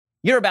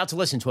You're about to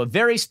listen to a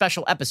very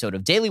special episode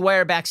of Daily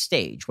Wire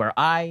Backstage, where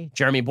I,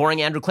 Jeremy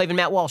Boring, Andrew Klavan,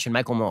 Matt Walsh, and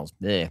Michael Knowles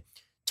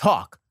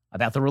talk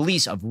about the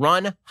release of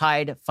Run,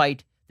 Hide,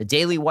 Fight, the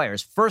Daily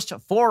Wire's first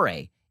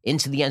foray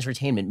into the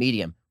entertainment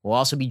medium. We'll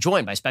also be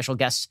joined by special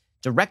guests,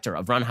 director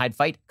of Run, Hide,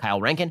 Fight, Kyle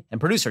Rankin, and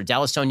producer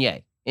Dallas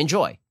Saunier.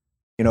 Enjoy.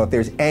 You know, if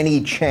there's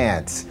any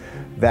chance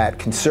that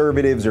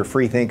conservatives or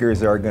free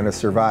thinkers are going to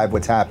survive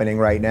what's happening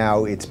right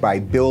now, it's by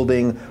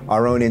building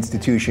our own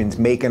institutions,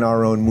 making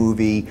our own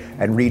movie,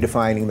 and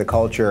redefining the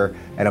culture.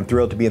 And I'm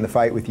thrilled to be in the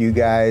fight with you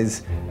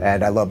guys,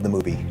 and I love the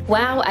movie.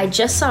 Wow, I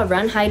just saw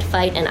Run, Hide,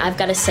 Fight, and I've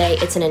got to say,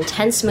 it's an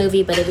intense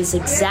movie, but it is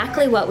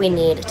exactly what we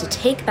need to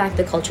take back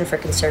the culture for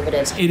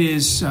conservatives. It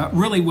is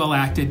really well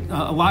acted,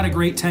 a lot of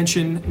great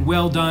tension,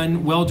 well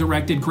done, well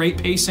directed,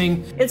 great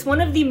pacing. It's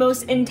one of the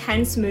most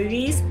intense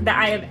movies that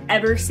I have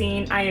ever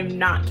seen. I am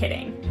not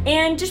kidding.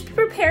 And just be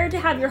prepared to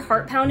have your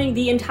heart pounding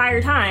the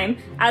entire time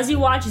as you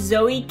watch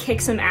Zoe kick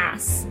some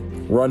ass.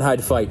 Run,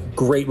 Hide, Fight.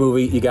 Great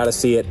movie. You got to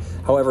see it.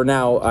 However,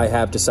 now I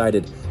have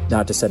decided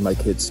not to send my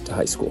kids to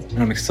high school.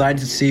 I'm excited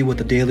to see what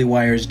the Daily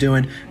Wire is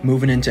doing.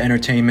 Moving into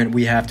entertainment,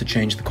 we have to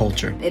change the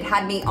culture. It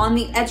had me on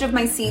the edge of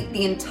my seat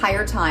the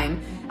entire time.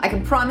 I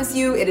can promise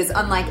you it is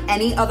unlike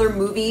any other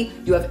movie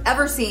you have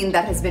ever seen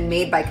that has been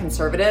made by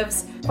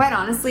conservatives. Quite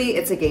honestly,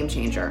 it's a game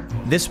changer.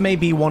 This may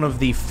be one of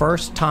the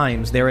first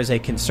times there is a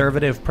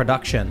conservative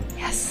production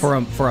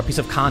for a piece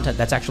of content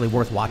that's actually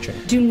worth watching.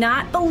 Do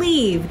not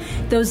believe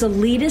those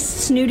elitist,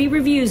 snooty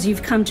reviews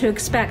you've come to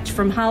expect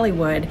from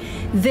Hollywood.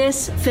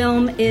 This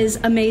film is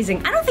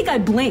amazing. I don't think I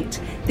blinked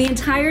the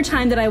entire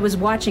time that I was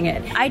watching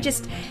it. I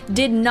just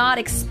did not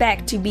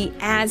expect to be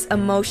as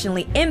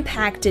emotionally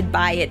impacted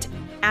by it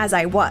as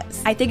I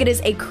was. I think it is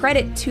a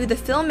credit to the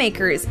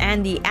filmmakers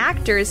and the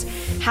actors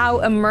how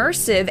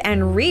immersive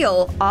and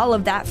real all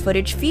of that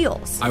footage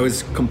feels. I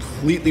was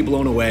completely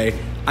blown away.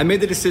 I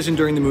made the decision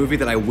during the movie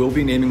that I will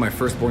be naming my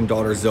firstborn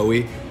daughter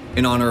Zoe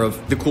in honor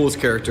of the coolest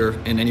character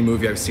in any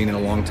movie I've seen in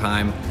a long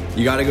time.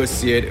 You gotta go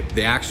see it.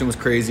 The action was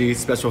crazy,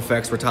 special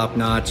effects were top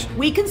notch.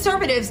 We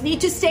conservatives need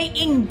to stay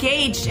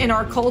engaged in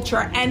our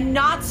culture and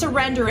not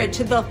surrender it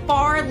to the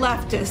far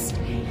leftists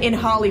in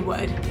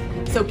Hollywood.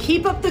 So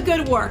keep up the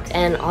good work.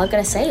 And all I've got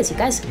to say is, you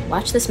guys,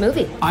 watch this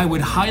movie. I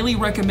would highly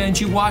recommend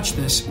you watch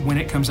this when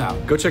it comes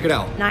out. Go check it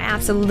out. And I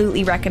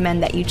absolutely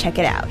recommend that you check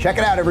it out. Check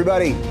it out,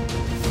 everybody.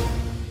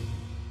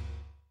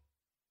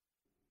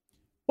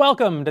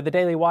 Welcome to the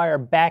Daily Wire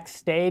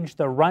Backstage,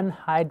 the Run,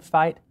 Hide,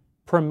 Fight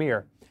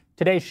premiere.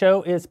 Today's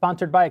show is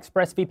sponsored by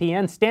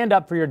ExpressVPN. Stand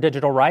up for your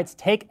digital rights.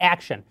 Take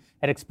action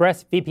at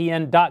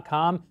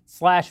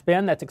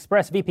expressvpn.com/Ben. That's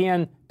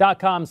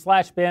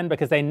expressvpn.com/Ben,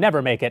 because they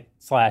never make it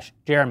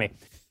 /Jeremy.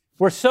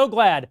 We're so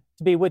glad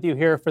to be with you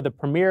here for the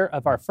premiere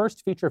of our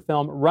first feature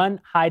film,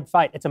 Run, Hide,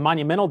 Fight. It's a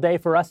monumental day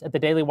for us at the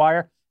Daily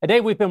Wire, a day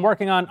we've been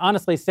working on,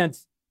 honestly,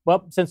 since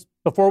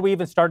before we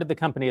even started the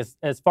company,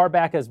 as far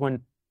back as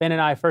when Ben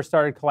and I first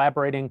started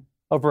collaborating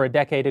over a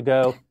decade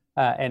ago,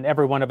 and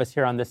every one of us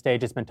here on this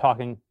stage has been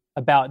talking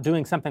about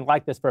doing something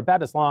like this for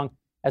about as long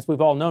as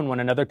we've all known one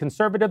another.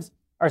 Conservatives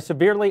are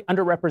severely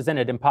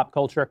underrepresented in pop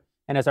culture,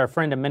 and as our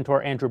friend and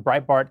mentor Andrew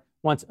Breitbart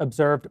once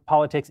observed,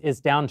 politics is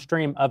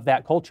downstream of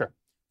that culture.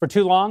 For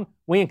too long,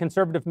 we in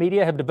conservative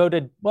media have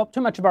devoted,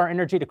 too much of our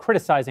energy to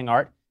criticizing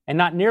art and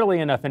not nearly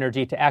enough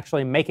energy to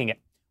actually making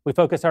it. We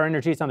focus our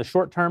energies on the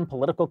short-term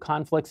political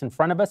conflicts in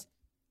front of us.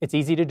 It's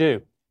easy to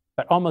do,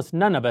 but almost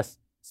none of us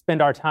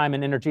spend our time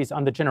and energies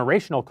on the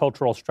generational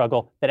cultural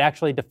struggle that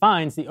actually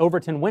defines the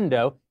Overton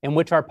window in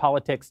which our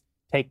politics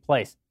take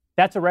place.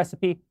 That's a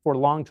recipe for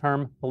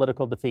long-term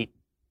political defeat.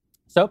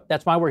 So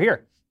that's why we're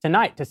here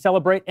tonight, to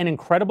celebrate an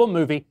incredible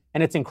movie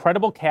and its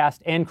incredible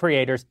cast and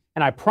creators.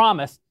 And I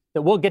promise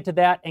that we'll get to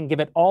that and give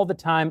it all the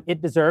time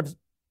it deserves,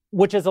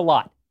 which is a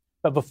lot.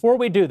 But before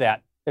we do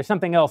that, there's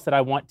something else that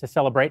I want to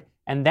celebrate,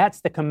 and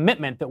that's the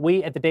commitment that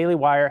we at the Daily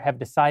Wire have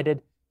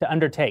decided to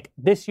undertake.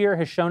 This year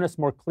has shown us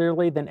more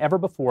clearly than ever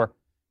before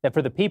that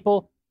for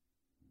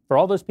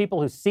all those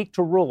people who seek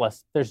to rule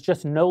us, there's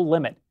just no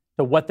limit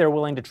to what they're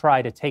willing to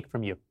try to take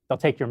from you. They'll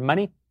take your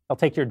money, they'll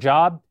take your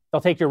job, they'll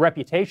take your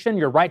reputation,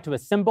 your right to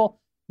assemble.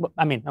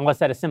 I mean, unless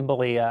that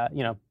assembly,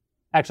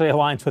 actually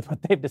aligns with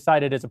what they've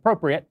decided is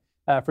appropriate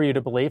for you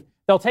to believe.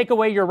 They'll take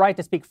away your right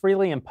to speak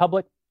freely in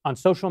public, on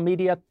social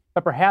media,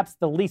 but perhaps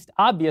the least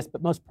obvious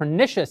but most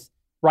pernicious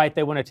right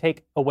they want to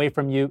take away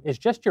from you is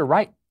just your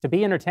right to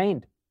be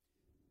entertained.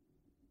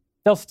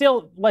 They'll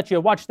still let you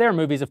watch their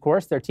movies, of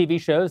course, their TV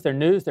shows, their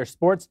news, their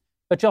sports,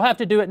 but you'll have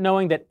to do it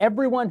knowing that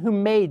everyone who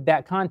made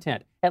that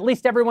content, at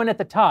least everyone at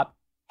the top,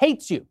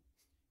 hates you.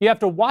 You have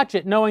to watch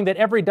it knowing that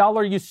every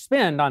dollar you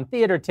spend on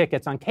theater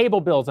tickets, on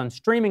cable bills, on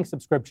streaming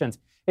subscriptions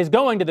is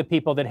going to the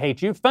people that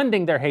hate you,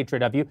 funding their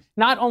hatred of you.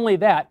 Not only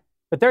that,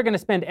 but they're going to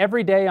spend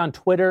every day on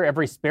Twitter,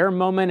 every spare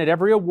moment at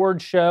every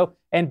award show,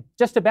 and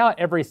just about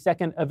every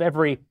second of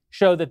every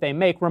show that they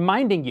make,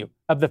 reminding you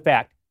of the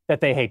fact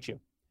that they hate you.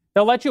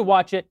 They'll let you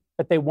watch it,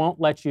 but they won't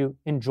let you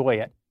enjoy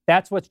it.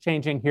 That's what's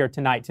changing here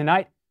tonight.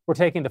 Tonight, we're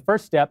taking the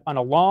first step on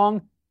a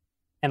long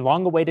and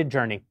long-awaited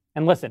journey.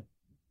 And listen,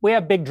 we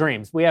have big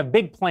dreams. We have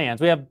big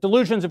plans. We have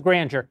delusions of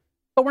grandeur,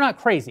 but we're not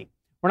crazy.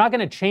 We're not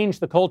going to change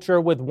the culture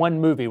with one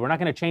movie. We're not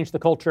going to change the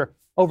culture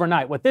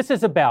overnight. What this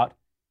is about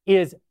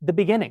is the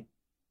beginning.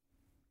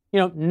 You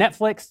know,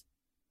 Netflix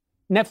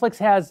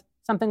has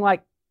something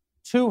like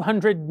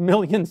 200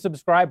 million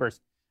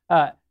subscribers.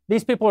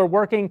 These people are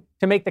working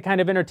to make the kind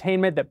of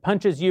entertainment that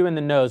punches you in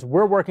the nose.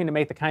 We're working to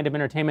make the kind of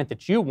entertainment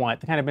that you want,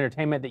 the kind of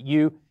entertainment that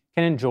you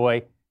can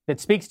enjoy, that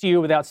speaks to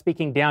you without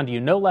speaking down to you.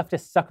 No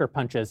leftist sucker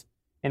punches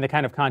in the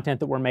kind of content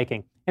that we're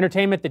making.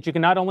 Entertainment that you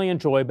can not only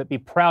enjoy, but be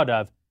proud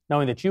of,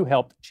 knowing that you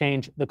helped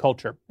change the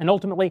culture. And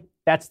ultimately,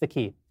 that's the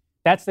key.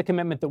 That's the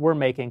commitment that we're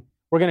making.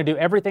 We're going to do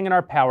everything in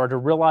our power to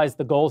realize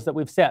the goals that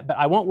we've set. But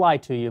I won't lie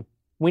to you.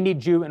 We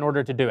need you in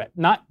order to do it.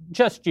 Not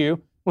just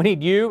you. We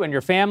need you and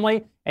your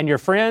family and your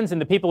friends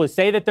and the people who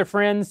say that they're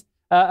friends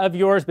of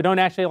yours but don't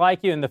actually like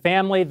you, and the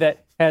family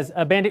that has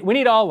abandoned. We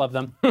need all of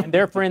them and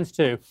their friends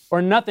too,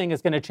 or nothing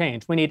is going to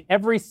change. We need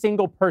every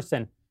single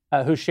person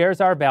who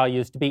shares our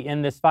values to be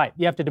in this fight.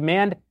 You have to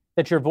demand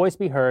that your voice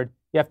be heard.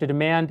 You have to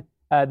demand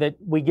that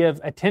we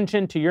give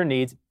attention to your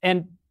needs.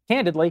 And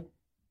candidly,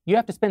 you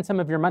have to spend some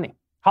of your money.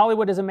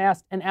 Hollywood has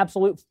amassed an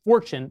absolute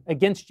fortune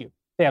against you.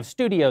 They have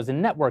studios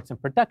and networks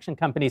and production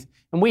companies,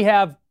 and we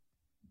have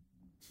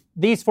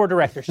these 4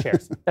 director's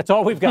chairs. That's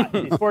all we've got,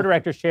 these 4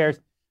 director's chairs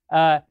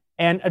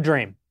and a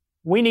dream.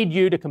 We need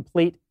you to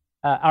complete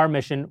our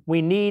mission.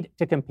 We need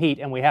to compete,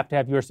 and we have to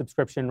have your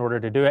subscription in order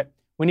to do it.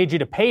 We need you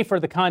to pay for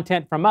the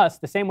content from us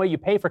the same way you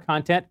pay for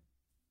content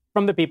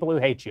from the people who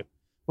hate you.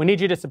 We need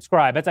you to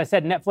subscribe. As I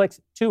said, Netflix,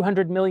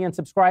 200 million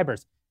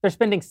subscribers. They're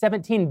spending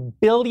 $17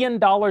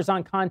 billion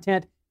on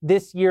content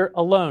this year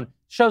alone.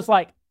 Shows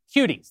like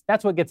Cuties,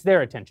 that's what gets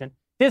their attention.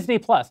 Disney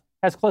Plus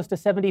has close to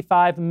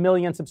 75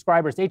 million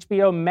subscribers.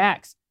 HBO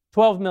Max,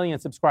 12 million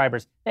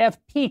subscribers. They have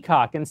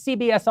Peacock and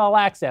CBS All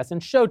Access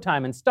and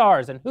Showtime and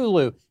Starz and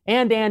Hulu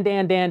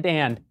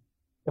and.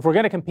 If we're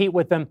going to compete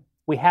with them,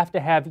 we have to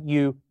have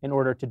you in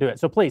order to do it.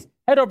 So please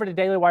head over to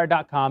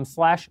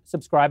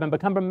dailywire.com/subscribe and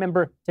become a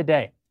member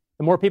today.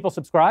 The more people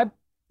subscribe,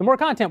 the more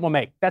content we'll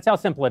make. That's how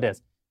simple it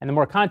is. And the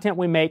more content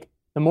we make,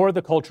 the more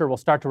the culture will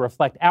start to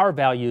reflect our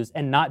values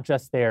and not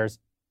just theirs.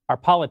 Our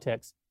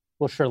politics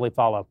will surely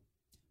follow.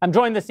 I'm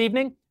joined this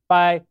evening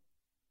by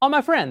all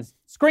my friends: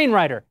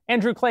 screenwriter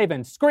Andrew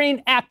Klavan,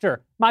 screen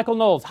actor Michael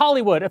Knowles,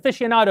 Hollywood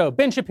aficionado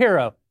Ben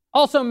Shapiro,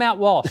 also Matt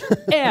Walsh,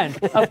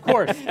 and, of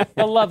course,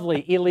 the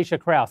lovely Elisha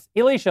Krause.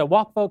 Elisha,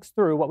 walk folks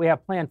through what we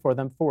have planned for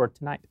them for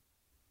tonight.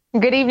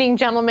 Good evening,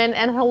 gentlemen,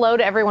 and hello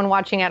to everyone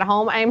watching at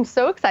home. I am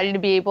so excited to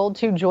be able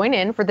to join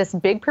in for this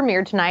big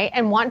premiere tonight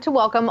and want to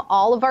welcome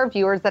all of our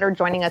viewers that are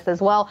joining us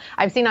as well.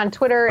 I've seen on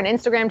Twitter and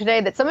Instagram today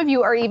that some of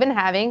you are even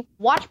having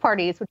watch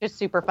parties, which is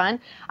super fun.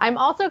 I'm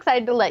also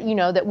excited to let you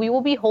know that we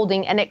will be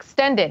holding an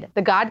extended,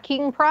 the God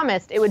King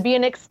promised, it would be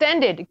an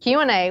extended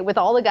Q&A with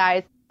all the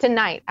guys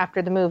tonight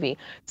after the movie.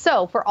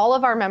 So for all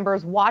of our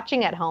members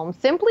watching at home,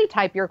 simply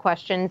type your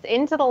questions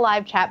into the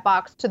live chat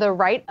box to the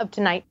right of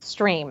tonight's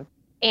stream.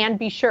 And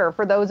be sure,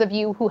 for those of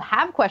you who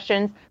have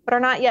questions but are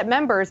not yet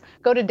members,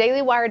 go to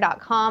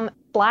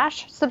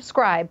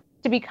dailywire.com/subscribe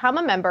to become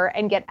a member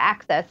and get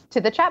access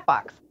to the chat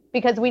box.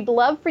 Because we'd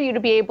love for you to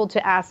be able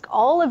to ask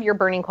all of your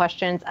burning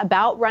questions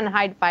about Run,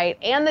 Hide, Fight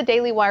and the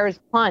Daily Wire's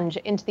plunge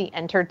into the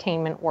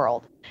entertainment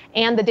world.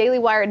 And the Daily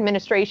Wire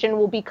administration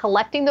will be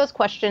collecting those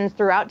questions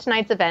throughout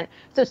tonight's event,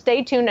 so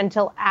stay tuned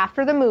until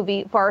after the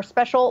movie for our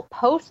special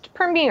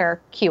post-premiere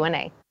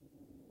Q&A.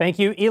 Thank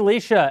you,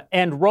 Elisha,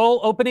 and roll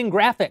opening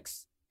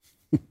graphics.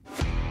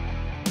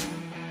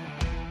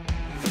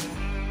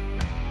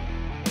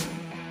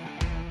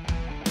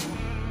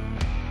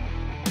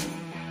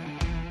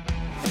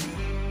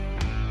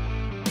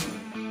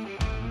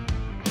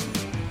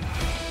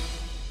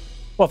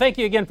 Well, thank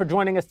you again for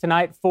joining us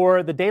tonight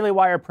for the Daily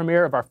Wire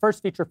premiere of our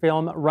first feature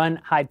film,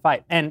 Run, Hide,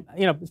 Fight. And,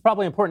 you know, it's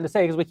probably important to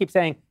say, because we keep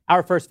saying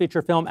our first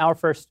feature film.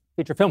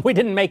 We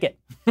didn't make it.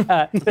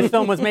 This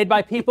film was made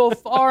by people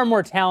far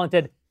more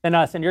talented than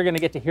us, and you're going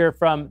to get to hear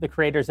from the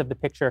creators of the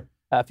picture,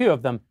 a few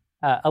of them,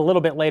 a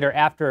little bit later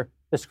after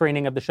the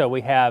screening of the show. We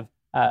have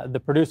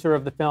the producer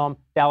of the film,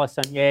 Dallas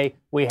Sunye.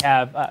 We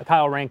have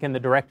Kyle Rankin, the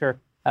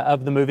director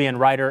of the movie and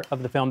writer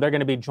of the film. They're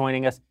going to be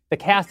joining us. The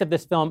cast of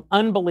this film,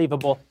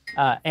 unbelievable,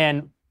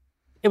 and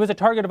it was a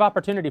target of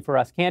opportunity for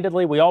us.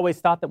 Candidly, we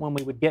always thought that when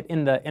we would get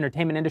in the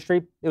entertainment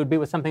industry, it would be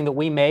with something that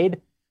we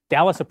made.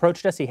 Dallas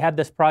approached us. He had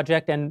this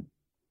project, and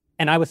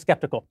I was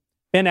skeptical.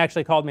 Ben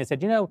actually called me and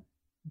said, you know,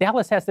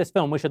 Dallas has this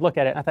film. We should look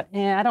at it. And I thought,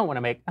 I don't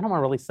want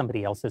to release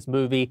somebody else's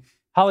movie.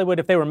 Hollywood,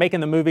 if they were making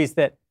the movies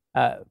that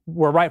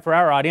were right for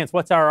our audience,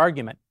 what's our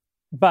argument?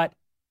 But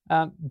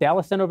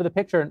Dallas sent over the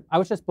picture, and I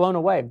was just blown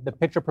away. The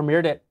picture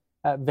premiered at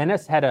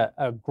Venice, had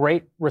a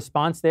great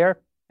response there,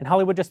 and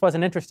Hollywood just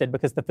wasn't interested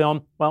because the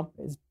film, well,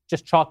 is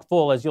just chock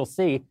full, as you'll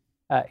see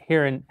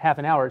here in half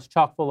an hour. It's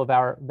chock full of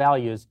our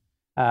values.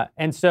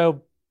 And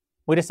so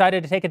we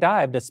decided to take a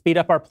dive, to speed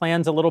up our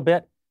plans a little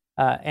bit,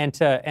 and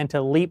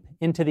to leap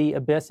into the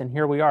abyss, and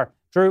here we are.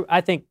 Drew,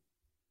 I think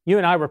you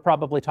and I were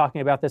probably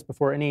talking about this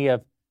before any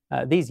of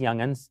these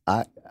young'uns.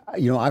 I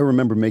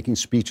remember making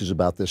speeches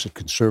about this at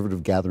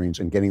conservative gatherings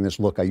and getting this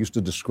look. I used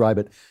to describe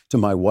it to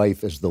my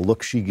wife as the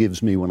look she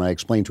gives me when I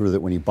explain to her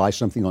that when you buy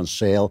something on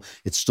sale,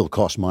 it still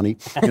costs money.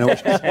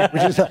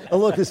 Which is a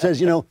look that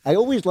says, I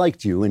always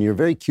liked you and you're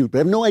very cute, but I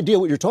have no idea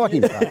what you're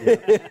talking about.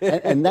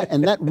 and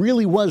that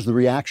really was the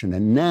reaction.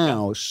 And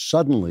now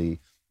suddenly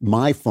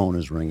my phone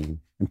is ringing.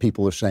 And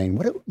people are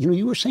saying,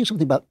 you were saying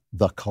something about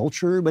the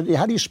culture, but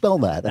how do you spell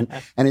that? And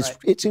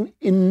it's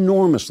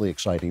enormously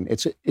exciting.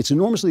 It's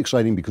enormously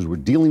exciting because we're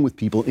dealing with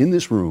people in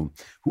this room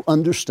who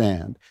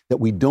understand that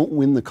we don't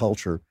win the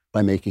culture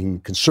by making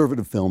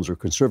conservative films or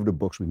conservative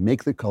books. We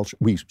make the culture.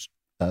 We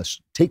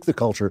take the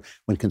culture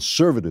when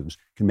conservatives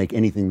can make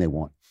anything they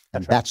want.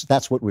 And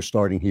that's what we're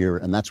starting here,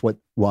 and that's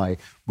why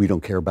we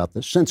don't care about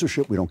the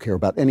censorship. We don't care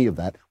about any of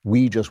that.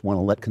 We just want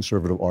to let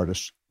conservative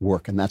artists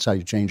work, and that's how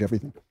you change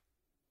everything.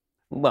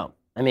 Well,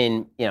 I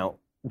mean,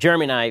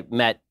 Jeremy and I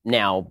met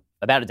now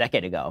about a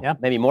decade ago,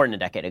 maybe more than a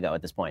decade ago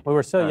at this point. We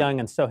were so young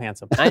and so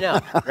handsome. I know,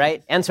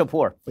 right? And so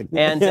poor.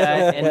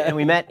 And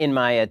we met in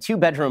my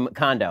 2-bedroom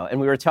condo,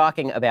 and we were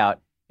talking about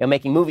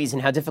making movies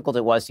and how difficult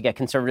it was to get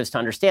conservatives to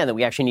understand that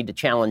we actually need to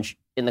challenge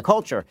in the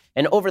culture.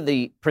 And over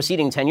the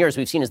preceding 10 years,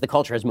 we've seen as the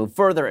culture has moved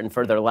further and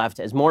further left,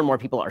 as more and more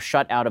people are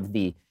shut out of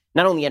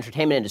not only the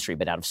entertainment industry,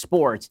 but out of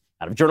sports,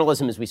 out of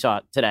journalism, as we saw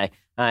today,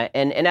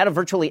 and out of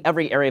virtually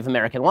every area of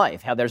American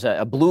life, how there's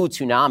a blue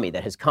tsunami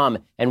that has come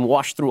and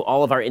washed through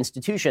all of our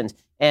institutions.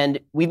 And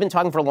we've been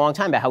talking for a long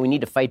time about how we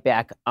need to fight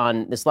back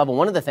on this level.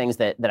 One of the things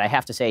that I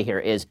have to say here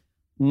is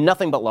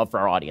nothing but love for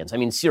our audience. I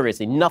mean,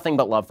 seriously, nothing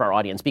but love for our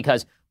audience,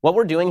 because what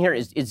we're doing here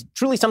is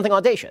truly something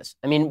audacious.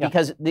 I mean,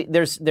 because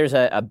there's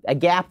a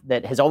gap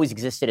that has always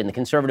existed in the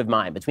conservative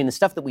mind between the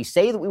stuff that we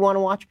say that we want to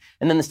watch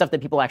and then the stuff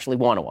that people actually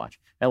want to watch.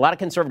 And a lot of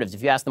conservatives,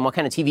 if you ask them what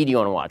kind of TV do you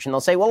want to watch, and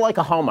they'll say, well, like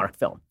a Hallmark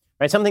film,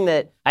 right? Something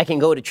that I can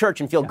go to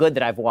church and feel good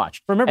that I've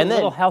watched. Remember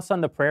Little House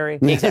on the Prairie?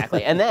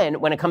 Exactly. And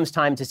then when it comes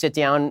time to sit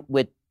down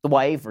with the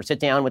wife or sit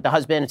down with the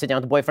husband and sit down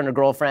with the boyfriend or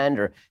girlfriend,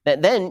 or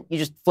then you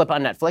just flip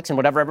on Netflix and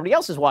whatever everybody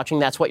else is watching,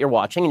 that's what you're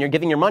watching, and you're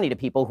giving your money to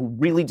people who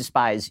really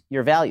despise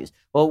your values.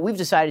 Well, what we've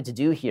decided to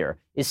do here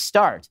is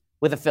start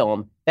with a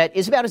film that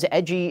is about as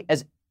edgy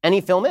as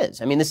any film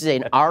is. I mean, this is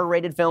an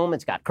R-rated film.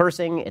 It's got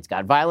cursing. It's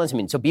got violence. I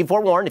mean, so be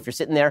forewarned, if you're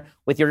sitting there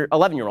with your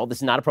 11-year-old, this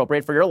is not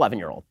appropriate for your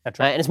 11-year-old. That's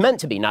right. And it's meant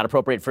to be not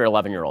appropriate for your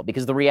 11-year-old,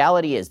 because the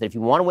reality is that if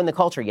you want to win the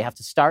culture, you have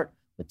to start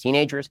with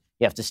teenagers.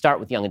 You have to start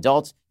with young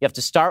adults. You have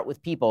to start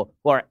with people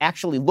who are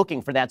actually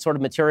looking for that sort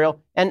of material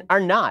and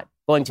are not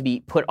going to be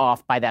put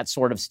off by that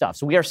sort of stuff.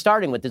 So we are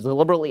starting with this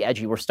deliberately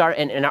edgy.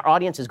 And our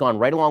audience has gone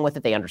right along with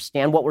it. They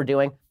understand what we're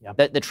doing.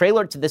 Yep. The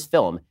trailer to this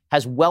film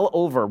has well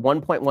over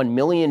 1.1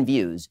 million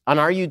views on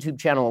our YouTube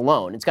channel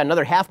alone. It's got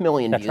another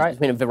 500,000 views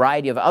between a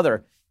variety of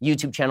other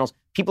YouTube channels.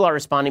 People are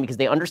responding because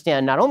they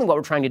understand not only what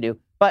we're trying to do,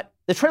 but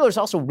the trailer is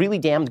also really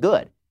damned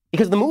good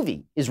because the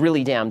movie is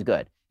really damned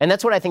good. And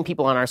that's what I think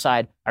people on our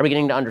side are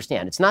beginning to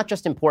understand. It's not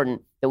just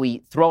important that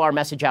we throw our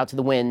message out to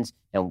the winds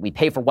and we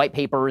pay for white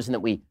papers and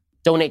that we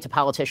donate to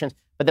politicians,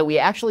 but that we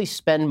actually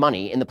spend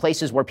money in the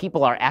places where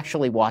people are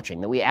actually watching,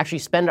 that we actually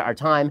spend our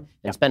time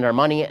and spend our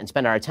money and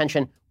spend our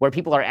attention where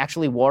people are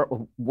actually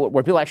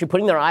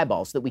putting their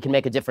eyeballs so that we can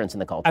make a difference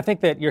in the culture. I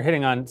think that you're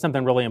hitting on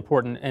something really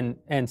important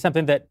and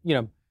something that,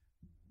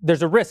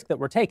 there's a risk that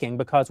we're taking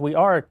because we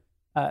are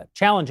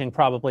challenging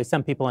probably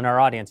some people in our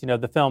audience.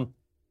 The film,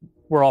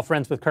 we're all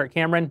friends with Kirk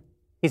Cameron.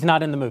 He's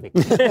not in the movie.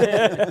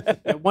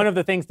 One of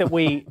the things that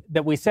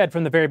we said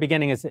from the very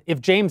beginning is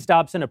if James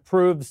Dobson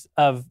approves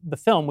of the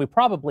film, we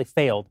probably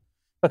failed,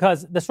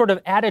 because the sort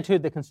of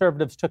attitude that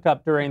conservatives took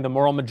up during the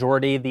moral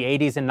majority, the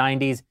 80s and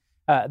 90s,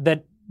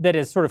 that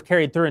is sort of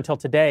carried through until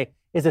today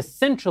is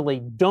essentially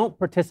don't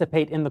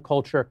participate in the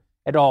culture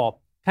at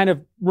all. Kind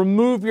of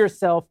remove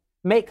yourself,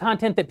 make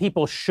content that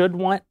people should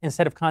want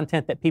instead of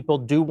content that people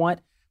do want.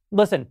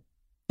 Listen,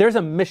 there's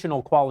a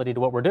missional quality to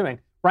what we're doing.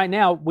 Right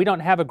now, we don't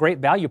have a great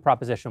value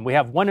proposition. We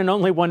have one and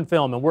only one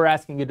film, and we're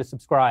asking you to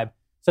subscribe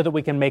so that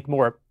we can make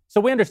more.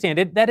 So we understand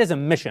it. That is a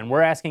mission.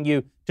 We're asking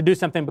you to do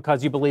something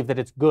because you believe that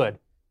it's good.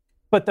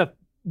 But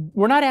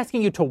we're not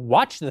asking you to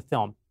watch the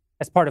film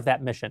as part of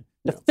that mission.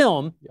 The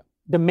film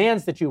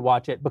demands that you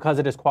watch it because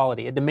it is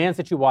quality. It demands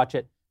that you watch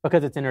it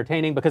because it's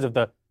entertaining, because of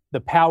the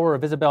power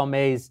of Isabel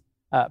May's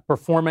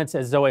performance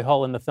as Zoe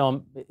Hull in the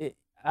film.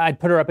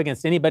 I'd put her up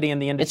against anybody in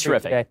the industry.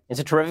 It's terrific. Today.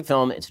 It's a terrific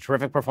film. It's a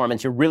terrific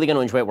performance. You're really going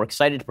to enjoy it. We're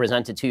excited to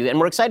present it to you. And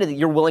we're excited that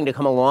you're willing to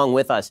come along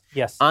with us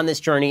on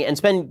this journey and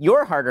spend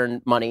your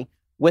hard-earned money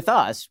with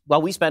us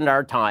while we spend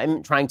our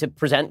time trying to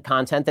present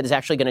content that is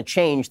actually going to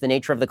change the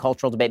nature of the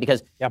cultural debate.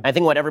 Because I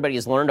think what everybody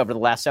has learned over the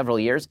last several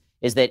years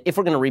is that if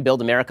we're going to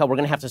rebuild America, we're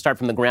going to have to start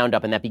from the ground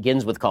up, and that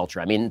begins with culture.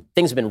 I mean,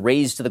 things have been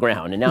razed to the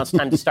ground, and now it's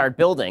time to start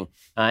building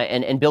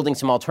and building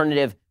some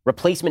alternative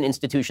replacement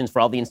institutions for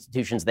all the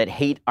institutions that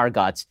hate our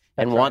guts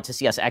and want to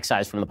see us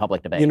excised from the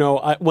public debate.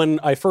 When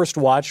I first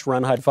watched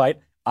Run, Hide, Fight,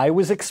 I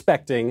was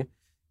expecting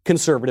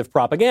conservative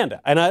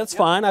propaganda. And that's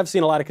fine. I've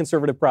seen a lot of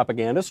conservative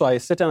propaganda, so I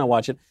sit down and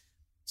watch it.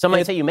 Some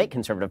might say you make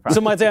conservative propaganda.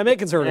 Some might say I make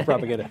conservative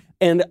propaganda.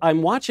 And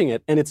I'm watching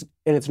it, and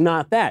it's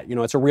not that.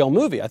 It's a real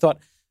movie. I thought,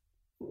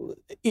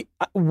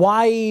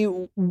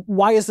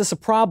 why is this a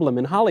problem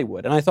in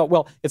Hollywood? And I thought,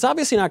 well, it's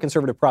obviously not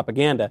conservative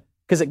propaganda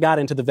because it got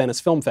into the Venice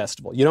Film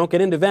Festival. You don't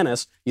get into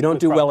Venice, you don't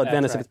do well at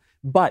Venice. Right.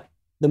 But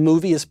the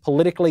movie is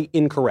politically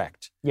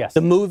incorrect. Yes.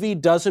 The movie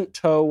doesn't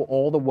toe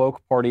all the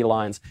woke party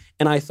lines.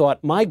 And I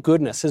thought, my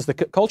goodness, has the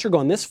culture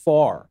gone this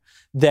far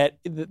that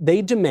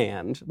they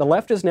demand, the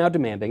left is now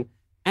demanding,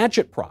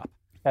 agitprop.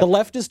 The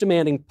left is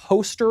demanding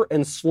poster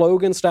and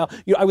slogan style.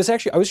 I was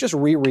just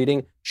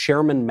rereading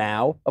Chairman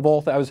Mao of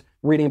all. I was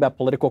reading about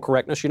political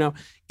correctness.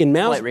 In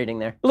Mao's light reading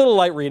there. A little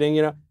light reading.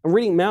 I'm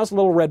reading Mao's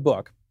little red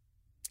book.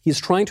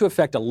 He's trying to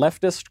effect a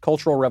leftist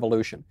cultural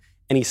revolution,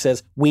 and he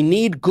says we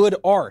need good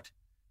art,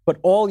 but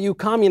all you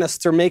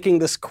communists are making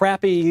this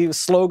crappy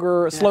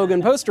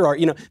slogan poster art.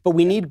 But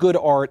we need good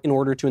art in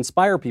order to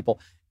inspire people,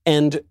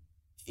 and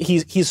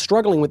he's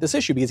struggling with this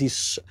issue because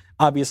he's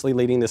obviously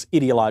leading this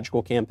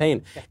ideological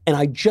campaign. And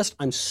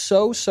I'm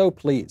so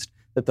pleased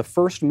that the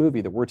first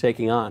movie that we're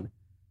taking on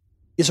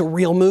is a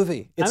real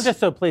movie. I'm just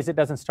so pleased it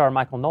doesn't star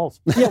Michael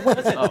Knowles.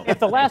 Listen, if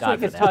the last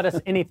week has taught us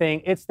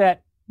anything, it's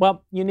that,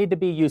 well, you need to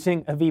be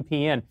using a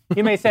VPN.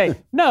 You may say,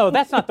 no,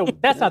 that's not the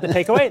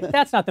takeaway.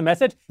 That's not the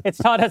message. It's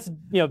taught us,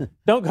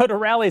 don't go to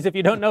rallies if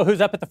you don't know who's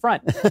up at the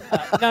front.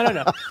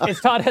 No. It's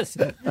taught us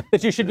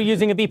that you should be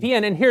using a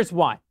VPN, and here's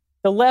why.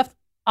 The left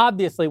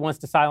obviously wants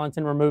to silence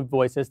and remove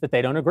voices that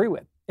they don't agree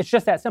with. It's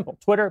just that simple.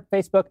 Twitter,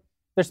 Facebook,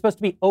 they're supposed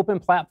to be open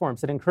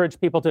platforms that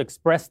encourage people to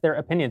express their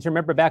opinions.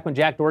 Remember back when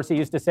Jack Dorsey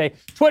used to say,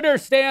 Twitter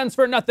stands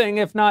for nothing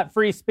if not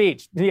free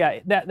speech. Yeah,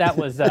 that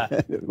was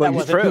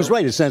true. He was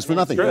right. It stands for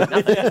nothing.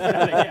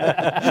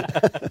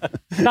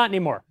 Not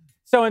anymore.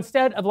 So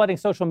instead of letting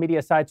social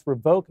media sites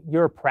revoke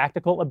your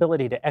practical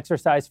ability to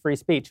exercise free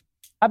speech,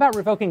 how about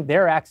revoking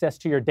their access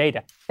to your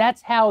data?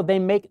 That's how they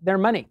make their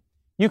money.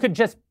 You could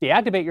just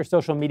deactivate your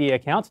social media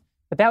accounts,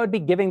 but that would be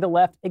giving the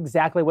left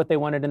exactly what they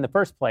wanted in the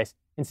first place.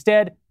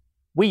 Instead,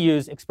 we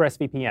use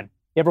ExpressVPN.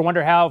 You ever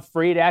wonder how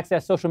free to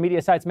access social media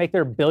sites make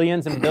their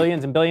billions and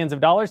billions and billions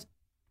of dollars?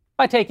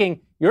 By taking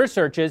your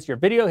searches, your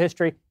video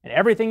history, and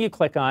everything you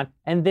click on,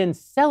 and then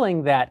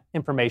selling that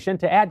information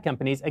to ad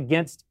companies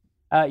against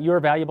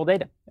your valuable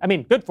data. I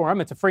mean, good for them.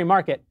 It's a free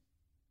market.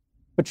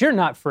 But you're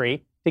not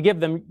free to give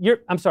them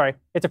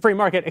it's a free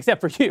market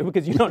except for you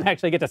because you don't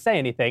actually get to say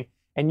anything.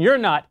 And you're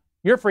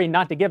free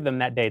not to give them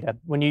that data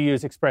when you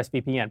use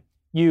ExpressVPN.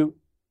 You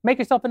make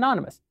yourself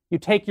anonymous. You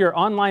take your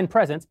online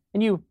presence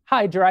and you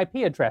hide your IP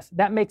address.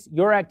 That makes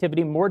your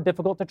activity more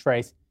difficult to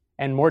trace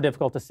and more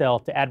difficult to sell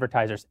to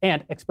advertisers.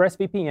 And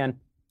ExpressVPN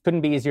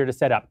couldn't be easier to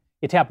set up.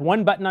 You tap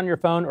one button on your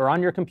phone or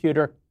on your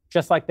computer,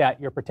 just like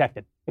that, you're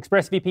protected.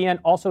 ExpressVPN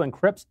also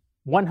encrypts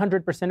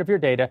 100% of your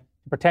data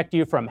to protect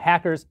you from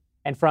hackers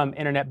and from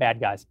internet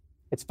bad guys.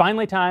 It's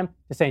finally time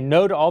to say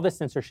no to all this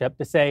censorship,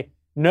 to say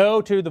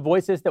no to the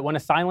voices that want to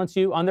silence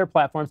you on their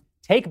platforms.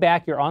 Take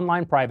back your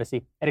online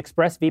privacy at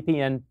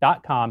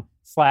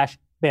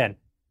expressvpn.com/Ben.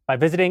 By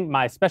visiting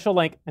my special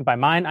link, and by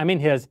mine, I mean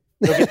his,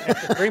 you'll get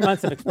extra 3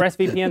 months of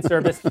ExpressVPN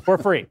service for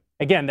free.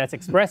 Again, that's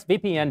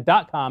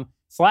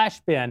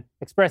expressvpn.com/Ben,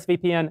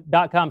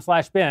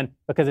 expressvpn.com/Ben,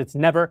 because it's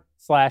never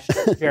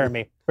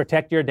 /Jeremy.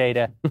 Protect your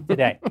data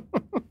today.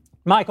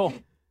 Michael,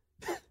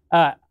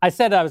 I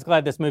said I was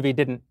glad this movie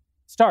didn't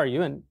star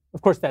you, and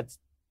of course that's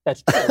true.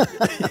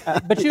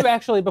 But you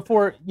actually,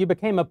 before you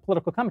became a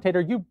political commentator,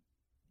 you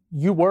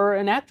were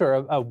an actor,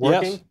 a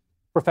working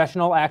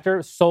professional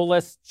actor,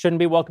 soulless, shouldn't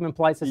be welcome in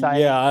polite society.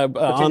 Yeah,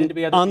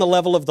 on the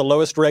level of the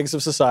lowest dregs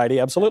of society,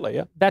 absolutely,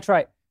 yeah. That's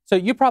right. So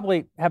you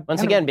probably have...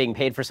 Once again, being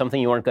paid for something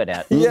you weren't good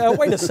at. Yeah,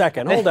 wait a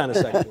second. Hold on a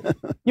second.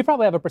 You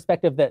probably have a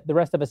perspective that the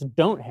rest of us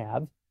don't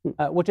have,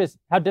 which is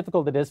how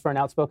difficult it is for an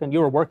outspoken... You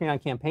were working on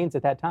campaigns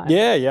at that time.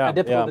 Yeah. How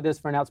difficult it is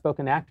for an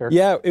outspoken actor.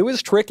 Yeah, it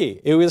was tricky.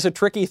 It was a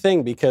tricky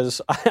thing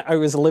because I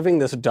was living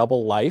this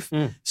double life.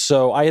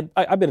 So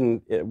I've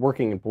been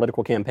working in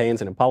political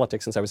campaigns and in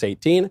politics since I was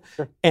 18.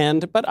 Sure.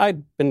 But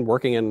I'd been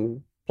working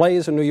in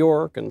plays in New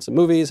York and some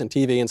movies and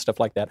TV and stuff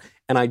like that.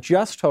 And I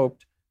just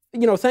hoped...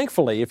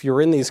 thankfully, if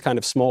you're in these kind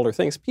of smaller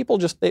things, people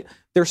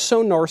they're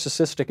so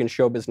narcissistic in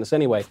show business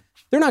anyway.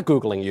 They're not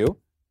Googling you.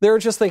 They're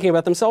just thinking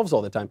about themselves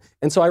all the time.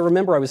 And so I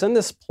remember I was in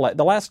this play,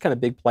 the last kind of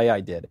big play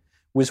I did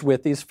was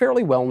with these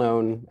fairly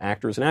well-known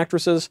actors and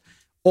actresses,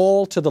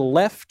 all to the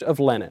left of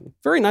Lenin.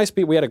 Very nice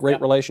people. We had a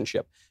great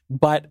relationship.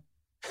 But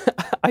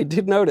I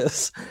did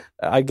notice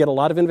I get a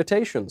lot of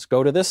invitations.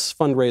 Go to this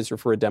fundraiser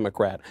for a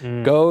Democrat.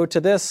 Go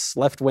to this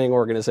left-wing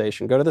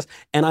organization. Go to this.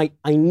 And I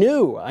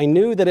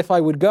knew that if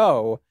I would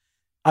go,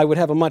 I would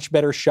have a much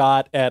better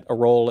shot at a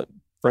role.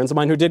 Friends of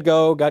mine who did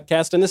go got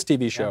cast in this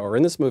TV show or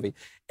in this movie.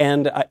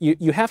 And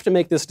you have to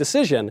make this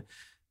decision.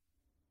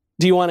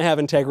 Do you want to have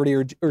integrity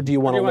or do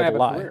you want to live a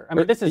lie? Career? I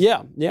mean, this is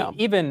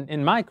even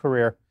in my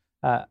career.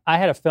 I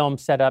had a film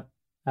set up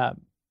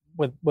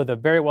with a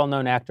very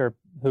well-known actor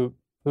who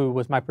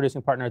was my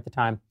producing partner at the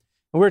time.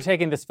 And we were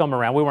taking this film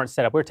around. We weren't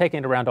set up. We were taking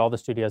it around to all the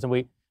studios, and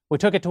we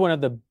took it to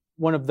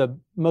one of the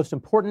most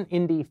important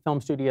indie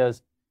film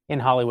studios in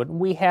Hollywood.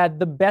 We had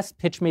the best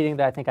pitch meeting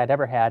that I think I'd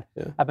ever had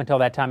up until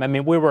that time. I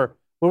mean, we weren't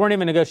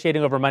even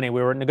negotiating over money.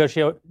 We were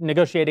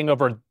negotiating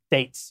over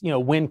dates.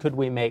 When could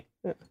we make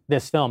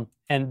this film?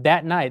 And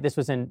that night, this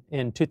was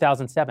in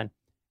 2007,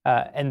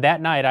 and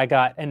that night I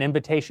got an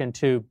invitation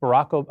to a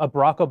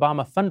Barack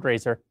Obama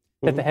fundraiser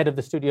that the head of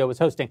the studio was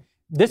hosting.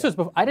 This was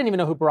before, I didn't even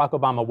know who Barack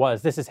Obama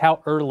was. This is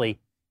how early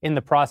in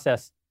the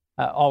process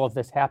all of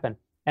this happened.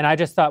 And I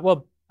just thought,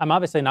 well, I'm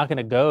obviously not going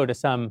to go to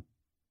some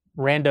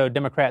rando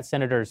Democrat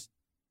senator's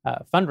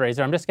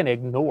fundraiser. I'm just going to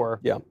ignore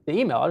the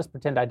email. I'll just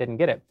pretend I didn't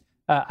get it.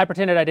 I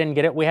pretended I didn't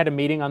get it. We had a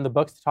meeting on the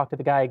books to talk to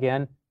the guy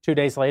again. 2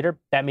 days later,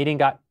 that meeting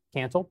got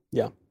canceled.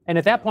 Yeah. And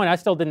at that point, I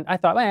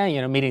thought,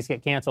 well, meetings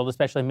get canceled,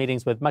 especially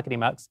meetings with muckety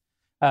mucks.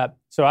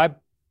 So I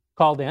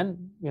called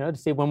in, to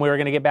see when we were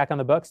going to get back on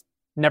the books.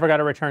 Never got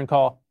a return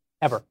call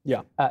ever.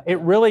 Yeah. It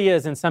really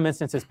is, in some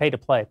instances, pay to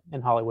play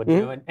in Hollywood.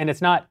 And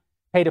it's not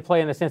pay to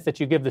play in the sense that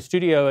you give the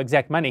studio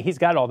exec money. He's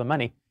got all the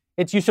money.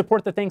 It's you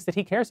support the things that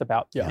he cares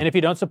about. Yeah. And if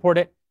you don't support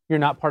it, you're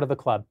not part of the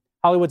club.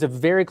 Hollywood's a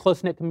very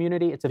close-knit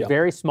community. It's a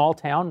very small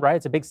town, right?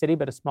 It's a big city,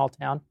 but a small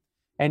town.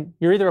 And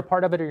you're either a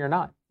part of it or you're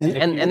not.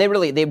 And they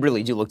really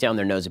do look down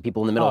their nose at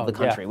people in the middle of the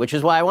country, which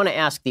is why I want to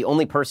ask the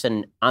only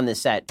person on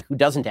this set who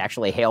doesn't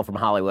actually hail from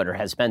Hollywood or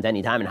has spent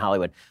any time in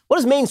Hollywood. What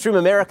does mainstream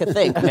America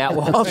think, Matt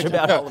Walsh,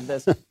 about all of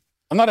this?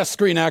 I'm not a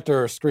screen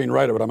actor or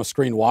screenwriter, but I'm a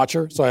screen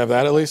watcher, so I have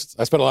that at least.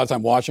 I spend a lot of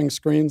time watching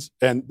screens.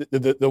 And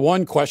the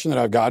one question that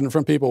I've gotten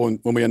from people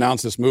when we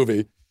announce this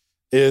movie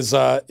is,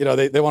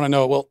 they want to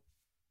know, well,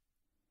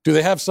 do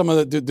they have some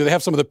of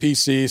the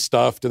PC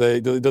stuff? Do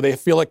they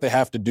feel like they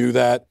have to do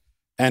that?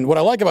 And what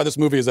I like about this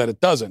movie is that it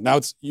doesn't. Now,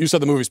 you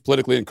said the movie's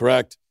politically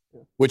incorrect,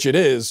 which it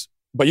is,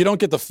 but you don't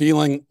get the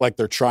feeling like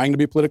they're trying to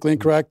be politically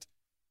incorrect.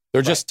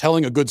 They're just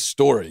telling a good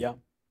story. Yeah.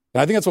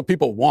 And I think that's what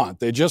people want.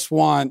 They just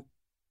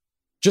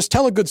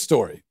tell a good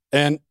story.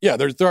 And yeah,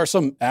 there are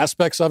some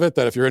aspects of it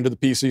that if you're into the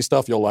PC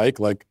stuff, you'll like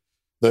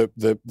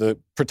the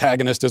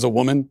protagonist is a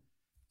woman.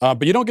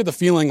 But you don't get the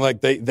feeling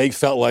like they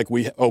felt like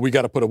we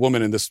got to put a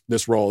woman in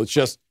this role. It's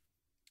just,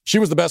 she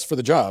was the best for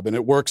the job. And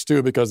it works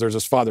too because there's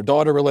this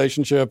father-daughter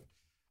relationship.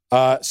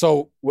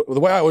 So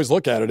the way I always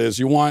look at it is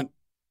you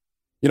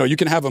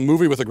can have a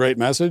movie with a great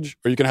message,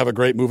 or you can have a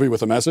great movie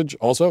with a message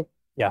also.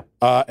 Yeah.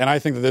 And I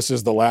think that this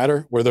is the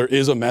latter, where there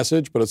is a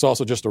message, but it's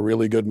also just a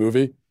really good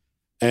movie.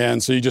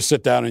 And so you just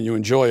sit down and you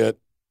enjoy it.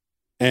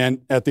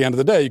 And at the end of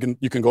the day,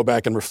 you can go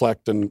back and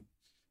reflect and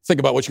think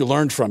about what you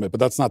learned from it, but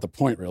that's not the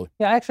point, really.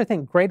 Yeah, I actually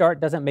think great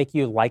art doesn't make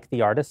you like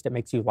the artist. It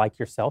makes you like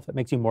yourself. It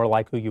makes you more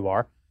like who you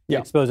are. It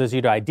exposes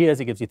you to ideas.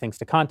 It gives you things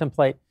to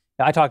contemplate.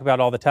 I talk about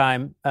all the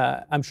time.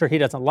 I'm sure he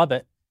doesn't love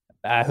it.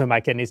 Who am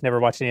I kidding? He's never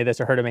watched any of this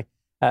or heard of me.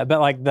 But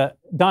like the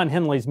Don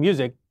Henley's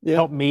music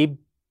helped me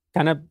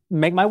kind of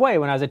make my way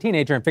when I was a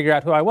teenager and figure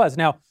out who I was.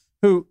 Now,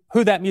 who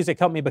that music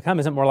helped me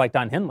become isn't more like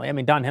Don Henley. I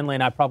mean, Don Henley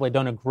and I probably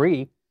don't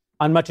agree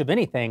on much of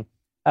anything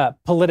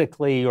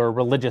politically or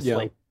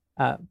religiously.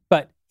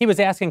 But he was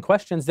asking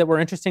questions that were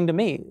interesting to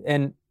me,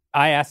 and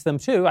I asked them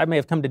too. I may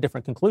have come to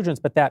different conclusions,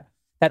 but that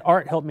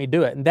art helped me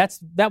do it. And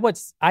that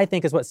what's I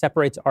think is what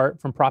separates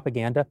art from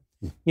propaganda.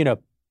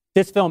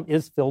 This film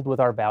is filled with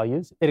our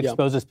values. It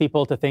exposes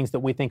people to things that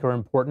we think are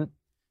important.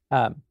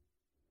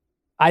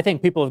 I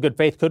think people of good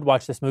faith could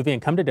watch this movie and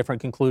come to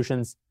different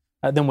conclusions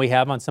than we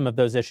have on some of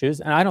those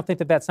issues. And I don't think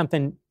that that's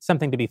something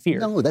to be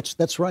feared. No,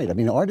 that's right. I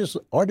mean, art is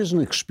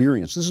an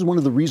experience. This is one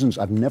of the reasons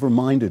I've never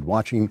minded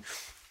watching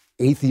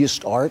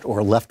atheist art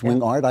or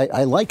left-wing art.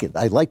 I like it.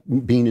 I like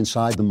being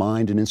inside the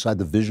mind and inside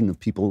the vision of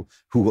people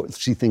who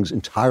see things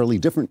entirely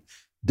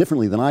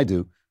differently than I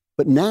do.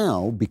 But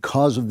now,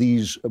 because of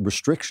these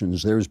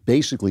restrictions, there's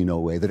basically no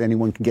way that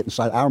anyone can get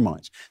inside our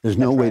minds. There's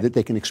no way that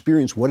they can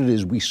experience what it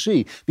is we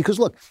see. Because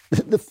look,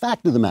 the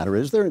fact of the matter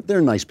is there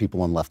are nice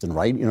people on left and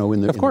right,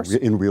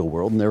 in real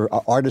world, and there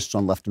are artists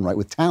on left and right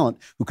with talent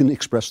who can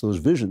express those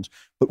visions.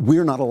 But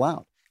we're not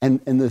allowed. And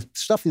the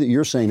stuff that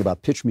you're saying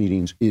about pitch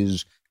meetings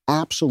is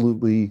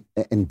absolutely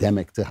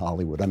endemic to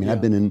Hollywood. I mean,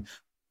 I've been in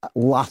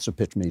lots of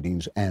pitch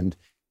meetings, and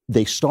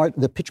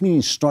the pitch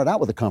meetings start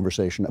out with a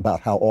conversation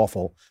about how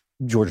awful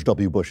George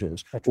W. Bush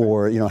is,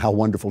 or how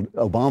wonderful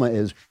Obama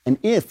is. And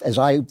if, as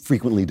I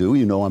frequently do,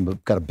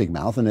 I've got a big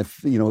mouth, and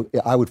if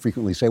I would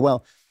frequently say,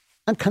 well,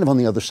 I'm kind of on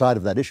the other side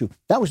of that issue.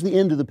 That was the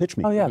end of the pitch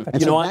meeting. Oh yeah,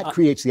 and so that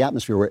creates the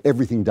atmosphere where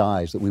everything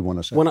dies that we want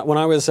to say. When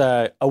I was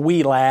a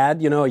wee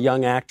lad, a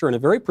young actor in a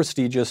very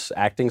prestigious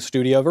acting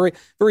studio, very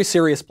very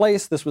serious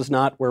place. This was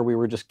not where we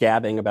were just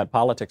gabbing about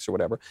politics or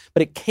whatever.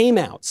 But it came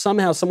out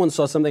somehow. Someone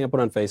saw something I put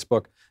on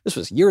Facebook. This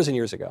was years and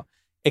years ago.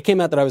 It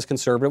came out that I was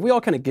conservative. We all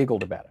kind of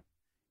giggled about it.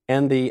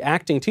 And the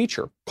acting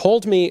teacher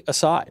called me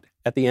aside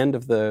at the end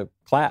of the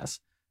class.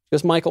 She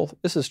goes, Michael,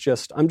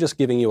 I'm just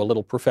giving you a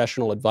little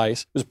professional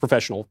advice. It was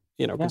professional,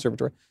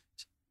 conservatory.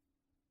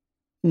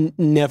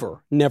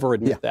 Never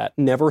admit that.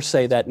 Never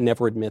say that.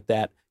 Never admit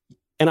that.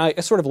 And I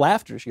sort of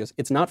laughed at her. She goes,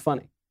 it's not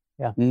funny.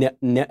 Yeah.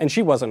 And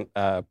she wasn't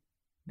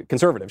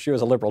conservative. She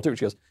was a liberal too.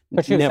 She goes,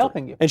 but she was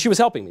helping you. And she was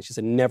helping me. She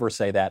said, never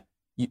say that.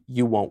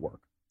 You won't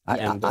work.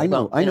 I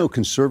know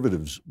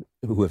conservatives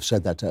who have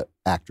said that to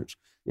actors.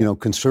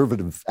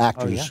 Conservative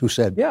actors who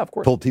said,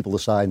 pulled people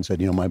aside and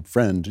said, my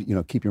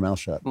friend, keep your mouth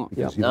shut.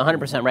 Because,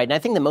 100% right. And I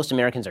think that most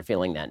Americans are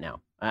feeling that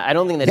now. I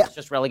don't think that it's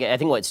just relegated. I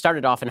think what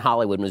started off in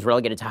Hollywood and was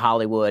relegated to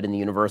Hollywood and the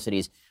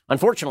universities,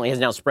 unfortunately, has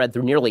now spread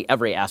through nearly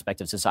every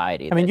aspect of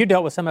society. I mean, you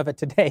dealt with some of it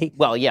today.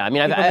 Well, yeah. I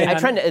mean, I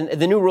trend. And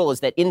the new rule is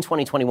that in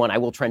 2021, I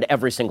will trend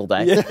every single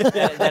day. Yeah.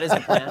 That is the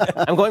plan.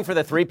 I'm going for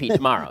the three-peat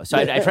tomorrow. So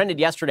I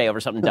trended yesterday over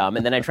something dumb,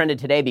 and then I trended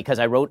today because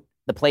I wrote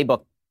the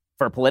playbook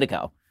for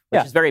Politico,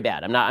 which is very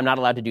bad. I'm not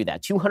allowed to do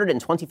that.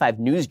 225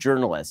 news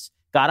journalists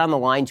got on the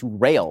line to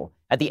rail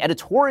at the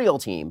editorial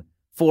team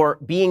for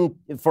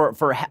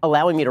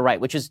allowing me to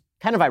write, which is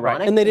kind of ironic.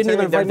 Right. And they didn't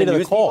even invite me to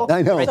the call.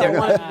 I know.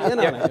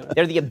 Right?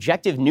 They're the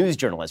objective news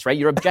journalists, right?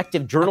 Your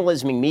objective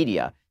journalism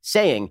media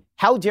saying,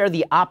 how dare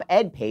the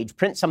op-ed page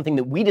print something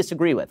that we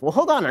disagree with? Well,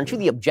 hold on. Aren't you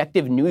the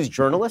objective news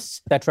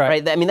journalists? That's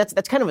right. I mean, that's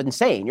kind of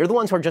insane. You're the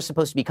ones who are just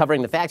supposed to be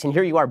covering the facts, and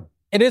here you are.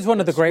 It is one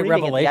of the great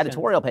revelations. The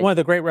editorial page. One of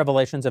the great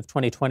revelations of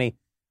 2020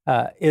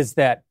 is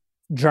that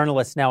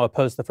journalists now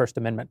oppose the First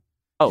Amendment.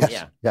 Oh,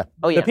 yeah.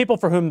 Oh, yeah. The people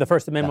for whom the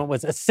First Amendment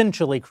was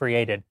essentially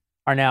created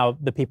are now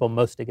the people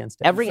most against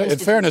it. In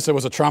fairness, it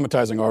was a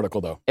traumatizing article,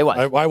 though. It was.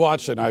 I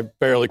watched it, and I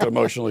barely could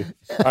emotionally.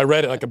 I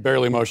read it, I could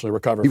barely emotionally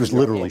recover. He was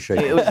literally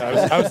shaking.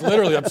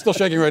 I'm still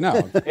shaking right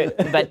now.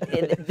 But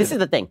this is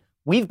the thing.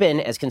 We've been,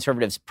 as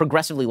conservatives,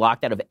 progressively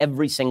locked out of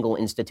every single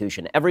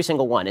institution, every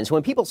single one. And so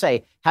when people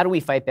say, how do we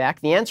fight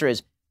back? The answer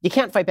is, you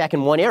can't fight back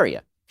in one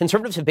area.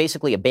 Conservatives have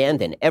basically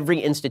abandoned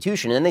every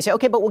institution, and they say,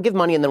 okay, but we'll give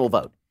money and then we'll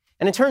vote.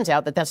 And it turns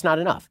out that that's not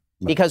enough,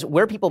 because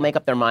where people make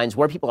up their minds,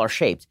 where people are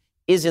shaped,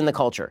 is in the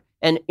culture.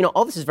 And,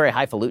 all this is very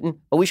highfalutin,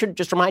 but we should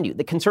just remind you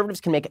that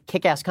conservatives can make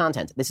kick-ass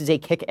content. This is a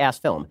kick-ass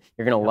film.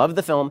 You're going to love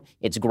the film.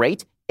 It's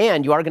great.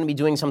 And you are going to be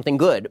doing something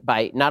good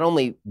by not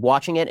only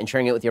watching it and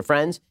sharing it with your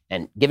friends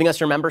and giving us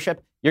your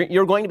membership,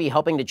 you're going to be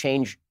helping to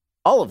change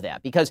all of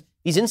that, because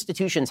these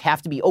institutions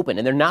have to be open,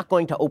 and they're not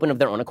going to open of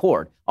their own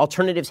accord.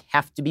 Alternatives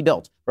have to be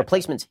built.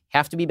 Replacements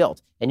have to be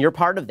built. And you're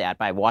part of that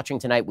by watching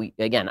tonight.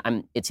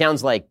 It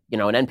sounds like, an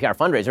NPR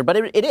fundraiser, but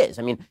it is.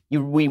 I mean,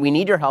 we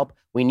need your help.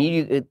 We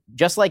need you,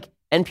 just like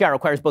NPR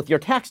requires both your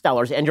tax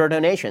dollars and your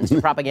donations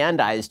to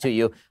propagandize to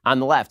you on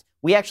the left.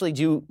 We actually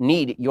do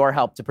need your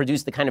help to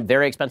produce the kind of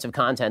very expensive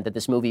content that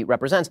this movie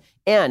represents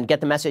and get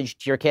the message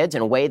to your kids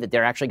in a way that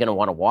they're actually going to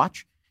want to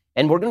watch.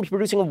 And we're going to be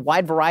producing a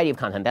wide variety of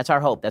content. That's our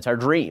hope. That's our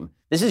dream.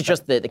 This is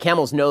just the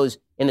camel's nose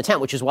in the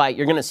tent, which is why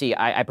you're going to see,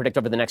 I predict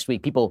over the next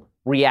week, people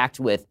react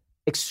with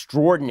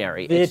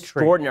extraordinary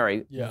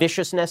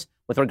viciousness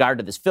with regard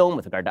to this film,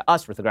 with regard to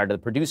us, with regard to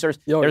the producers.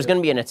 There's going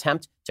to be an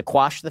attempt to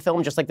quash the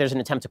film, just like there's an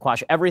attempt to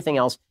quash everything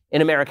else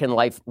in American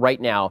life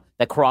right now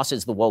that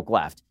crosses the woke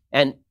left.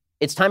 And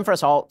it's time for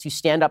us all to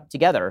stand up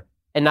together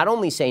and not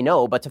only say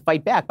no, but to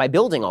fight back by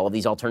building all of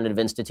these alternative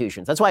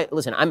institutions. That's why,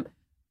 listen,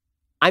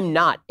 I'm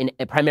not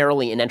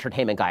primarily an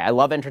entertainment guy. I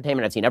love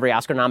entertainment. I've seen every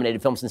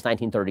Oscar-nominated film since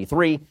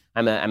 1933.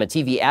 I'm a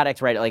TV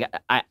addict, right? Like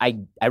I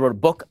wrote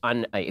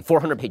a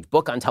 400-page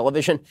book on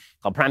television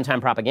called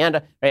Primetime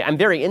Propaganda. Right? I'm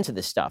very into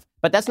this stuff,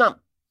 but that's not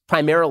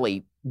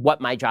primarily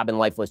what my job in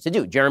life was to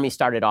do. Jeremy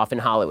started off in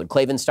Hollywood.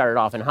 Clavin started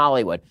off in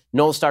Hollywood.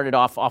 Noel started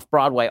off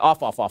Broadway, off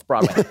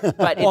Broadway.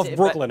 But off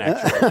Brooklyn,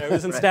 actually. It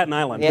was in Staten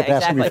Island. Yeah,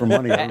 exactly. For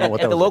money. I don't know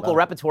what at the local about.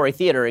 repertory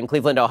theater in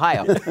Cleveland,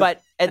 Ohio.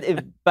 But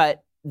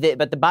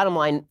the bottom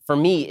line for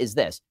me is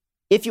this.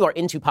 If you are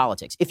into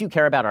politics, if you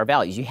care about our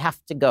values, you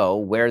have to go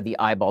where the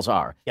eyeballs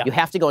are. Yeah. You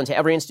have to go into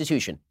every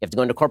institution. You have to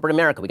go into corporate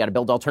America. We got to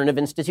build alternative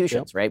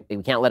institutions, right?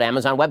 We can't let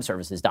Amazon Web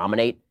Services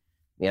dominate,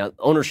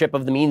 ownership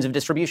of the means of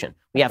distribution.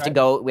 We have to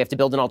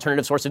build an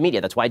alternative source of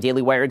media. That's why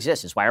Daily Wire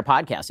exists. It's why our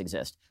podcasts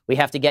exist. We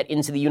have to get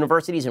into the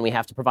universities, and we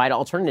have to provide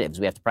alternatives.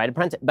 We have to provide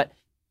apprentice. But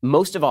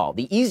most of all,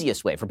 the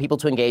easiest way for people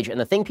to engage, and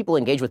the thing people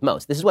engage with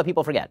most, this is what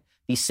people forget.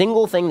 The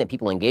single thing that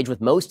people engage with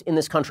most in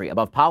this country,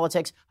 above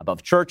politics,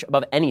 above church,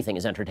 above anything,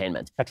 is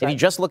entertainment. If you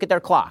just look at their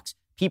clocks,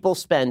 people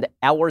spend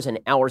hours and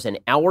hours and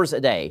hours a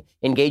day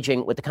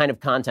engaging with the kind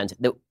of content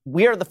that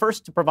we are the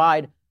first to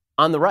provide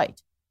on the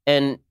right.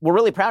 And we're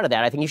really proud of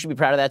that. I think you should be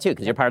proud of that, too,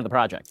 because you're part of the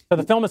project. So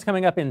the film is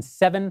coming up in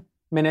 7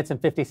 minutes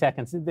and 50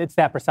 seconds. It's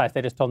that precise.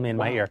 They just told me in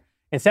my ear.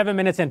 In 7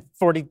 minutes and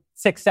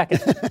 46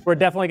 seconds, we're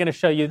definitely going to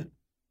show you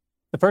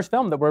the first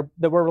film that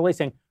we're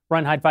releasing,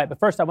 Run, Hide, Fight. But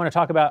first, I want to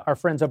talk about our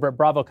friends over at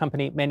Bravo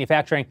Company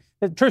Manufacturing.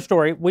 The true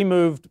story, we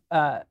moved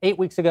 8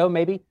 weeks ago,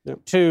 maybe,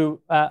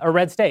 to a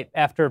red state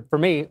after, for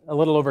me, a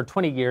little over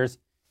 20 years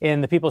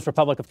in the People's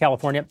Republic of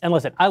California. And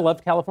listen, I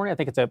love California. I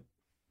think it's a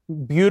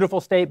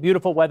beautiful state,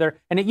 beautiful weather.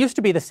 And it used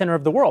to be the center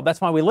of the world.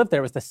 That's why we lived there.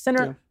 It was the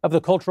center of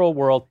the cultural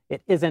world.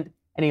 It isn't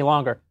any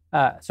longer.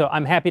 So I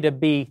was happy to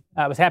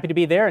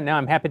be there, and now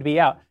I'm happy to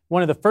be out.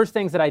 One of the first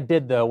things that I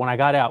did, though, when I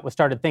got out was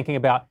started thinking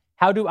about,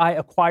 how do I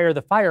acquire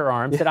the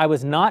firearms that I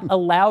was not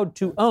allowed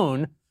to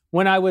own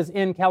when I was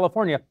in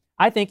California?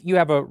 I think you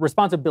have a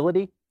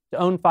responsibility to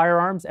own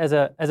firearms as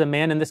a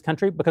man in this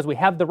country, because we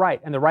have the right,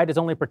 and the right is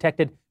only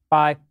protected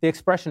by the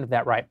expression of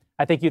that right.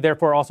 I think you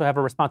therefore also have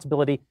a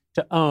responsibility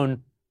to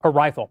own a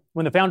rifle.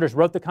 When the founders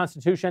wrote the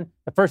Constitution,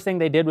 the first thing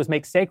they did was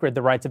make sacred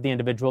the rights of the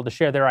individual to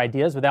share their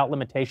ideas without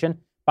limitation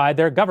by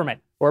their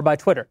government or by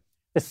Twitter.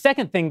 The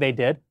second thing they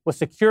did was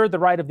secure the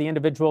right of the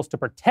individuals to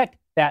protect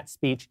that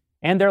speech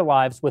and their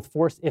lives with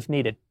force if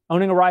needed.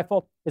 Owning a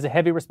rifle is a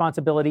heavy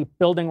responsibility.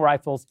 Building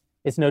rifles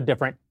is no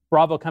different.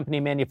 Bravo Company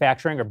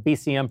Manufacturing, or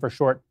BCM for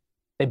short,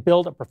 they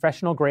build a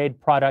professional-grade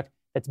product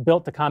that's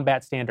built to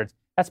combat standards.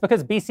 That's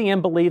because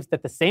BCM believes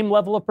that the same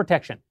level of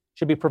protection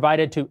should be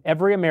provided to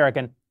every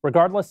American,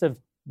 regardless of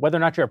whether or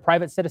not you're a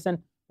private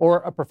citizen or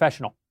a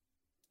professional.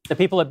 The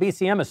people at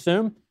BCM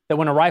assume that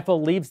when a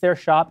rifle leaves their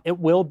shop, it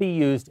will be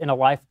used in a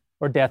life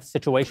or death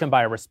situation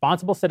by a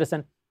responsible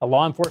citizen, a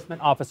law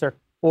enforcement officer,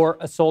 or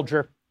a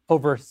soldier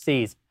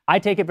overseas. I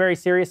take it very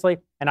seriously,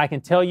 and I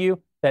can tell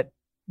you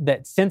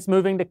that since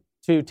moving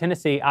to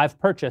Tennessee, I've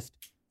purchased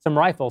some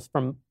rifles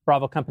from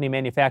Bravo Company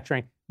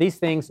Manufacturing. These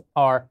things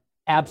are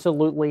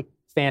absolutely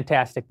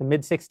fantastic. The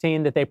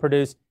mid-16 that they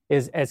produce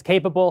is as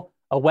capable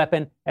a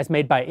weapon as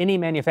made by any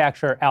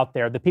manufacturer out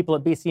there. The people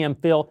at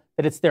BCM feel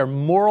that it's their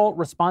moral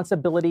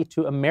responsibility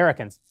to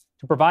Americans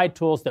to provide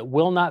tools that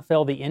will not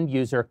fail the end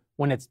user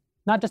when it's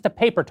not just a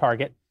paper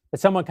target, but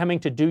someone coming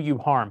to do you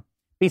harm.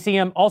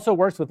 BCM also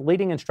works with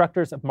leading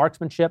instructors of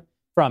marksmanship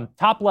from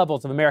top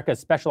levels of America's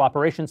Special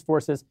Operations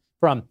Forces,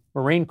 from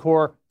Marine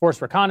Corps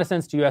Force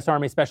Reconnaissance to U.S.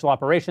 Army Special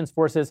Operations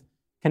Forces,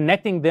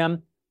 connecting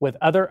them with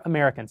other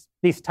Americans.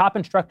 These top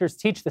instructors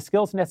teach the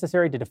skills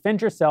necessary to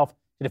defend yourself,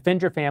 to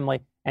defend your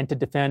family, and to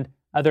defend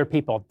other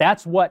people.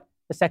 That's what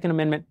the Second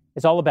Amendment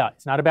is all about.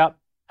 It's not about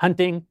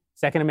hunting.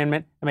 Second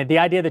Amendment, I mean, the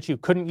idea that you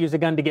couldn't use a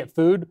gun to get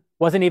food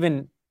wasn't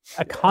even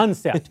a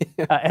concept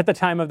at the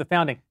time of the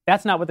founding.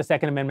 That's not what the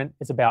Second Amendment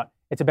is about.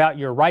 It's about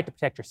your right to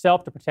protect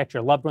yourself, to protect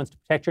your loved ones, to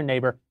protect your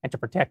neighbor, and to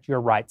protect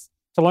your rights.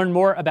 To learn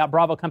more about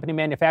Bravo Company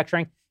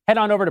Manufacturing, head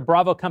on over to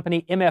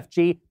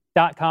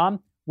BravoCompanyMFG.com,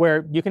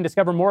 where you can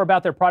discover more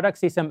about their products,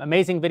 see some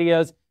amazing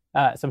videos,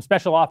 some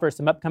special offers,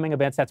 some upcoming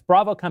events. That's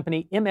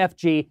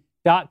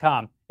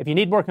BravoCompanyMFG.com. If you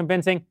need more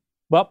convincing,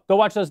 well, go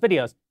watch those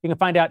videos. You can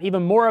find out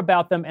even more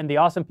about them and the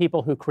awesome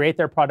people who create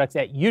their products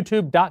at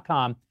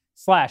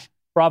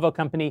youtube.com/Bravo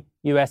Company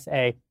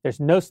USA. There's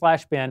no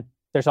 /Ben.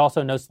 There's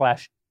also no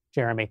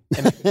 /Jeremy.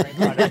 It makes a great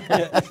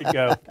product. You should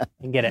go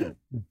and get it.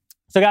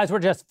 So, guys, we're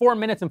just 4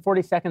 minutes and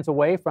 40 seconds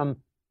away from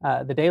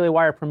the Daily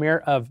Wire premiere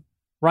of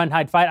Run,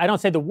 Hide, Fight. I don't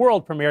say the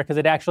world premiere because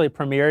it actually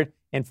premiered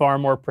in far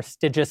more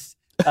prestigious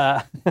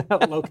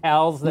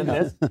locales than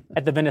this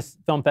at the Venice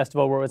Film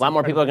Festival. Where it was a lot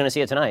more people are going to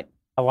see it tonight.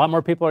 A lot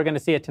more people are going to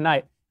see it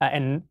tonight.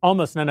 And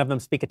almost none of them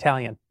speak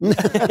Italian.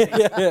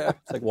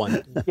 It's like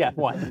one. Yeah,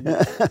 one.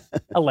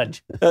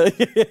 Alleged.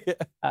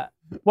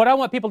 What I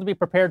want people to be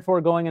prepared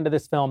for going into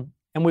this film,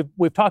 and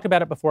we've talked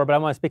about it before, but I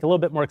want to speak a little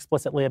bit more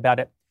explicitly about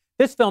it.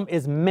 This film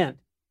is meant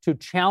to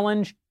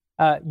challenge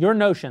your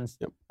notions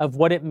of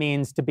what it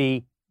means to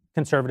be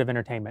conservative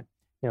entertainment.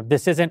 You know,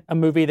 this isn't a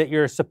movie that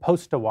you're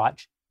supposed to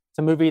watch. It's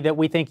a movie that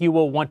we think you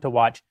will want to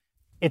watch.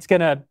 It's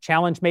going to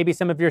challenge maybe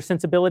some of your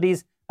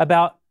sensibilities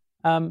about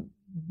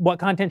what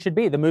content should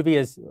be. The movie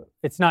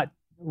it's not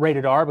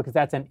rated R because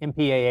that's an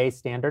MPAA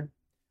standard,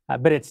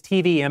 but it's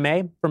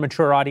TVMA for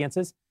mature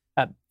audiences.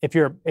 If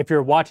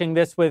you're watching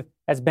this with,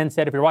 as Ben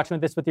said, if you're watching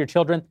this with your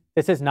children,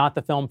 this is not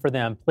the film for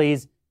them.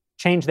 Please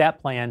change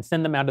that plan,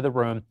 send them out of the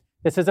room.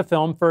 This is a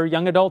film for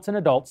young adults and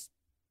adults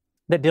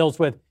that deals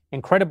with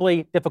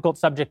incredibly difficult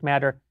subject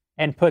matter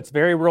and puts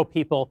very real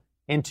people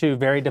into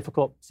very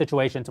difficult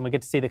situations, and we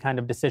get to see the kind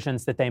of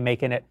decisions that they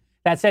make in it.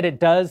 That said, it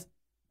does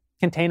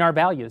contain our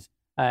values,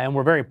 and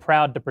we're very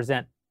proud to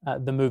present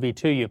the movie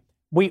to you.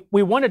 We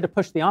wanted to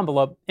push the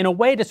envelope in a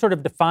way to sort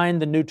of define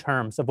the new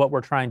terms of what we're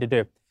trying to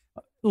do.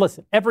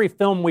 Listen, every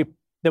film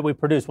that we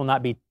produce will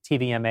not be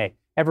TVMA.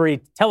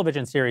 Every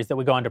television series that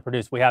we go on to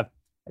produce, we have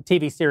a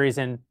TV series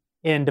in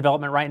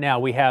development right now.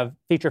 We have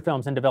feature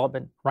films in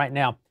development right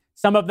now.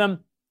 Some of them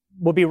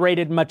will be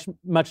rated much,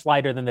 much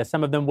lighter than this.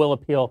 Some of them will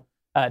appeal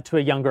to a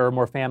younger,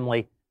 more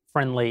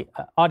family-friendly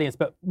audience.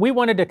 But we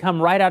wanted to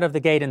come right out of the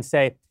gate and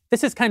say,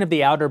 this is kind of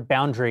the outer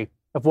boundary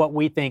of what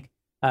we think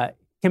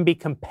can be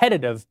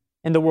competitive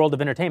in the world of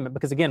entertainment.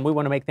 Because again, we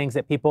want to make things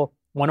that people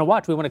want to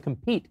watch. We want to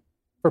compete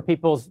for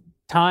people's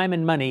time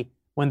and money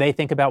when they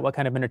think about what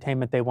kind of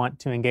entertainment they want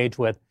to engage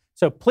with.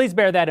 So please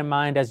bear that in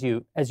mind as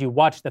you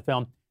watch the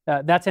film.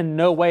 That's in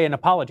no way an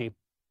apology.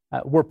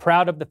 We're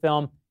proud of the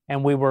film,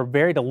 and we were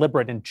very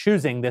deliberate in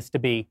choosing this to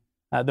be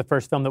the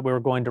first film that we were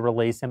going to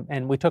release,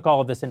 and we took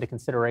all of this into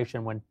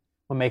consideration when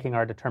making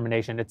our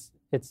determination.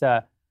 It's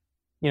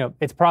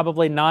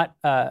probably not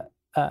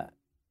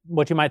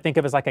what you might think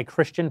of as like a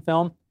Christian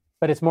film,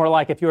 but it's more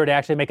like if you were to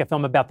actually make a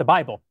film about the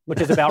Bible, which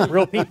is about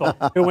real people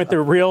who went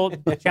through real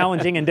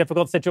challenging and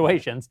difficult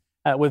situations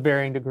with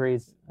varying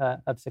degrees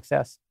of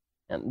success.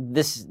 And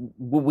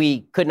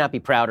we could not be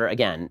prouder,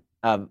 again,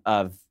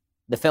 of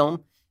the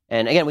film.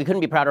 And again, we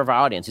couldn't be prouder of our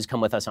audience who's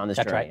come with us on this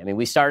journey. Right. I mean,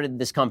 we started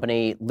this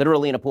company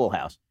literally in a pool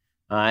house.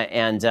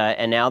 And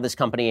now this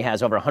company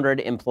has over 100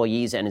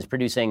 employees and is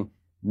producing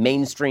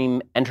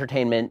mainstream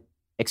entertainment,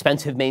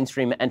 expensive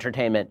mainstream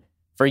entertainment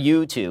for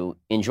you to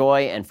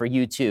enjoy and for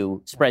you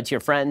to spread to your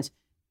friends.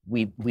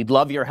 We'd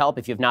love your help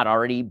if you've not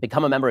already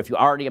become a member. If you're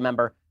already a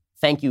member,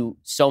 thank you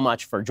so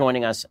much for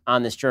joining us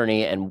on this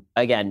journey. And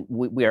again,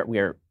 we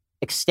are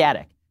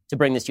ecstatic to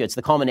bring this to you. It's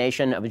the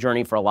culmination of a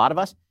journey for a lot of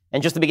us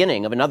and just the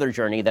beginning of another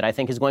journey that I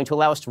think is going to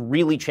allow us to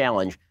really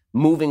challenge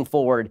moving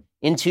forward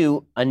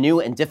into a new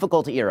and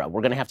difficult era.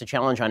 We're going to have to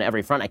challenge on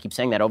every front. I keep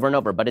saying that over and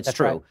over, but it's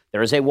true. Right.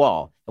 There is a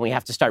wall, and we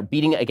have to start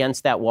beating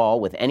against that wall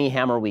with any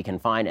hammer we can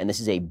find. And this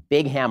is a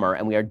big hammer,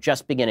 and we are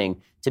just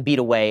beginning to beat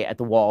away at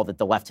the wall that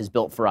the left has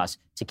built for us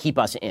to keep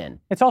us in.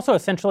 It's also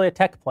essentially a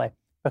tech play,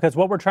 because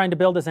what we're trying to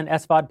build is an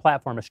SVOD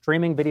platform, a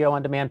streaming video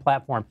on demand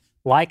platform,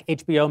 like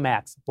HBO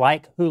Max,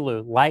 like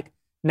Hulu, like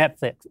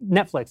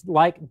Netflix,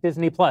 like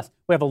Disney Plus.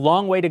 We have a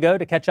long way to go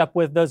to catch up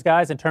with those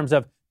guys in terms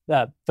of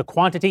the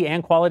quantity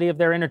and quality of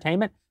their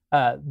entertainment.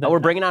 But we're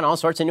bringing on all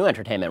sorts of new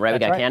entertainment, right? We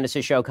got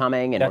Candace's show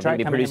coming, and we're going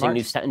to be producing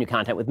new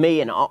content with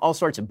me and all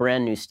sorts of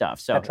brand new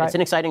stuff. So it's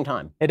an exciting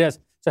time. It is.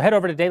 So head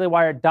over to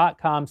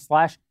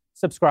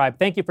dailywire.com/subscribe.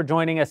 Thank you for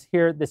joining us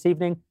here this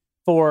evening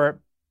for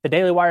the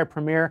Daily Wire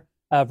premiere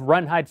of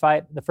Run, Hide,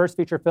 Fight, the first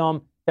feature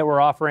film that we're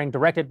offering,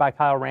 directed by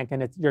Kyle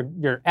Rankin.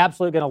 You're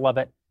absolutely going to love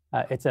it.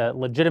 It's a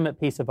legitimate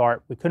piece of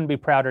art. We couldn't be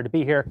prouder to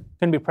be here.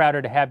 Couldn't be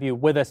prouder to have you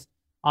with us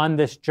on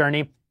this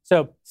journey.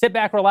 So sit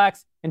back,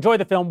 relax, enjoy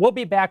the film. We'll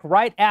be back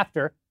right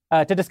after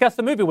to discuss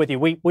the movie with you.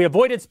 We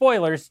avoided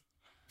spoilers.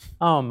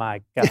 Oh,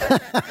 my God.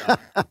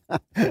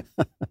 In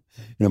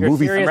a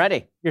movie, I'm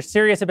ready. You're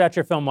serious about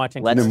your film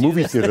watching. In a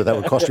movie theater, that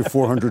would cost you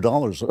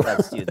 $400.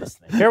 Let's do this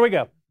thing. Here we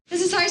go.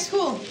 This is high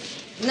school.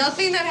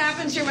 Nothing that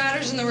happens here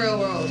matters in the real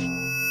world.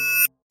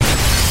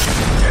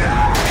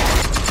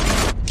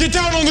 Get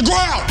down on the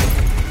ground!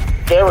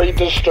 Very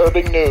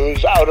disturbing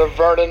news out of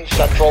Vernon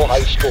Central High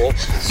School.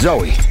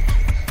 Zoe,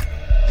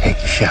 take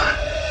a shot.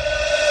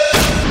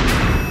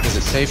 Is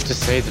it safe to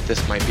say that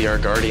this might be our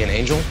guardian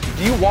angel?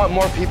 Do you want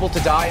more people to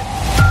die?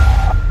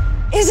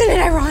 Isn't it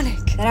ironic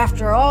that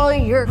after all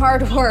your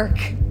hard work,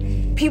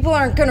 people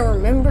aren't gonna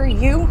remember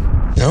you?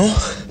 No?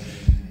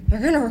 They're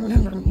gonna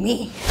remember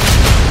me.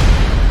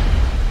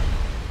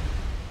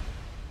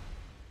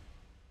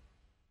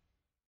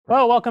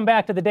 Well, welcome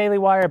back to the Daily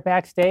Wire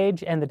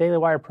Backstage and the Daily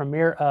Wire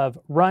premiere of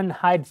Run,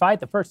 Hide, Fight,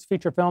 the first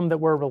feature film that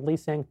we're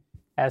releasing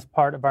as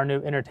part of our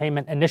new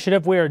entertainment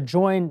initiative. We are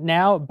joined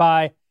now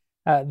by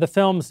the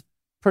film's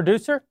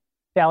producer,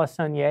 Dallas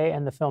Sonnier,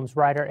 and the film's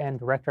writer and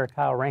director,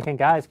 Kyle Rankin.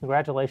 Guys,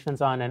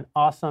 congratulations on an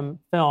awesome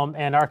film,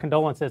 and our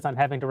condolences on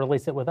having to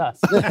release it with us.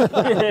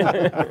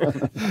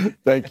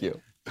 Thank you.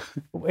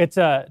 It's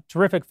a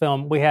terrific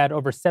film. We had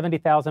over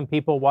 70,000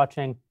 people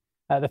watching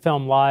the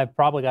film live,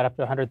 probably got up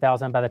to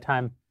 100,000 by the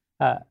time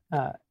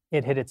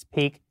it hit its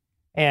peak.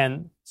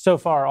 And so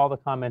far, all the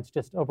comments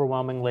just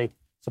overwhelmingly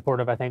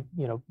supportive. I think,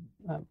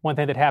 one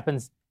thing that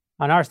happens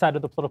on our side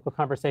of the political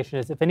conversation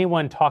is if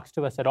anyone talks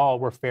to us at all,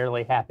 we're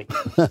fairly happy.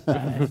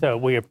 So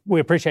we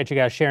appreciate you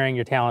guys sharing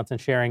your talents and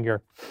sharing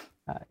your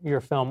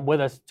film with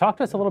us. Talk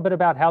to us a little bit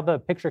about how the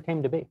picture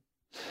came to be.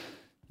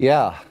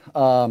 Yeah.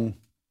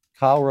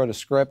 Kyle wrote a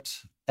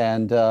script,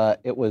 and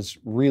it was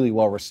really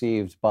well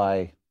received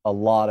by a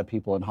lot of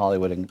people in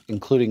Hollywood,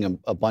 including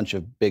a bunch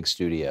of big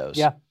studios.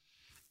 Yeah.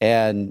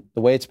 And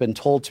the way it's been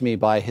told to me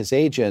by his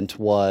agent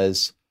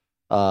was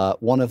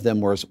one of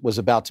them was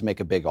about to make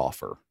a big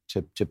offer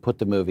to put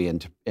the movie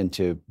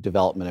into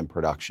development and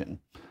production.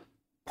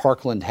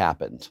 Parkland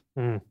happened.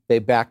 Mm. They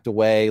backed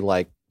away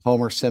like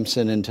Homer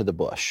Simpson into the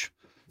bush.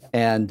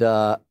 And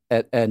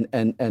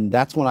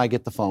that's when I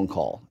get the phone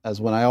call, as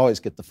when I always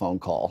get the phone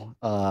call.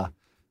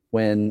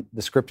 When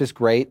the script is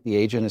great, the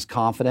agent is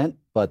confident,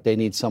 but they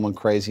need someone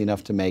crazy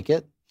enough to make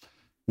it.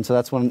 And so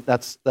that's when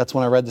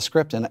I read the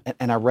script, and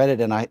I read it,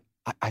 and I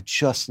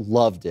just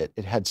loved it.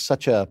 It had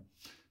such a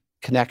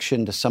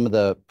connection to some of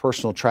the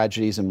personal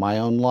tragedies in my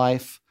own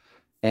life,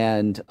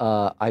 and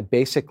I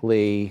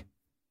basically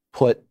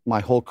put my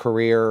whole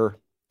career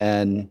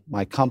and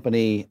my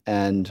company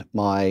and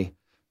my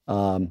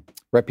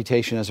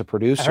reputation as a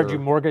producer. I heard you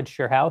mortgaged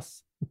your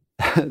house.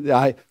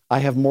 I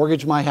have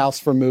mortgaged my house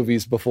for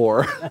movies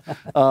before,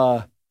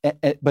 but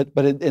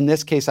in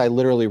this case, I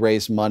literally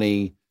raised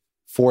money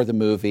for the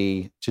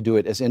movie to do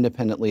it as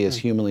independently as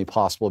humanly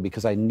possible,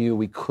 because I knew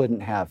we couldn't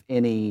have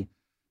any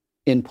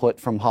input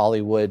from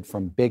Hollywood,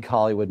 from big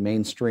Hollywood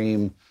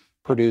mainstream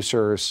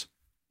producers,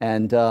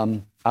 and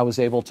I was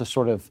able to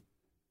sort of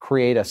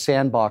create a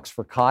sandbox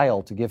for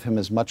Kyle to give him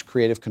as much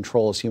creative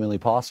control as humanly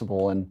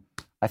possible, and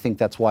I think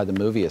that's why the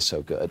movie is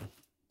so good.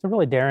 It's a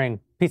really daring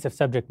piece of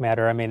subject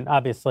matter. I mean,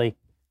 obviously,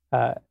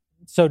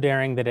 so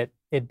daring that it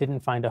didn't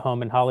find a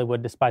home in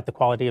Hollywood, despite the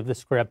quality of the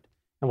script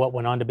and what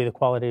went on to be the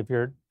quality of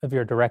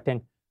your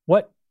directing.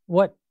 What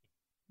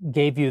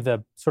gave you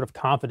the sort of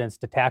confidence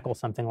to tackle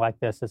something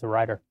like this as a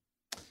writer?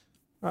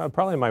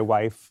 Probably my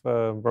wife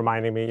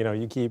reminding me.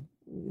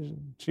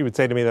 She would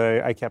say to me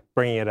that I kept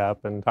bringing it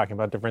up and talking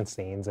about different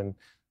scenes, and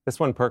this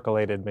one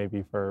percolated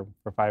maybe for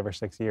 5 or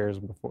 6 years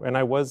before, and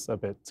I was a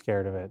bit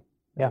scared of it.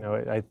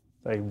 Yeah.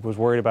 I was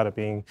worried about it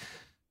being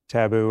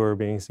taboo or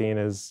being seen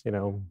as,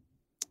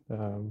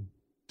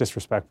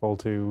 disrespectful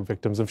to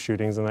victims of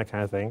shootings and that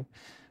kind of thing.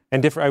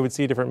 And I would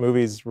see different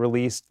movies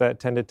released that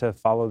tended to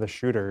follow the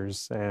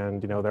shooters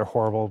and, their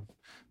horrible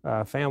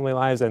family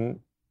lives. And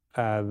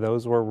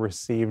those were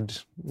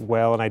received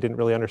well, and I didn't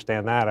really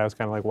understand that. I was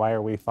kind of like, why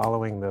are we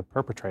following the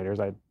perpetrators?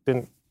 That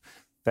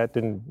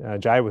didn't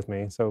jive with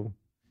me. So,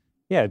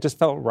 yeah, it just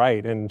felt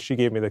right. And she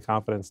gave me the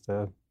confidence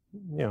to,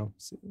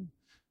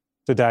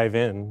 to dive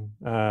in.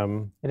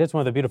 It is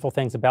one of the beautiful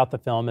things about the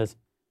film is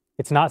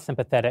it's not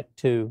sympathetic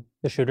to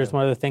the shooters. Yeah.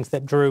 One of the things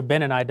that drew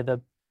Ben and I to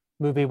the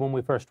movie when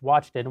we first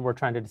watched it, and we're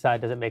trying to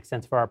decide, does it make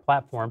sense for our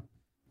platform,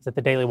 is that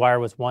the Daily Wire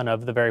was one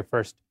of the very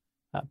first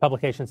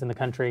publications in the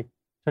country to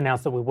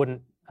announce that we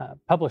wouldn't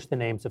publish the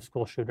names of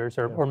school shooters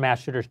or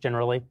mass shooters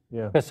generally,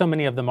 because so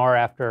many of them are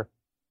after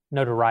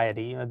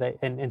notoriety.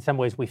 And in some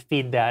ways we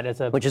feed that as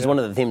a... Which is one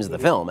of the themes of the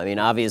film. I mean,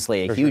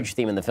 obviously a huge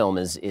theme in the film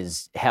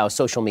is how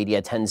social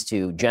media tends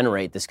to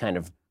generate this kind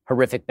of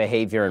horrific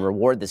behavior and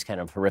reward this kind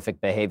of horrific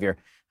behavior.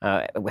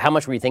 How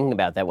much were you thinking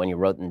about that when you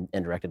wrote and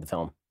directed the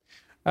film?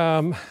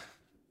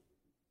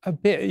 A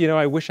bit.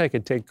 I wish I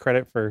could take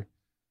credit for...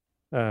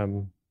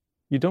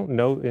 you don't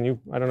know, and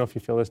I don't know if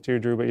you feel this too,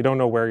 Drew, but you don't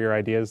know where your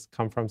ideas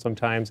come from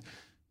sometimes.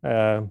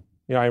 I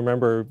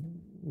remember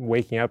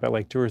waking up at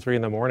like 2 or 3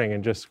 in the morning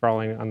and just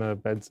scrawling on the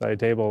bedside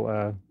table,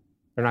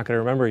 they're not going to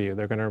remember you,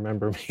 they're going to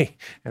remember me,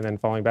 and then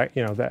falling back.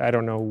 I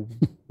don't know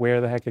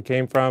where the heck it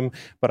came from,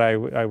 but I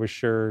was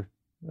sure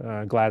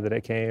glad that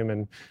it came.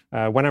 And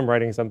when I'm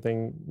writing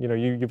something,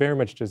 you very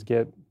much just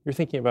you're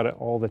thinking about it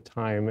all the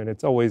time, and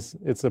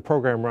it's a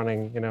program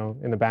running,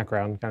 in the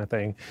background kind of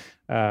thing.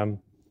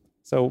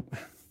 So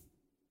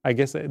I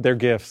guess they're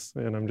gifts,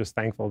 and I'm just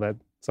thankful that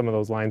some of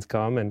those lines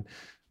come.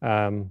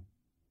 And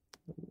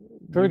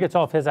Drew gets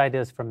all of his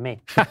ideas from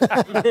me.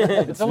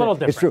 It's a little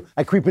different. It's true.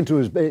 I creep into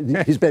his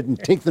bed and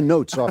take the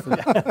notes off of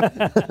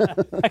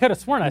I could have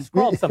sworn I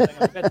scrawled something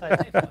on the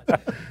bedside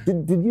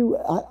table. Did you?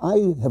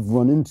 I have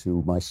run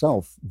into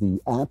myself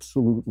the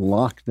absolute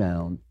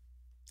lockdown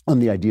on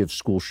the idea of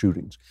school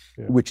shootings,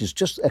 which is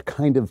just a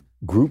kind of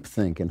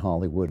groupthink in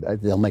Hollywood.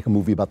 They'll make a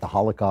movie about the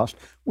Holocaust,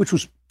 which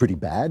was pretty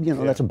bad.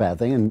 That's a bad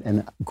thing,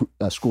 and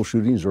school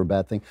shootings are a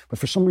bad thing. But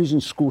for some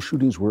reason, school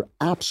shootings were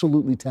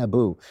absolutely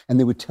taboo, and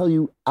they would tell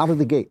you out of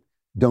the gate,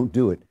 don't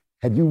do it.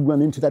 Had you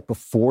run into that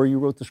before you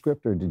wrote the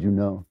script, or did you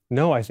know?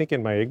 No, I think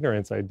in my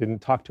ignorance, I didn't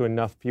talk to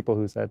enough people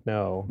who said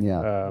no.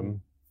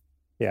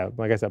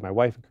 Like I said, my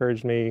wife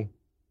encouraged me,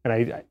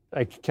 and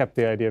I kept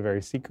the idea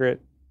very secret.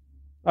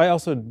 I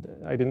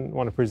didn't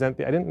want to present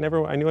I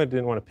knew I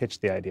didn't want to pitch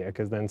the idea,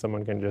 because then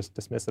someone can just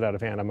dismiss it out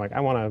of hand. I'm like, I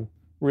want a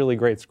really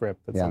great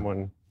script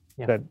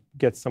that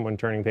gets someone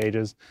turning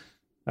pages.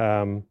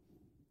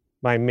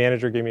 My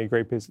manager gave me a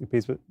great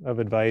piece of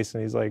advice,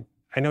 and he's like,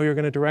 I know you're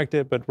going to direct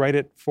it, but write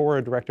it for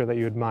a director that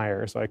you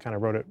admire. So I kind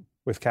of wrote it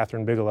with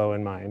Catherine Bigelow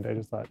in mind. I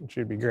just thought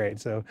she'd be great.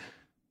 So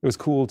it was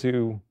cool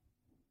to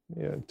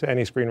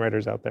any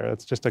screenwriters out there.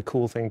 That's just a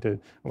cool thing I'm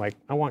like,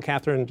 I want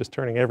Catherine just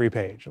turning every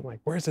page. I'm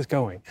like, where's this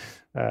going?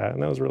 And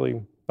that was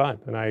really fun.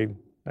 And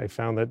I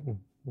found that,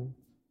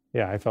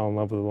 I fell in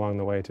love with it along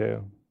the way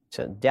too.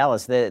 So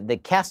Dallas, the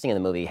casting in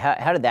the movie,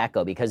 how did that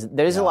go? Because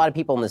there's a lot of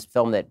people in this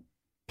film that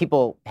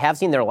people have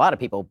seen. There are a lot of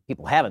people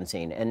haven't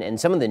seen. And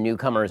some of the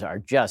newcomers are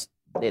just,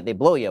 they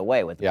blow you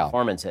away with the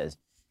performances.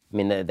 I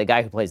mean, the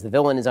guy who plays the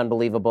villain is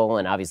unbelievable,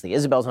 and obviously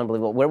Isabel's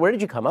unbelievable. Where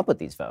did you come up with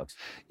these folks?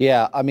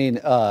 Yeah, I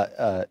mean,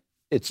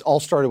 it's all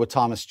started with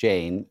Thomas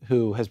Jane,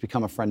 who has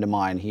become a friend of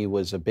mine. He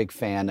was a big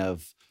fan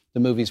of the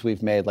movies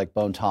we've made, like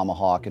Bone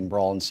Tomahawk and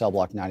Brawl in Cell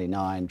Block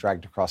 99,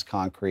 Dragged Across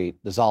Concrete,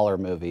 the Zoller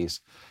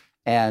movies.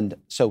 And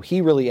so he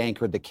really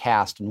anchored the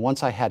cast. And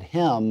once I had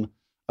him,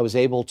 I was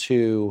able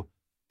to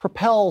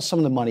propel some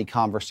of the money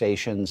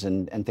conversations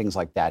and things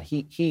like that.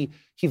 He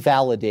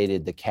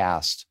validated the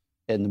cast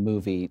in the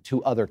movie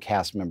to other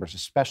cast members,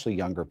 especially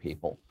younger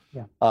people.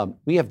 Yeah.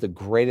 We have the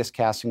greatest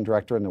casting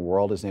director in the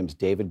world. His name's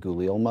David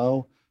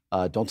Guglielmo.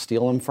 Don't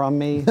steal him from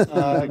me,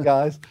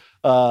 guys.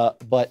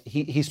 But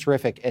he's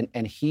terrific.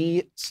 And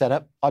he set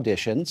up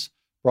auditions,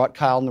 brought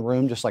Kyle in the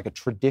room, just like a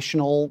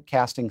traditional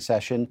casting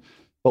session.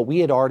 But we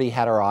had already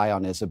had our eye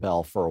on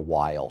Isabel for a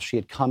while. She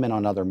had come in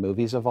on other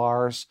movies of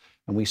ours,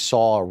 and we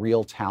saw a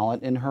real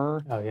talent in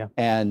her. Oh, yeah.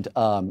 And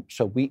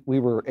so we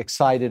were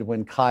excited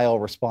when Kyle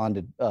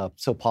responded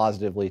so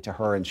positively to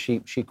her, and she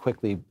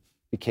quickly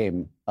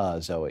became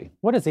Zoe.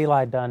 What has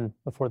Eli done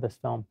before this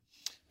film?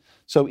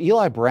 So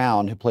Eli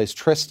Brown, who plays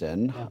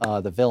Tristan,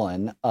 the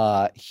villain,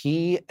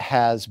 he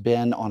has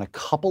been on a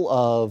couple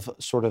of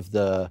sort of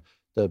the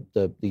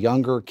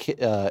younger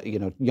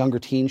younger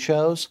teen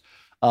shows.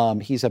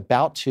 He's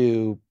about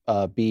to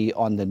be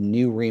on the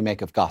new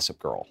remake of Gossip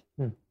Girl.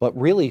 But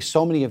really,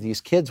 so many of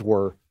these kids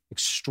were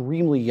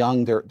extremely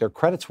young. Their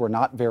credits were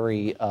not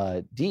very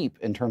deep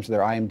in terms of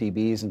their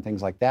IMDb's and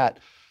things like that.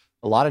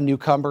 A lot of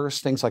newcomers,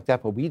 things like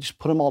that. But we just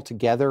put them all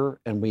together,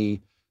 and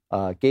we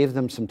gave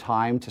them some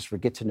time to sort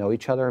of get to know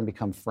each other and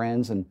become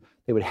friends. And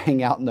they would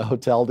hang out in the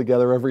hotel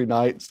together every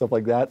night, stuff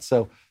like that.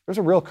 So there's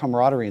a real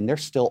camaraderie, and they're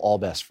still all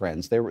best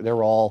friends.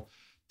 They're all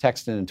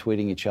texting and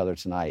tweeting each other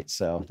tonight.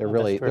 So they're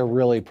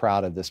really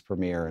proud of this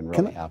premiere and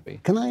really happy.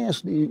 Can I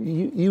ask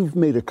you've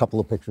made a couple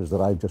of pictures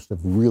that I just have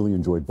really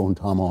enjoyed. Bone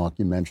Tomahawk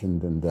you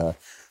mentioned, and the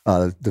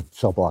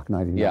Cell Block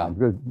 99. Yeah.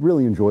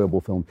 Really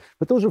enjoyable film.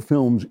 But those are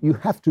films you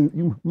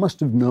must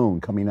have known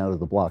coming out of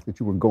the block that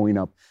you were going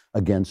up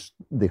against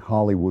the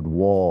Hollywood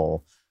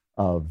wall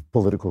of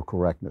political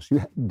correctness.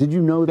 Did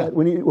you know that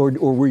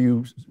or were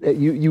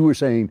you were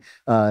saying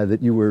that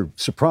you were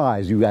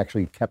surprised you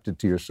actually kept it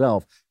to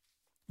yourself?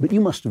 But you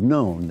must have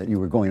known that you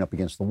were going up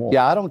against the wall.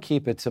 Yeah, I don't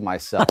keep it to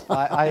myself.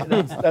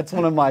 That's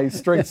one of my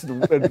strengths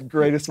and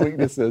greatest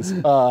weaknesses.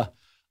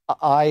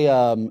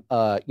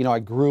 I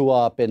grew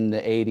up in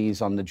the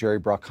 80s on the Jerry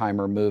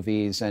Bruckheimer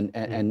movies,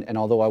 and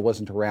although I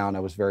wasn't around,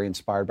 I was very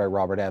inspired by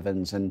Robert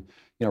Evans and,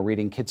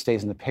 reading Kid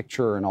Stays in the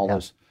Picture and all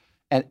those,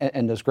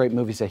 and those great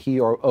movies that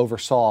he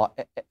oversaw.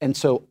 And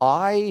so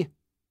I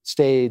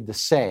stayed the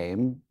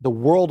same. The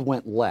world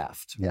went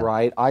left,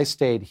 right? I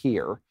stayed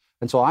here.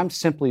 And so I'm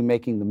simply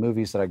making the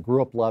movies that I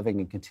grew up loving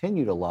and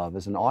continue to love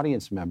as an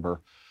audience member.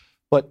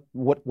 But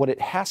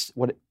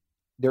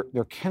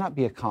there cannot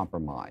be a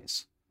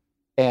compromise.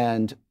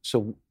 And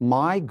so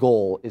my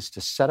goal is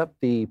to set up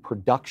the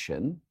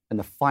production and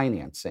the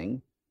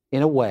financing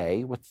in a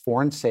way with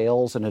foreign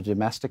sales and a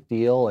domestic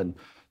deal and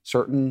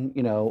certain,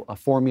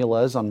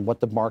 formulas on what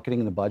the marketing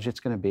and the budget's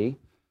going to be,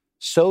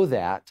 so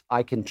that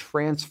I can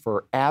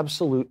transfer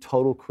absolute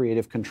total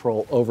creative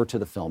control over to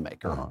the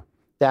filmmaker.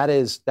 That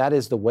is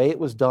the way it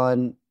was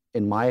done,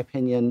 in my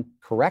opinion,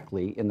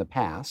 correctly in the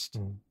past,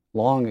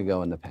 long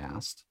ago in the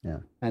past. Yeah.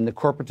 And the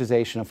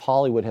corporatization of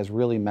Hollywood has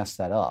really messed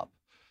that up.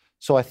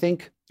 So I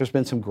think there's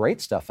been some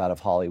great stuff out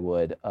of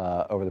Hollywood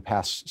over the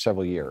past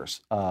several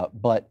years.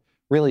 But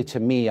really,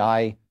 to me,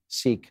 I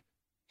seek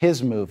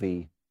his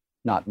movie,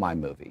 not my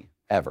movie,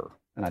 ever.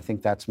 And I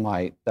think that's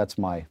my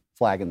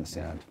flag in the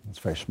sand. That's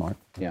very smart.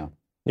 Yeah.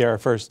 Yeah, our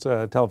first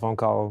telephone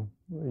call,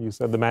 you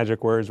said the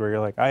magic words where you're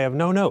like, I have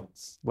no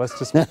notes. Let's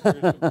just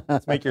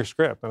let's make your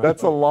script. And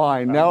that's a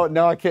line.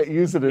 Now I can't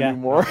use it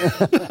anymore.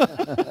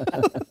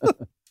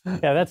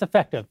 Yeah, that's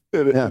effective.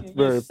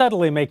 You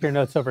subtly make your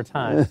notes over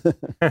time.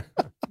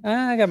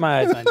 I got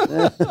my eyes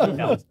on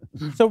you.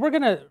 So we're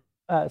going to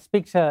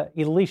speak to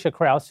Alicia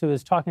Krause, who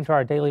is talking to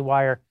our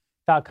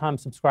DailyWire.com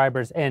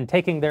subscribers and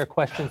taking their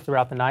questions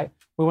throughout the night.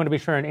 We want to be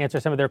sure and answer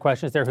some of their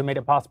questions there who made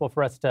it possible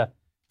for us to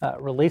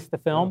release the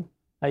film.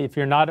 If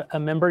you're not a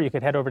member, you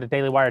could head over to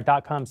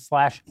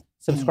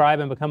dailywire.com/subscribe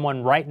and become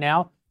one right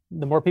now.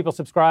 The more people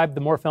subscribe,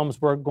 the more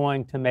films we're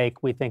going to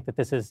make. We think that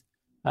this is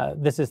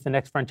the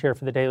next frontier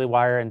for the Daily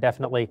Wire, and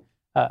definitely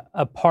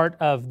a part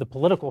of the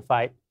political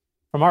fight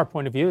from our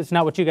point of view. It's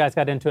not what you guys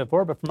got into it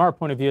for, but from our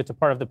point of view, it's a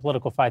part of the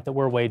political fight that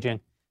we're waging,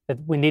 that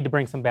we need to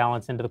bring some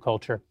balance into the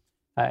culture,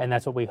 and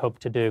that's what we hope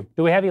to do.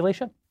 Do we have you,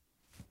 Alicia?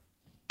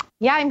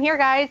 Yeah, I'm here,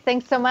 guys.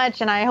 Thanks so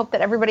much. And I hope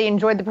that everybody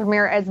enjoyed the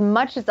premiere as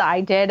much as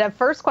I did.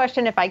 First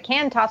question, if I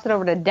can toss it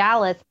over to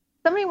Dallas.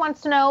 Somebody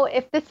wants to know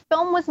if this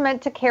film was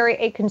meant to carry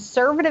a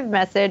conservative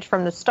message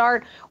from the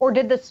start, or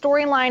did the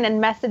storyline and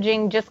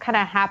messaging just kind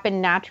of happen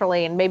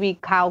naturally? And maybe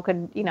Kyle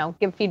could,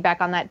 give feedback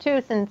on that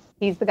too, since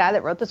he's the guy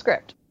that wrote the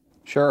script.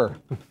 Sure.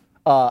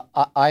 I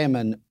am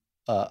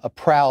a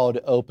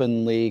proud,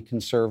 openly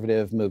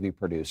conservative movie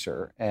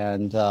producer,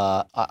 and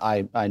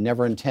I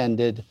never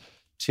intended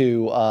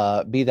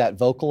to be that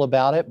vocal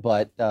about it,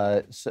 but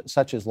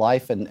such is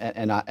life,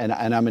 and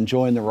I'm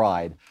enjoying the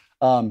ride.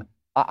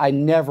 I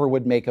never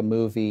would make a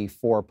movie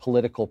for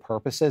political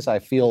purposes. I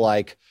feel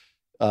like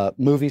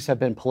movies have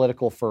been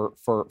political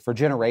for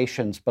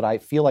generations, but I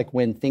feel like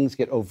when things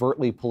get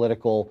overtly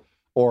political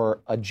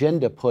or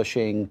agenda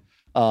pushing,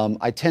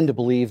 I tend to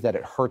believe that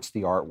it hurts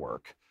the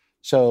artwork.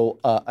 So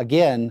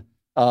again,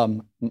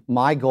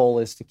 my goal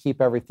is to keep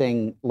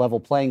everything level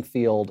playing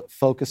field,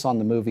 focus on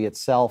the movie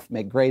itself,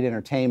 make great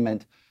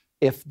entertainment.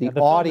 If the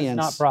audience, film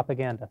is not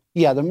propaganda.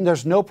 Yeah,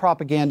 there's no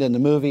propaganda in the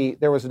movie.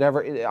 There was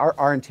never.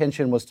 Our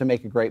intention was to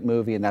make a great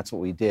movie, and that's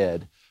what we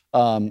did.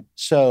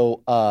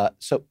 So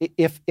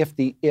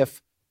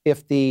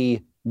if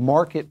the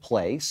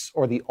marketplace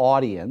or the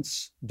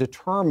audience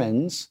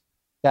determines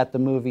that the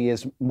movie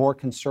is more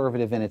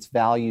conservative in its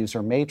values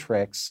or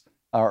matrix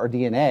or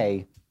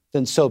DNA,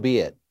 then so be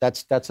it.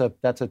 That's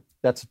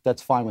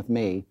fine with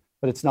me.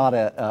 But it's not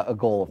a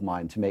goal of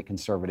mine to make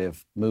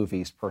conservative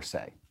movies per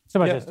se. So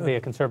much as to be a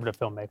conservative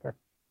filmmaker.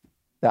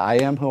 Yeah, I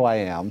am who I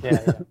am.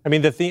 Yeah. I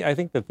mean, I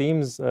think the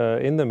themes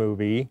in the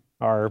movie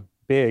are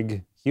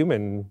big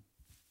human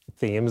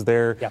themes.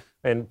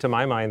 And to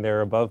my mind,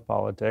 they're above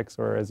politics,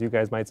 or as you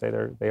guys might say,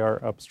 they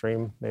are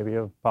upstream maybe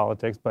of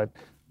politics. But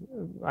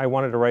I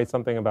wanted to write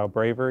something about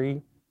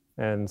bravery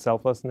and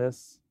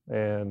selflessness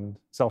and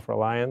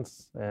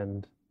self-reliance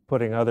and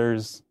putting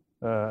others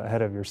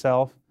ahead of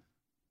yourself.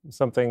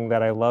 Something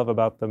that I love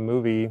about the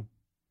movie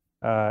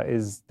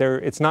is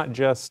it's not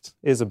just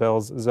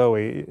Isabel's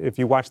Zoe. If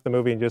you watch the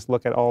movie and just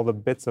look at all the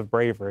bits of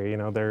bravery,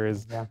 there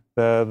is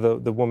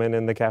the woman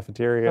in the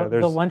cafeteria.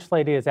 The lunch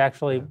lady is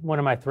actually one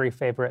of my 3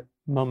 favorite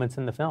moments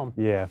in the film.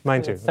 Yeah,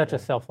 mine too. It's such a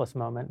selfless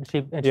moment.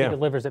 She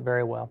delivers it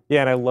very well.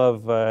 Yeah, and I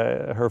love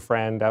her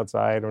friend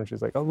outside when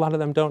she's like, a lot of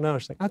them don't know.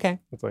 She's like, okay.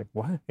 It's like,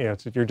 what?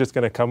 You're just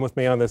going to come with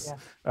me on this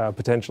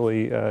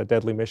potentially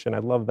deadly mission. I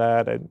love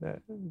that.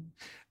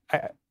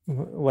 I,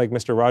 like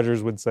Mr.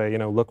 Rogers would say,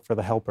 look for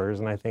the helpers.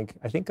 And I think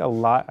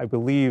I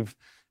believe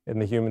in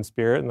the human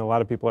spirit, and a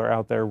lot of people are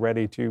out there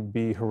ready to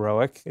be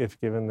heroic if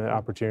given the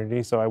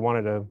opportunity. So I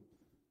wanted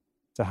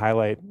to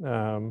highlight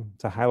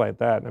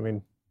that. I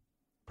mean,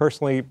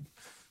 personally,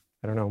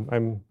 I don't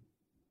know.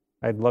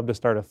 I'd love to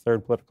start a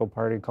third political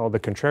party called the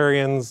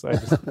Contrarians.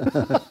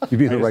 You'd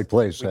be in the right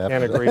place.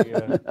 Can't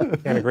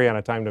agree on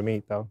a time to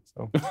meet, though.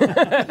 So.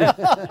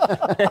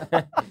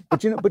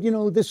 But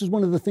this is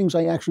one of the things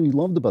I actually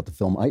loved about the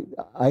film.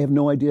 I have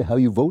no idea how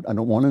you vote. I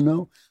don't want to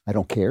know. I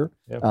don't care.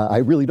 Yep. I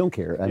really don't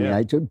care. I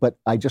mean, but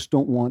I just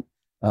don't want.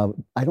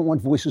 I don't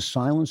want voices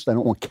silenced. I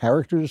don't want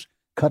characters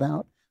cut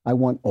out. I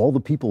want all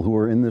the people who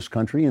are in this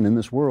country and in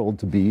this world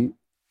to be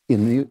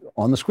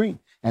on the screen.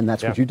 And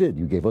that's what you did.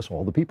 You gave us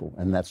all the people.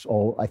 And that's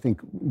all I think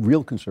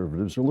real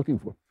conservatives are looking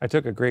for. I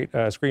took a great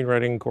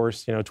screenwriting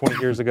course, 20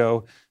 years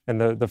ago. And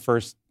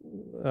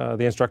the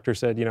instructor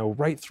said,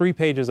 write 3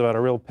 pages about a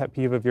real pet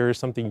peeve of yours,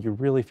 something you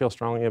really feel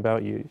strongly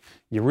about, you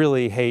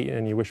really hate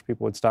and you wish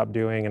people would stop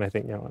doing. And I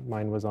think,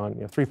 mine was on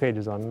 3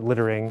 pages on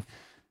littering.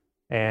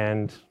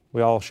 And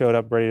we all showed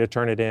up ready to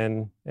turn it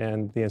in.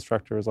 And the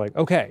instructor was like,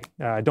 okay,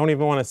 I don't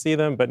even want to see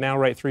them, but now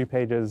write 3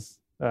 pages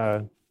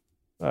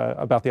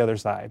about the other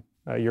side.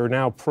 You're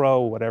now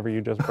pro whatever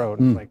you just wrote.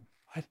 And like,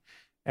 what?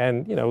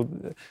 And,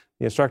 the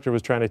instructor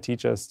was trying to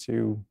teach us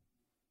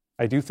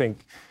I do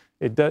think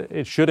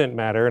it shouldn't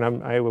matter.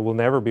 And I will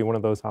never be one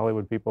of those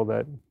Hollywood people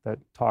that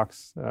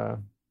talks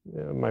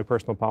my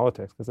personal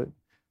politics, because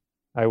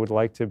I would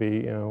like to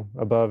be,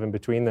 above and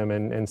between them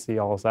and see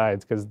all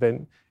sides. Because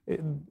then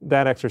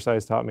that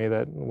exercise taught me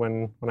that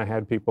when I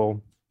had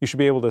people, you should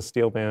be able to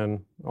steel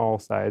man all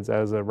sides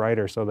as a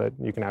writer, so that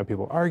you can have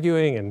people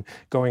arguing and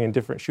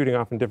shooting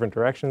off in different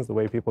directions the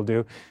way people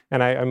do.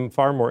 And I'm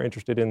far more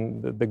interested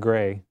in the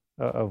gray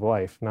of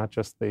life, not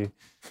just the.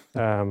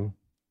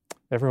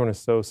 Everyone is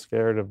so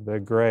scared of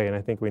the gray, and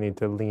I think we need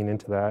to lean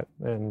into that.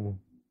 And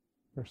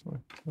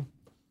personally,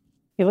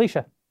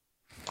 Alicia.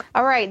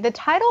 All right. The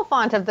title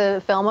font of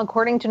the film,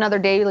 according to another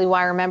Daily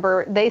Wire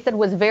member, they said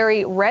was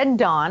very Red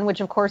Dawn,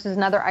 which of course is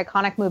another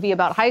iconic movie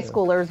about high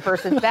schoolers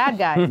versus bad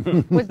guys.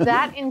 Was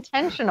that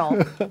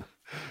intentional?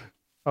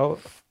 Oh,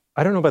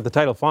 I don't know about the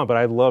title font, but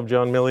I love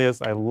John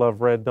Milius. I love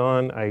Red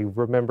Dawn. I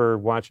remember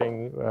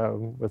watching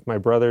with my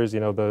brothers,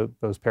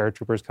 those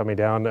paratroopers coming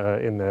down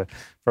in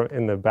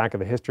the back of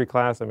the history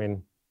class. I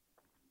mean,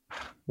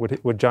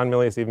 would John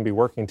Milius even be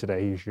working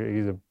today?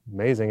 He's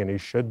amazing, and he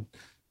should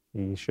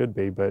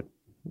be, but.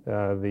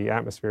 The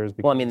atmosphere is.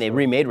 Well, I mean, they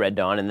remade Red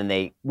Dawn, and then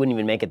they wouldn't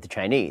even make it the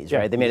Chinese,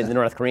 right? They made it the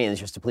North Koreans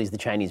just to please the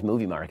Chinese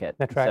movie market.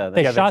 That's right. So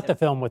they shot the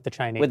film with the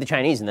Chinese. With the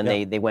Chinese, and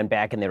then they went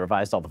back and they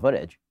revised all the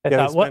footage.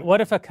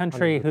 What if a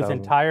country whose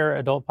entire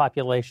adult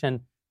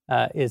population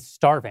is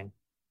starving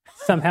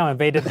somehow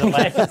invaded the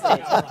land?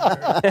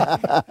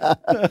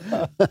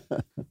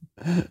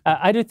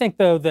 I do think,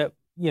 though, that,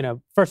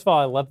 first of all,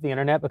 I love the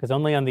internet, because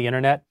only on the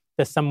internet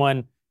does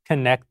someone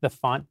connect the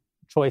font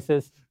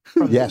choices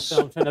from this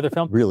film to another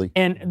film. Really.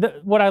 And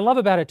what I love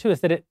about it, too,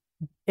 is that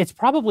it's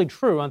probably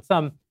true on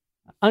some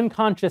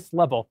unconscious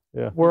level,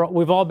 where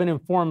we've all been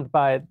informed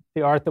by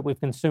the art that we've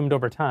consumed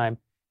over time.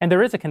 And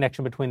there is a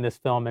connection between this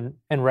film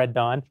and Red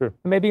Dawn. Sure.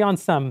 Maybe on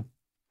some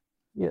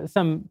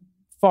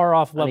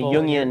far-off level. On a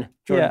Jungian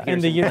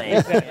Jordan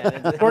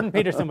Peterson. Jordan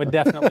Peterson would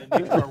definitely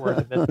use short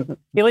words of this.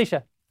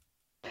 Alicia.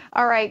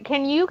 All right.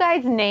 Can you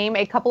guys name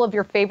a couple of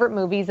your favorite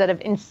movies that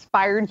have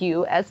inspired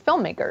you as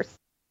filmmakers?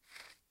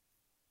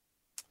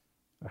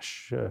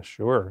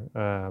 Sure.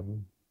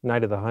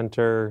 Night of the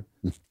Hunter.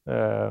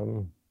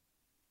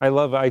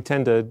 I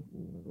tend to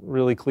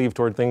really cleave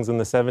toward things in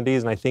the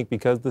 70s, and I think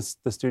because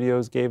the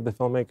studios gave the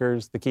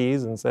filmmakers the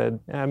keys and said,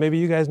 maybe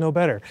you guys know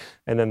better.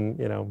 And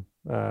then,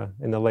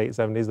 in the late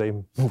 70s, they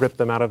ripped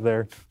them out of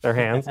their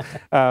hands.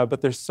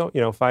 But there's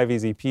 5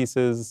 Easy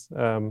Pieces.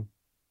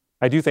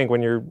 I do think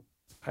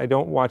I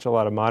don't watch a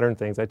lot of modern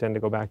things. I tend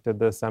to go back to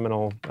the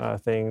seminal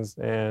things.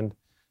 And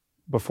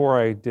before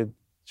I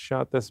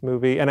shot this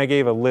movie, and I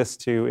gave a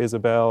list to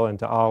Isabel and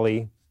to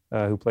Ollie,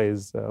 who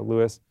plays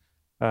Lewis.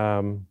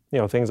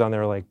 Things on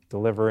there like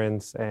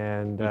Deliverance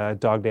and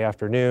Dog Day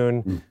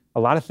Afternoon. A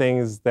lot of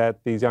things that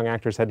these young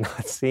actors had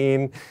not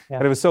seen. Yeah.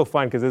 And it was so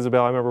fun because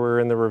Isabel, I remember we were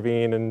in the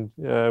ravine, and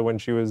when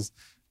she was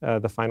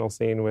the final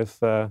scene with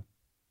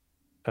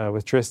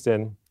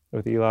Tristan,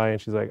 with Eli, and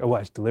she's like, "I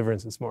watched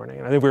Deliverance this morning."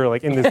 And I think we were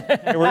like in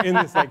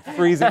this like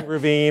freezing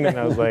ravine, and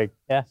I was like,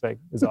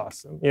 "It's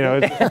awesome."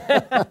 It's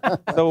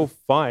just so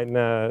fun.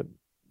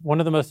 One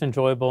of the most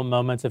enjoyable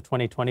moments of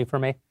 2020 for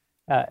me,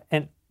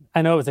 and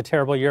I know it was a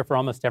terrible year for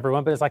almost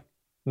everyone, but it's like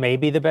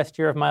maybe the best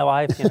year of my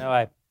life.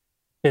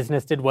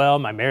 Business did well,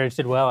 my marriage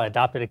did well, I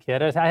adopted a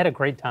kid. I had a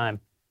great time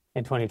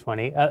in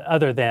 2020,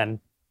 other than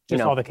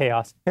Just all the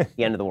chaos.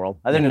 The end of the world.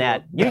 Other than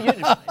that, you did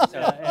fine. So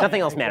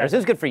nothing else matters. It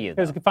was good for you,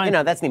 though. It was fine.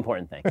 That's the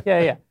important thing.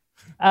 Yeah.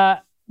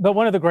 But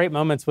one of the great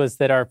moments was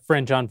that our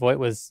friend John Voight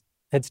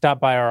had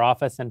stopped by our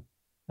office, and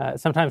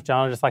sometimes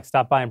John will just like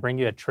stop by and bring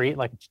you a treat,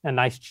 like a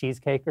nice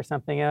cheesecake or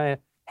something.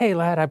 Hey,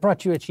 lad, I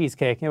brought you a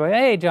cheesecake. And you're like,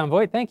 hey, John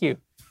Voight, thank you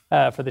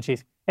for the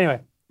cheese.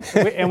 Anyway,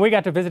 we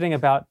got to visiting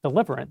about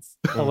Deliverance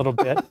a little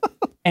bit,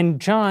 and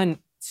John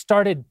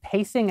started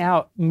pacing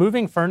out,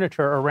 moving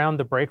furniture around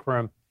the break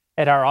room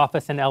at our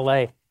office in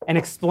LA and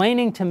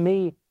explaining to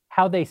me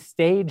how they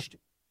staged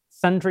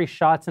sundry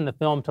shots in the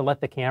film to let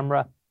the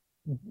camera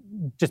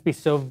just be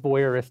so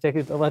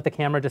voyeuristic, to let the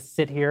camera just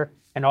sit here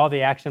and all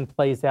the action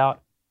plays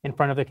out in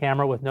front of the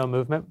camera with no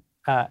movement.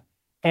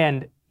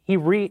 And he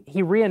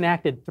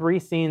reenacted 3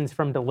 scenes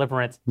from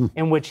Deliverance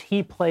in which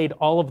he played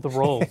all of the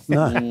roles.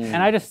 And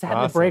I just sat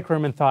in the break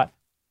room and thought,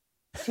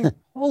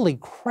 holy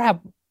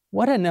crap,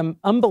 what an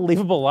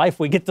unbelievable life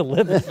we get to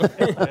live in.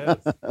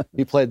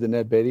 He played the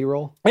Ned Beatty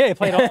role? Yeah, he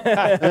played all.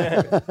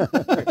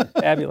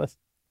 Fabulous.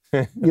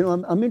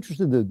 I'm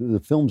interested, the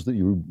films that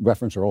you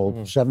reference are all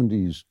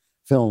 70s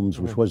films,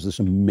 which was this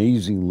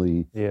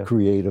amazingly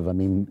creative. I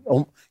mean,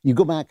 you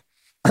go back,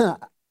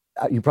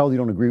 you probably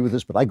don't agree with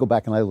this, but I go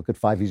back and I look at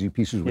Five Easy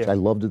Pieces, which I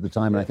loved at the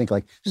time, and I think,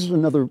 like, this is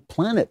another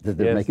planet that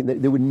they're making.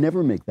 They would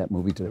never make that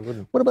movie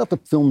today. What about the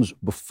films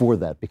before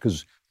that?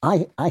 Because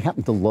I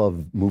happen to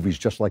love movies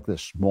just like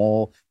this,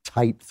 small,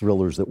 tight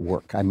thrillers that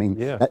work. I mean,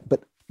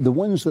 but the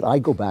ones that I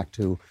go back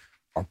to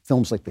are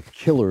films like The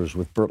Killers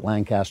with Burt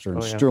Lancaster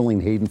and Sterling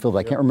Haydenfield.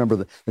 I can't remember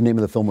the name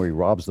of the film where he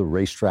robs the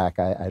racetrack.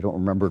 I don't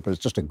remember it, but it's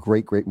just a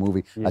great, great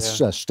movie.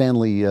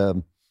 Stanley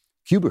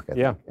Kubrick,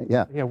 I think.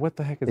 Yeah, what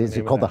the heck is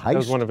it called? The Heist? That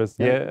was one of his,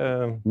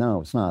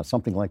 No, it's not.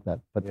 Something like that.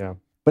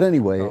 But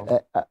anyway,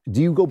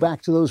 do you go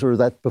back to those, or is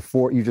that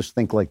before you just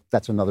think like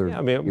that's another? Yeah,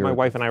 I mean, my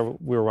wife and I,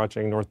 we were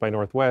watching North by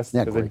Northwest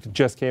because it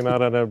just came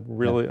out on a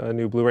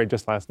new Blu-ray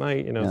just last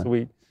night. So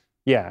we,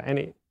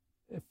 if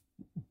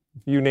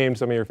you name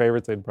some of your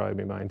favorites, they'd probably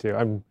be mine too.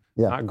 I'm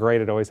not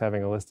great at always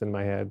having a list in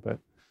my head, but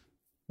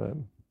how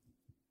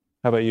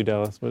about you,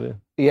 Dallas?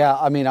 Yeah,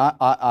 I mean,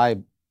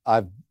 I've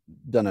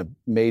done a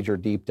major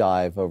deep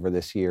dive over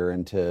this year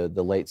into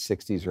the late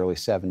 60s, early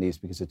 70s,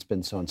 because it's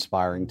been so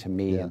inspiring to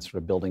me and sort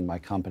of building my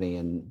company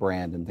and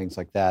brand and things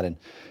like that. And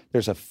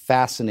there's a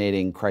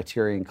fascinating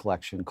Criterion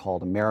collection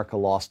called America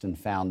Lost and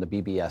Found, the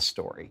BBS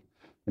story.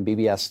 And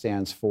BBS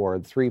stands for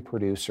the 3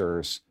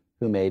 producers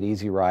who made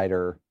Easy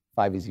Rider,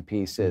 Five Easy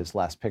Pieces,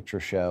 Last Picture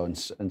Show,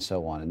 and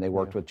so on. And they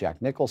worked with Jack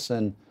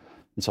Nicholson.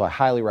 And so I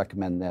highly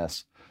recommend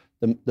this.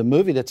 The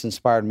movie that's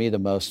inspired me the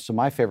most, so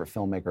my favorite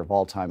filmmaker of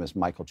all time is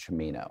Michael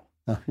Cimino.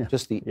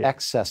 Just the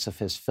excess of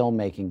his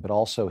filmmaking, but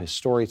also his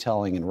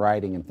storytelling and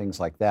writing and things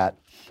like that.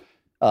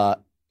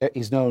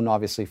 He's known,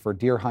 obviously, for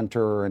Deer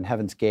Hunter and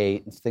Heaven's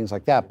Gate and things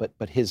like that,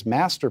 but his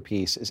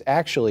masterpiece is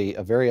actually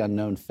a very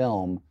unknown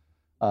film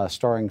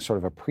starring sort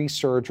of a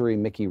pre-surgery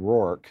Mickey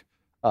Rourke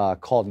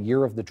called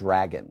Year of the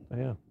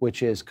Dragon,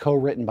 which is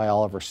co-written by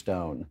Oliver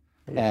Stone.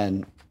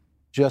 And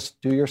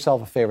just do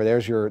yourself a favor.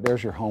 There's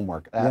your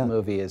homework. That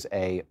movie is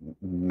a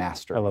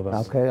masterpiece. I love it.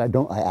 Okay, I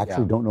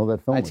actually don't know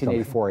that film.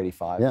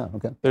 1984-85. Yeah,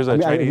 okay. There's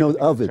I know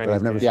of it, but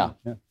I've never seen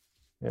it.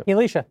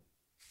 Alicia.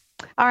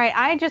 All right,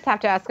 I just have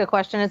to ask a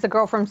question. As a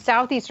girl from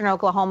southeastern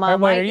Oklahoma.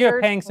 Wait, are you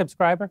a paying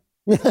subscriber?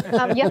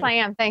 Yes, I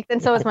am. Thanks.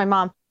 And so is my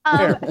mom.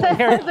 As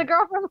a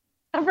girl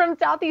from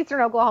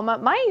southeastern Oklahoma,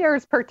 my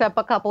ears perked up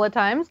a couple of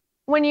times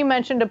when you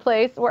mentioned a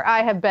place where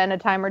I have been a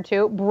time or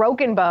two,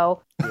 Broken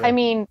Bow. I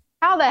mean,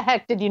 how the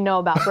heck did you know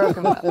about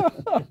Broken Bow?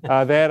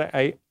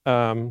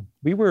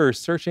 We were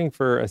searching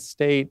for a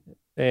state,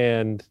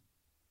 and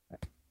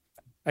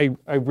I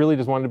really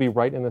just wanted to be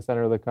right in the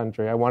center of the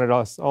country. I wanted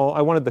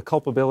the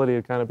culpability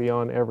to kind of be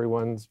on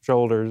everyone's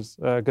shoulders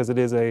because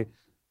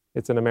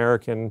it's an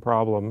American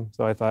problem.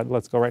 So I thought,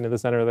 let's go right into the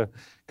center of the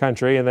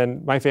country. And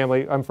then my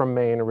family, I'm from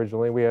Maine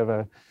originally. We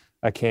have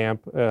a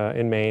camp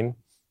in Maine,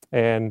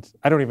 and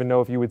I don't even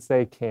know if you would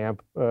say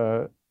camp.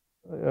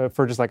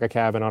 For just like a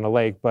cabin on a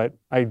lake, but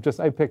I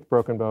picked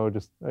Broken Bow. I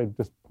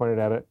just pointed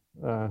at it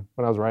when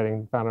I was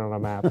writing, found it on a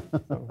map.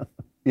 So.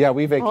 Yeah,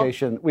 we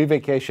vacation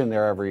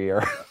there every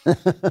year.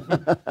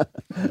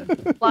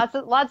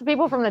 Lots of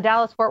people from the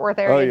Dallas-Fort Worth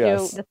area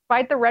do.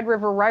 Despite the Red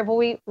River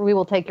rivalry, we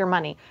will take your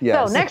money.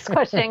 Yes. So next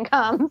question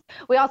comes.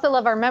 We also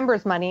love our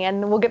members' money,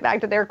 and we'll get back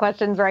to their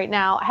questions right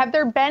now. Have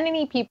there been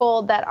any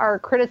people that are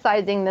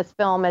criticizing this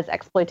film as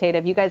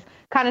exploitative? You guys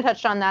kind of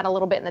touched on that a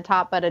little bit in the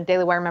top, but a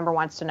Daily Wire member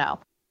wants to know.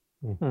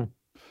 Mm-hmm.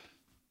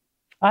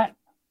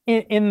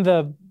 In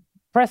the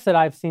press that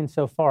I've seen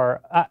so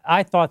far,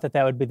 I thought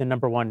that would be the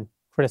number one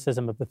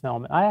criticism of the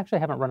film. I actually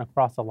haven't run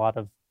across a lot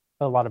of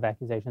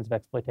accusations of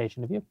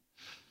exploitation. Have you?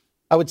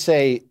 I would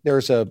say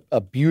there's a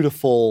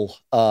beautiful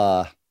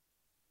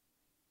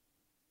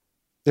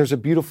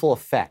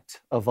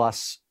effect of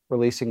us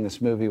releasing this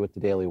movie with the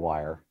Daily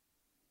Wire,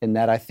 in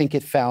that I think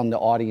it found the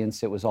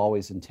audience it was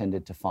always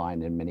intended to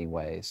find in many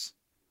ways.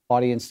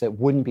 Audience that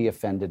wouldn't be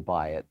offended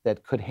by it,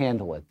 that could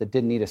handle it, that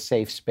didn't need a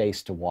safe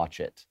space to watch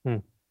it.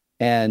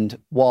 And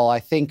while I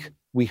think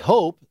we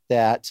hope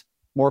that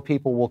more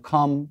people will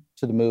come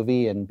to the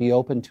movie and be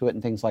open to it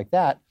and things like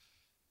that.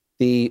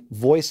 The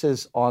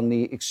voices on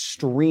the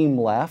extreme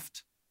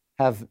left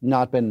have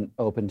not been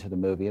open to the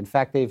movie. In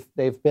fact,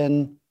 they've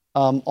been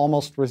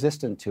almost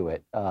resistant to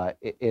it.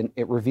 In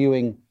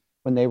reviewing,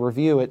 when they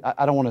review it,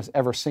 I don't want to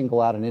ever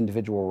single out an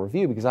individual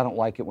review because I don't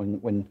like it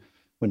when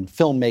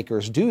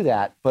filmmakers do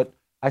that. But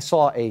I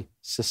saw a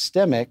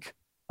systemic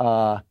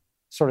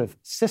sort of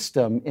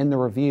system in the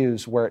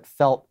reviews where it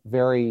felt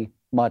very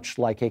much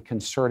like a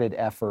concerted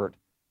effort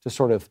to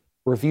sort of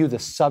review the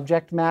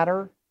subject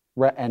matter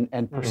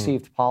and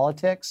perceived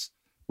politics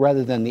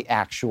rather than the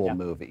actual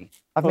movie.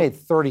 I've made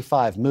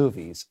 35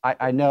 movies.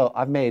 I know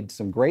I've made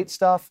some great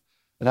stuff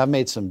and I've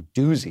made some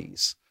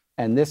doozies.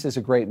 And this is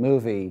a great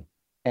movie.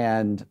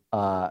 And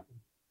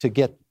to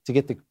get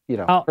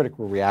the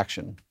critical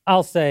reaction.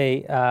 I'll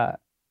say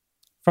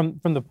from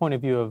the point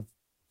of view of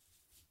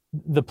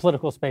the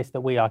political space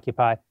that we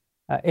occupy,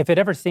 if it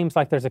ever seems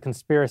like there's a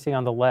conspiracy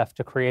on the left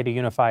to create a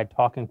unified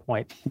talking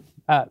point,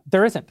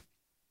 there isn't,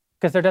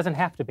 because there doesn't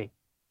have to be,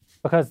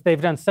 because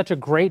they've done such a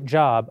great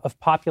job of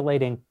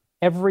populating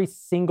every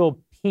single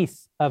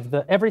piece of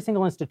every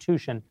single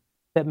institution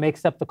that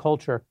makes up the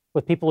culture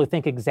with people who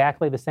think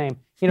exactly the same.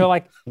 You know,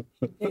 like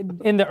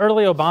in the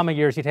early Obama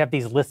years, you'd have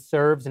these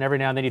listservs, and every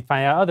now and then you'd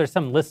find out, oh, there's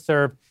some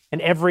listserv, and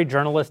every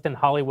journalist in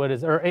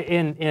Hollywood or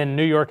in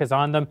New York is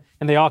on them,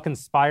 and they all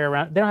conspire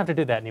around. They don't have to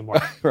do that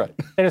anymore. Right.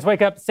 They just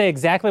wake up, say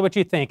exactly what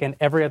you think, and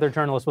every other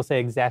journalist will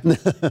say exactly.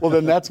 Well,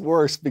 then that's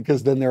worse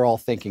because then they're all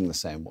thinking the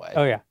same way.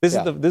 Oh yeah. This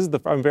is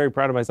the. I'm very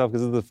proud of myself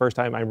because this is the first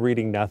time I'm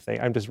reading nothing.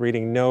 I'm just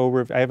reading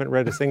I haven't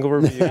read a single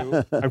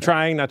review. I'm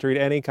trying not to read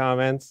any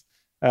comments.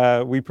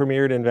 We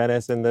premiered in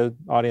Venice, and the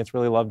audience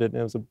really loved it. And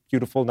it was a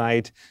beautiful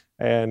night,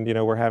 and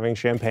we're having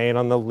champagne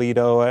on the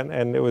Lido,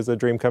 and it was a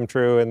dream come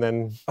true. And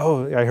then,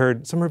 I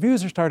heard some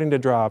reviews are starting to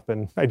drop,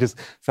 and I just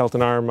felt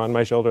an arm on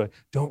my shoulder. Like,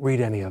 don't read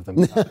any of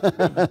them.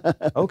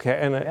 Okay,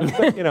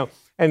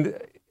 and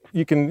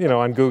you can,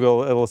 on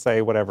Google, it'll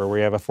say whatever. We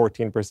have a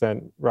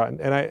 14%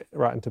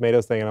 Rotten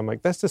Tomatoes thing, and I'm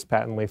like, that's just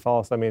patently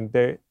false. I mean,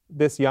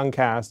 this young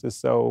cast is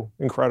so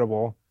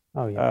incredible.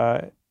 Oh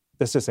yeah,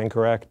 that's just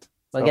incorrect.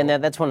 Well,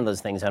 again, that's one of those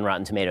things on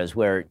Rotten Tomatoes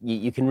where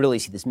you can really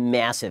see this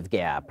massive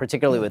gap,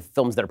 particularly with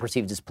films that are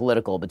perceived as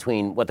political,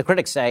 between what the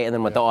critics say and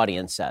then what the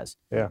audience says.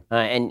 Yeah.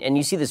 And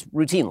you see this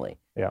routinely.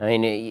 Yeah. I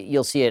mean,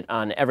 you'll see it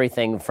on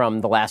everything from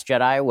The Last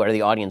Jedi, where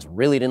the audience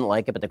really didn't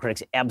like it, but the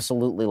critics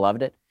absolutely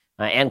loved it,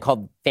 and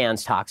called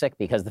fans toxic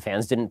because the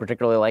fans didn't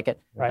particularly like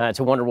it,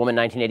 to Wonder Woman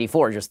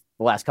 1984, just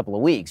the last couple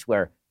of weeks,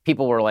 where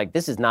people were like,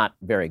 this is not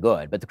very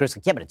good. But the critics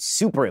were like, yeah, but it's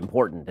super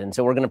important. And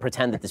so we're going to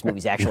pretend that this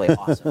movie's actually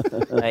awesome,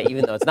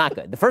 even though it's not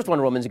good. The first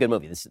Wonder Woman's a good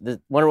movie. The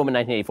Wonder Woman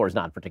 1984 is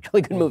not a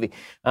particularly good movie.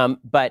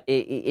 But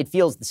it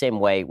feels the same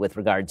way with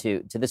regard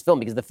to this film,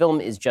 because the film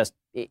is just,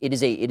 it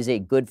is a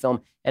good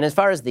film. And as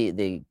far as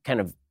the kind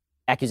of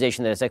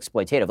accusation that it's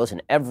exploitative,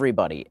 listen,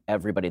 everybody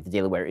at the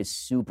Daily Wire is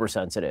super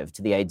sensitive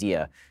to the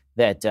idea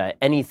that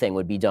anything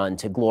would be done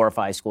to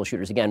glorify school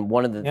shooters. Again,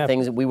 one of the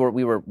things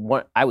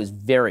that I was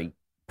very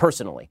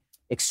personally,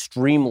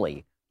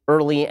 extremely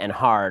early and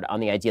hard on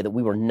the idea that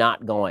we were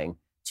not going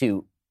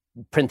to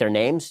print their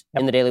names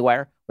in the Daily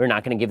Wire. We're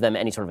not going to give them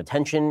any sort of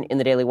attention in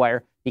the Daily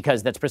Wire,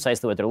 because that's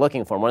precisely what they're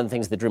looking for. And one of the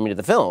things that drew me to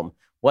the film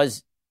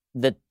was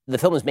that the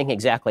film is making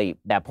exactly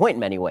that point in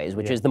many ways,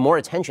 which is the more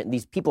attention,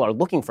 these people are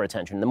looking for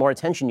attention, the more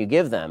attention you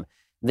give them,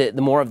 the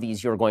more of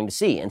these you're going to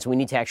see. And so we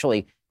need to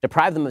actually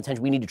deprive them of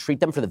attention. We need to treat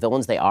them for the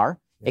villains they are.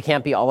 It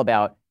can't be all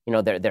about,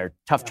 their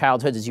tough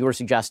childhoods, as you were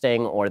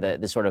suggesting, or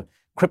the sort of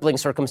crippling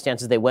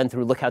circumstances they went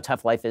through. Look how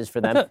tough life is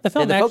for them. The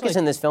focus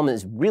in this film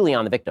is really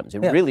on the victims. It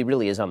really,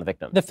 really is on the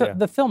victims.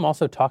 The film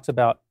also talks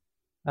about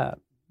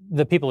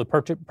the people who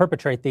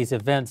perpetrate these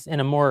events in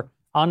a more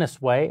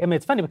honest way. I mean,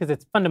 it's funny because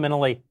it's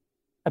fundamentally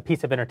a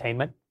piece of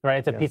entertainment, right?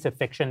 It's a piece of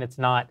fiction. It's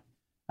not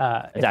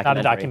a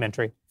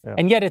documentary. Yeah.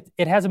 And yet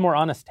it has a more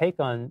honest take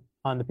on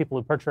the people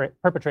who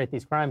perpetrate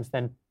these crimes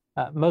than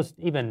most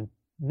even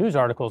news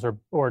articles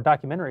or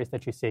documentaries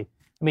that you see.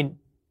 I mean,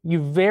 you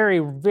very,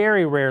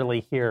 very rarely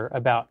hear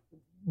about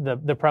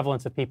the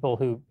prevalence of people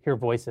who hear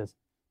voices.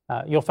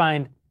 You'll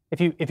find,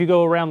 if you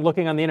go around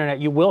looking on the internet,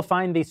 you will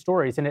find these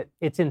stories, and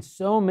it's in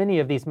so many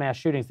of these mass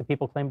shootings that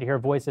people claim to hear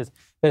voices,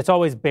 but it's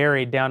always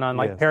buried down on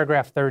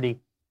paragraph 30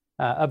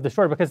 of the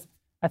story, because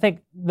I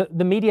think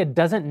the media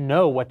doesn't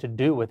know what to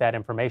do with that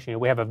information.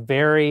 We have a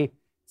very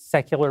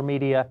secular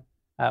media.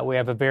 We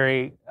have a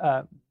very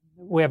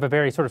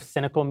sort of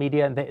cynical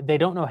media, and they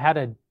don't know how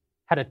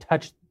to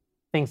touch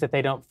things that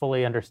they don't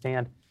fully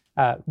understand.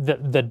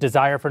 The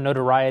desire for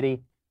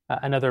notoriety,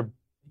 another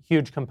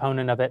huge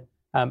component of it.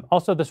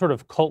 Also, the sort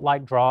of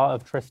cult-like draw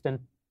of Tristan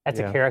as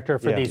a character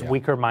for these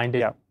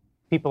weaker-minded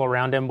people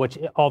around him, which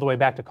all the way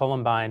back to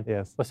Columbine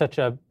was such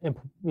a,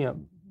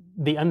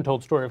 the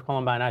untold story of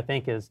Columbine, I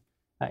think, is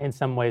in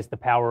some ways the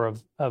power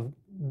of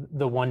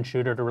the one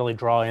shooter to really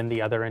draw in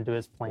the other into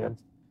his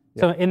plans.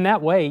 So in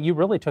that way, you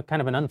really took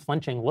kind of an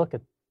unflinching look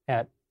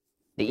at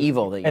The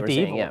evil that you were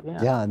saying,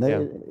 yeah. And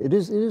it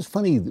is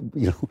funny.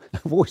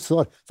 I've always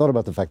thought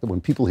about the fact that when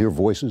people hear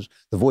voices,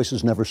 the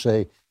voices never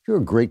say, "You're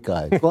a great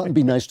guy. Go out and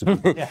be nice to me."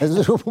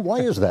 Why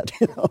is that?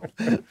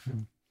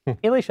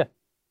 Alicia.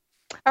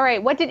 All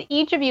right. What did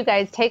each of you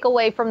guys take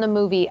away from the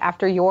movie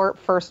after your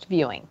first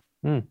viewing?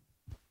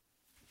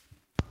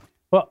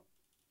 Well,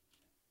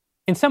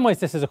 in some ways,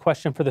 this is a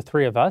question for the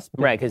three of us.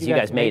 Right, because you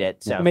guys made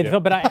it. So. Made the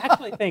film, but I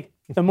actually think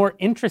the more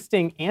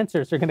interesting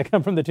answers are going to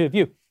come from the two of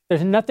you.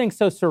 There's nothing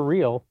so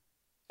surreal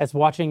as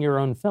watching your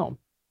own film.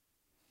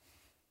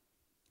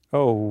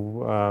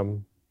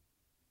 Well,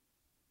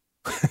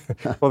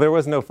 there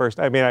was no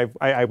first. I mean,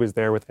 I was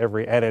there with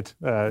every edit.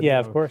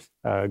 Of course.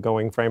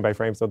 Going frame by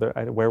frame. So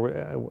I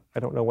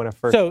don't know when a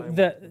first. So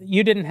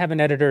you didn't have an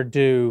editor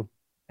do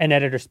an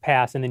editor's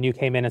pass, and then you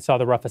came in and saw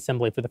the rough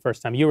assembly for the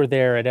first time. You were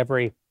there at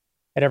every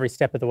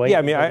step of the way. Yeah,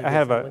 I mean, I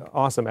have an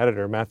awesome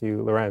editor,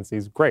 Matthew Lorenz.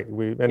 He's great.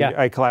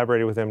 I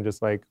collaborated with him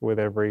just like with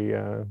every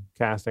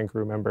cast and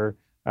crew member.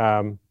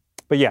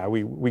 But yeah,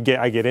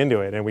 I get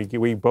into it, and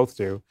we both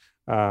do.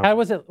 How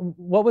was it?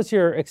 What was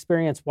your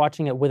experience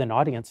watching it with an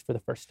audience for the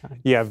first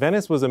time? Yeah,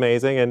 Venice was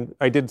amazing, and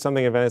I did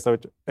something in Venice.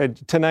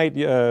 Tonight,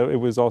 it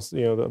was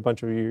also a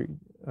bunch of you,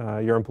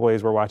 your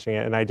employees were watching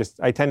it, and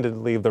I tended to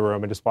leave the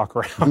room and just walk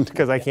around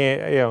because I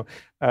can't.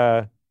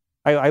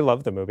 I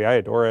love the movie. I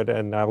adore it,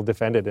 and I'll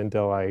defend it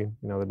until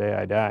the day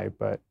I die.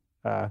 But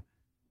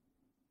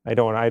I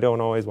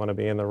don't always want to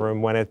be in the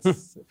room when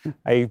it's.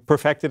 I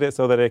perfected it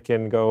so that it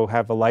can go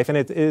have a life, and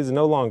it is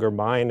no longer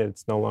mine.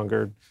 It's no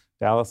longer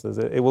Dallas's.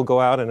 It will go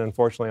out and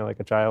unfortunately, like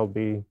a child,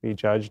 be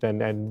judged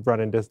and run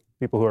into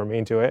people who are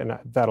mean to it, and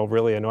that'll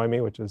really annoy me,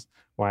 which is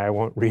why I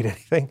won't read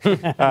anything.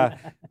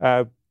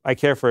 I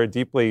care for it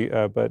deeply,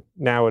 but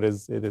now it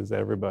is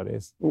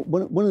everybody's.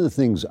 One of the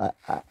things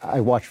I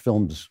watch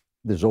films.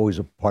 There's always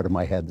a part of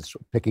my head that's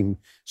picking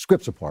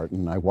scripts apart,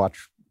 and I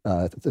watch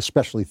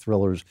especially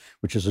thrillers,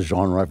 which is a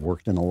genre I've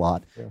worked in a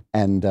lot. Yeah.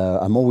 And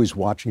I'm always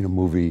watching a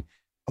movie,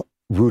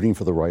 rooting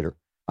for the writer.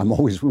 I'm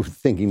always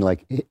thinking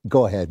like,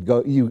 go ahead,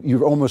 go.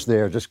 You're almost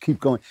there. Just keep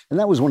going. And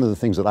that was one of the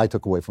things that I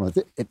took away from it.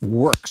 It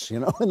works,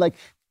 and like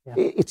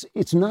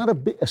it's not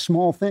a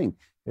small thing.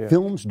 Yeah.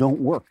 Films don't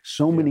work.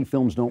 So many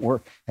films don't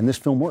work, and this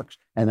film works.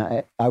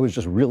 And I was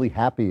just really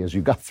happy as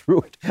you got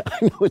through it.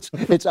 I know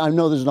it's. I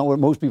know this is not what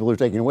most people are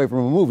taking away from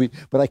a movie,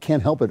 but I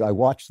can't help it. I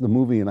watched the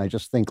movie and I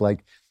just think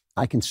like,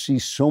 I can see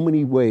so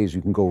many ways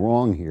you can go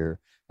wrong here,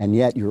 and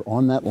yet you're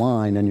on that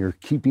line and you're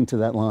keeping to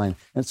that line.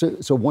 And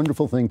it's a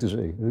wonderful thing to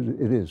see.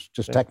 It is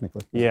just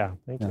technically. Yeah,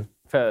 thank you.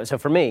 So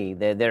for me,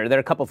 there are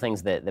a couple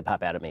things that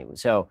pop out at me.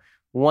 So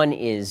one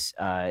is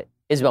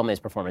Isabel May's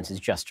performance is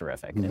just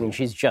terrific. I mean,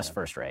 she's just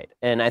first rate.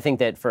 And I think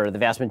that for the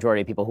vast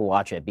majority of people who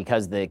watch it,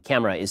 because the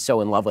camera is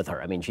so in love with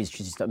her, I mean, she's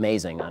just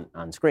amazing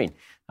on screen,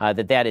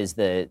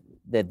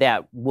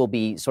 that will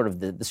be sort of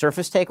the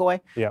surface takeaway.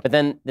 Yep. But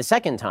then the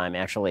second time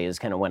actually is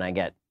kind of when I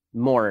get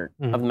more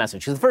of the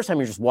message. Because the first time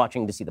you're just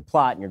watching to see the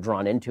plot and you're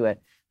drawn into it.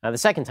 The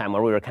second time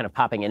where we were kind of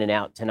popping in and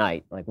out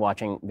tonight, like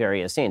watching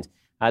various scenes,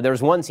 there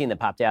was one scene that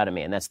popped out at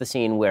me, and that's the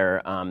scene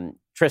where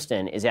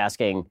Tristan is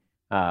asking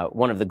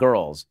one of the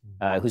girls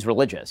who's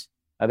religious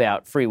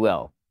about free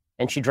will.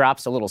 And she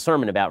drops a little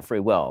sermon about free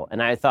will.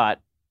 And I thought,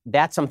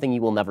 that's something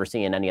you will never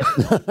see in any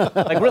other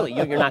like really,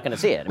 you're not going to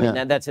see it. I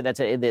mean, that's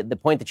the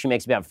point that she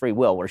makes about free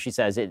will, where she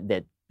says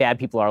that bad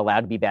people are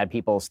allowed to be bad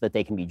people so that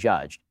they can be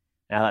judged.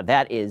 And I thought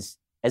that is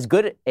as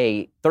good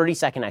a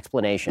 30-second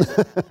explanation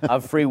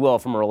of free will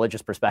from a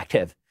religious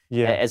perspective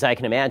as I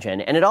can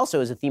imagine. And it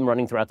also is a theme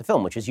running throughout the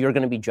film, which is you're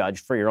going to be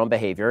judged for your own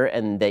behavior,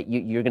 and that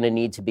you're going to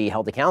need to be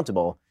held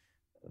accountable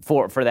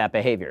for that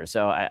behavior.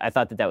 So I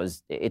thought that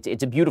was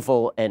it's a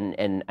beautiful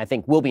and I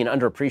think will be an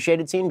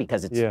underappreciated scene,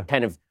 because it's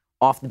kind of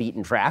off the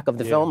beaten track of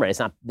the film, right? It's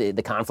not the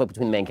conflict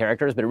between the main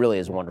characters, but it really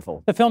is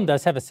wonderful. The film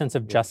does have a sense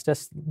of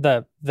justice.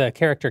 The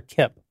character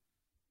Kip,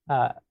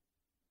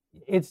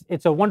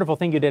 it's a wonderful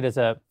thing you did as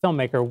a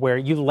filmmaker, where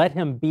you let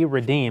him be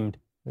redeemed,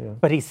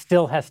 but he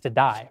still has to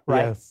die,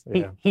 right?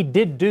 Yes, he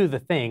did do the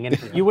thing,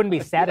 and you wouldn't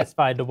be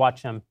satisfied to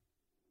watch him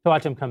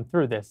come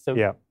through this.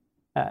 So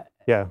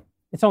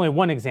it's only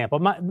one example.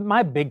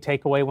 My big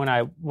takeaway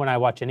when I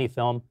watch any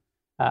film,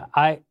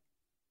 I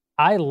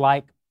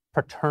like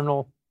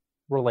paternal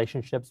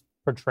relationships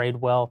portrayed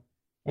well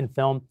in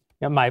film.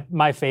 You know,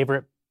 my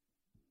favorite,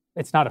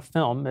 it's not a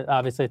film,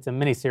 obviously it's a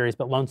miniseries,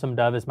 but Lonesome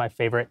Dove is my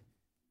favorite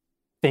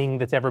thing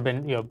that's ever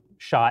been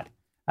shot,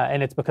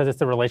 and it's because it's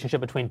the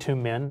relationship between two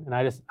men,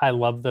 and I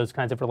love those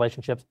kinds of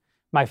relationships.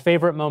 My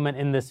favorite moment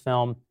in this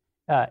film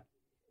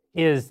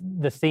is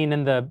the scene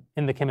in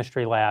the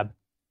chemistry lab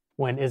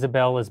when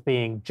Isabel is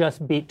being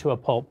just beat to a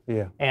pulp,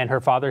 and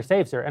her father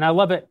saves her, and I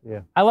love it.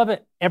 I love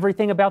it.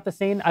 Everything about the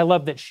scene. I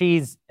love that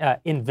she's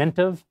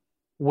inventive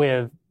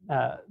with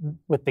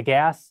the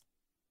gas.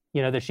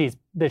 You know, that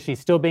she's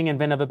still being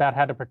inventive about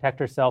how to protect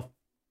herself.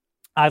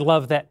 I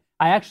love that.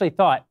 I actually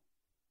thought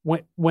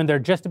when they're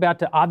just about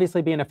to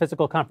obviously be in a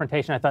physical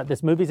confrontation, I thought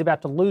this movie's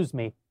about to lose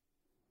me,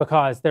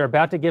 because they're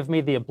about to give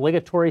me the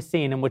obligatory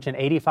scene in which an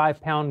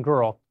 85-pound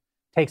girl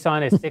takes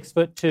on a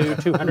 6'2",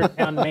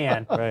 200-pound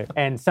man Right.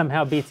 and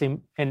somehow beats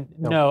him. And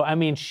no, I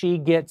mean, she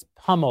gets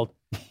pummeled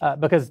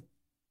because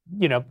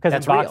in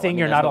That's real. boxing, I mean,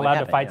 you're that's not what would allowed to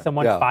happen, fight yeah.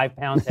 someone Yeah. 5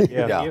 pounds heavier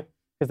Yeah. than you,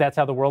 because that's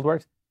how the world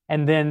works.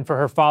 And then for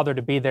her father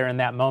to be there in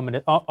that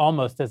moment,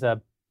 almost as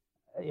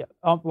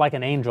like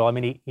an angel. I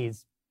mean,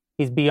 he's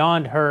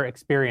beyond her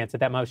experience at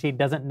that moment. She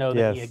doesn't know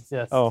that he Yes.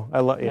 exists. Oh, I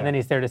love. Yeah. And then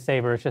he's there to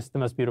save her. It's just the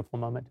most beautiful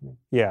moment to me.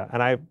 Yeah,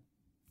 and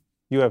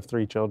you have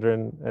 3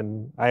 children,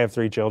 and I have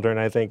 3 children.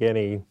 I think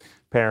any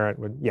parent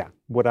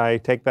would I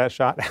take that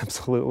shot?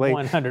 Absolutely.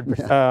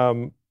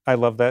 100%. I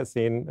love that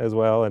scene as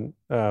well. And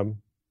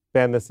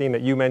Ben, the scene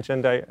that you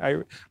mentioned,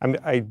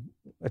 I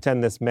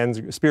attend this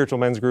spiritual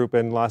men's group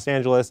in Los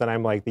Angeles, and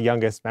I'm like the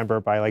youngest member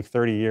by like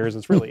 30 years.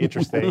 It's really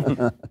interesting.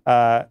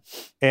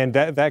 And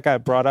that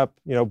got brought up,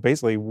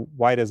 basically,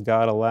 why does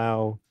God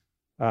allow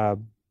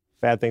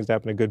bad things to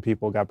happen to good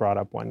people? Got brought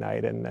up one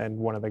night, and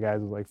one of the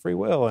guys was like, free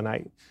will. And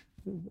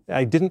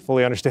I didn't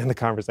fully understand the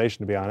conversation,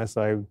 to be honest.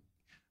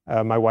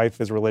 My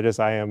wife is religious.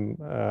 I'm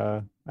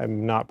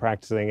not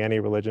practicing any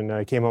religion.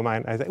 I came home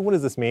and I said, what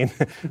does this mean?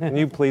 Can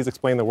you please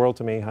explain the world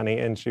to me, honey?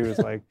 And she was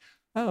like,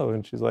 oh,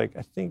 and she's like,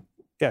 I think,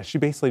 yeah, she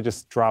basically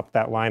just dropped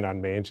that line on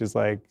me. And she's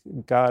like,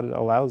 God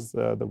allows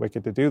the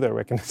wicked to do their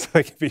wickedness, so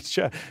they can be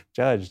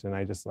judged. And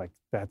I just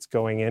that's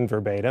going in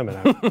verbatim.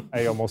 And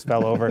I almost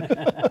fell over.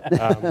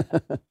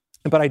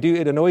 But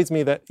it annoys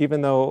me that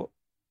even though,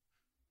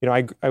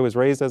 I was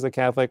raised as a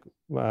Catholic,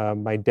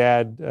 my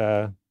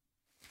dad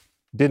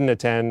didn't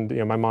attend.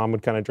 My mom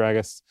would kind of drag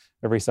us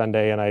every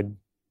Sunday, and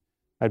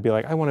I'd be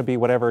like, I want to be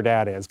whatever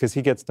dad is, because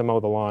he gets to mow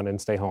the lawn and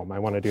stay home. I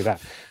want to do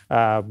that.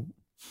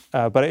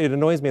 But it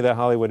annoys me that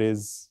Hollywood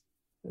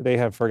they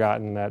have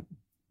forgotten that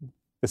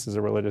this is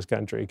a religious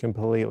country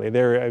completely.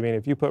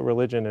 If you put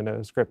religion in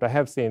a script, I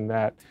have seen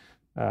that,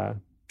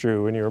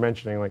 Drew, when you were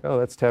mentioning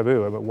that's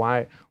taboo. But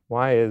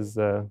why is,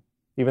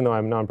 even though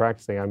I'm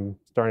non-practicing, I'm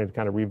starting to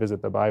kind of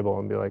revisit the Bible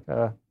and be like,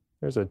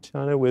 there's a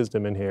ton of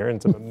wisdom in here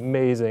and some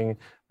amazing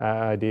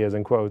ideas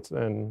and quotes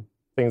and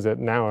things that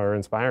now are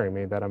inspiring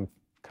me, that I'm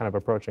kind of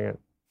approaching it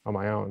on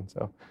my own.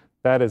 So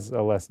that is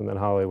a lesson that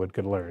Hollywood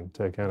could learn,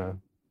 to kind of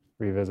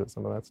revisit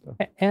some of that stuff.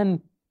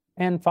 And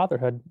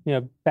fatherhood.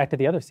 Back to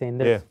the other scene.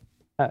 The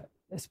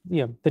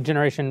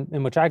generation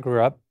in which I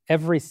grew up,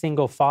 every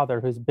single father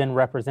who's been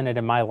represented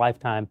in my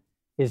lifetime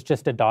is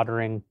just a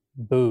doddering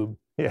boob.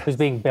 Yes. Who's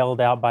being bailed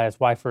out by his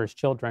wife or his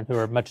children, who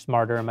are much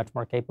smarter and much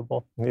more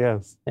capable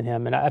than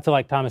him. And I feel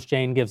like Thomas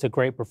Jane gives a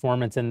great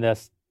performance in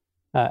this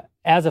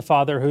as a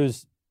father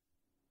who's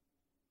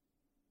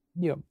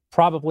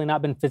probably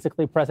not been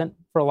physically present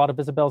for a lot of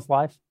Isabel's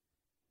life,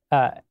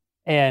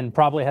 and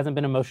probably hasn't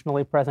been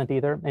emotionally present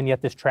either. And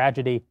yet this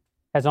tragedy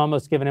has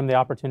almost given him the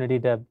opportunity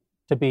to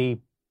be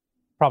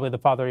probably the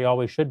father he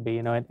always should be.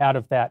 And out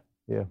of that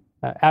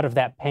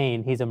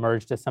pain, he's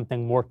emerged as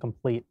something more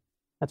complete.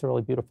 That's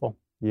really beautiful.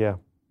 Yeah.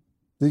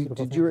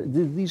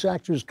 Did these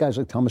actors, guys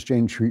like Thomas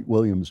Jane, Treat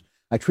Williams?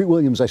 Treat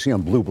Williams I see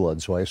on Blue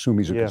Blood, so I assume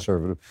he's a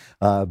conservative.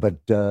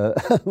 But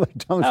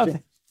Thomas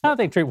Jane... I don't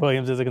think Treat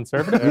Williams is a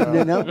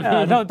conservative.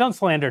 No? Don't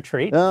slander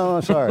Treat.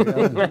 Oh, sorry.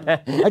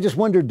 I just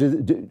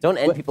wondered... Don't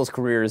end people's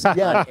careers.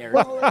 Yeah.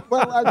 Well,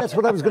 that's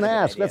what I was going to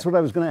ask. That's what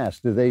I was going to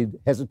ask. Do they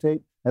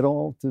hesitate at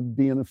all to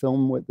be in a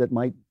film that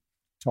might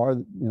tar,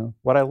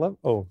 What I love...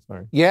 Oh,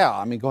 sorry. Yeah,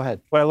 I mean, go ahead.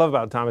 What I love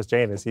about Thomas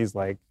Jane is he's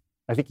like,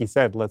 I think he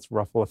said, let's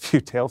ruffle a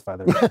few tail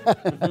feathers.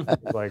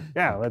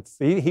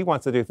 He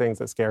wants to do things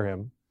that scare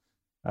him.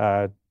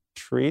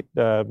 Treat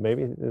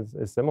maybe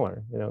is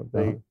similar.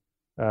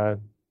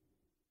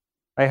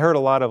 I heard a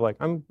lot of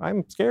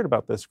I'm scared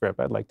about this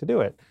script. I'd like to do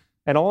it.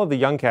 And all of the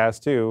young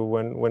cast too,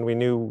 when we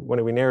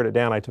narrowed it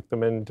down, I took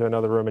them into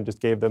another room and just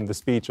gave them the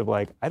speech of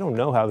I don't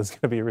know how this is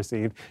going to be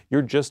received.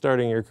 You're just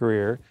starting your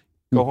career.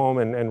 Go home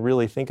and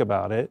really think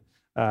about it.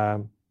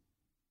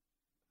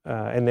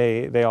 And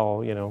they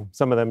all,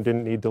 some of them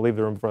didn't need to leave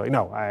the room before.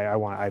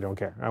 I don't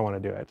care. I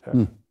want to do it.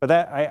 But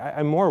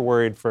I'm more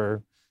worried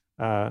for.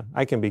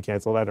 I can be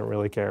canceled. I don't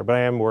really care. But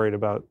I am worried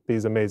about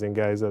these amazing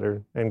guys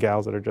and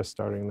gals that are just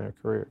starting their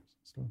careers.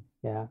 So.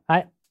 Yeah,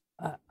 I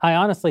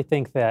honestly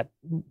think that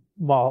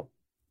while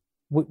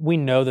we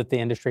know that the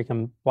industry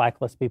can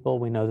blacklist people,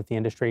 we know that the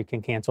industry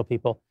can cancel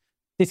people.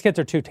 These kids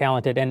are too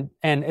talented, and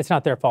it's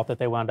not their fault that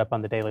they wound up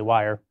on the Daily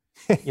Wire.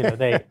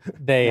 They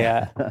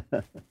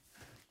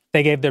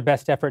gave their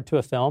best effort to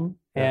a film,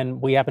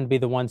 and we happen to be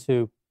the ones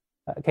who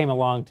came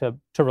along to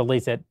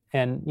release it.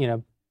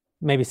 And,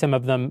 maybe some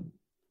of them,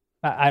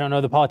 I don't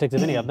know the politics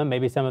of any of them.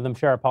 Maybe some of them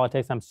share our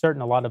politics. I'm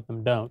certain a lot of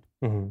them don't.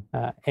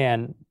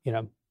 Mm-hmm.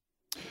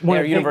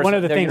 One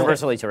of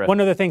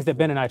the things that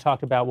Ben and I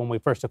talked about when we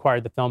first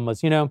acquired the film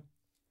was,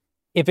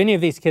 if any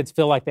of these kids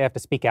feel like they have to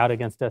speak out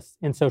against us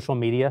in social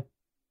media,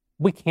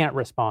 we can't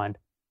respond.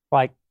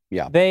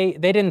 They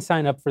didn't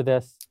sign up for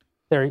this.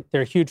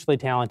 They're hugely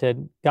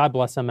talented. God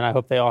bless them, and I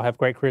hope they all have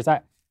great careers.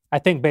 I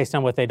think based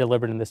on what they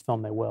delivered in this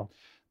film, they will.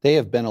 They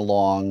have been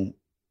along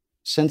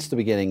since the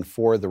beginning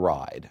for the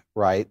ride,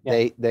 right?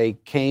 Yeah. They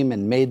came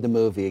and made the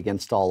movie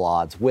against all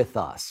odds with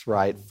us,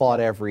 right? Fought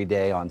every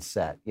day on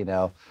set,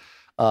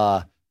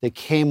 They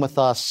came with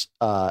us,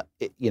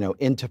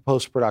 into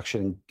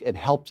post-production and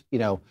helped,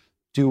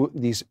 do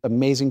these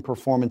amazing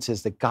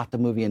performances that got the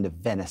movie into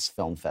Venice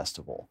Film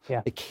Festival.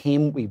 Yeah.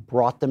 We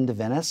brought them to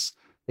Venice.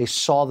 They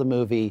saw the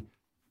movie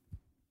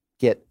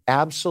get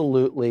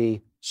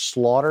absolutely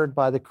slaughtered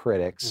by the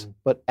critics,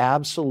 but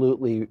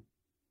absolutely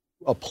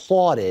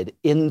applauded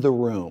in the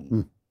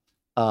room.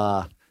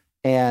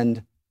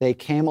 And they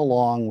came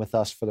along with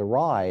us for the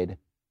ride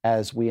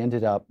as we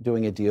ended up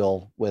doing a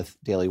deal with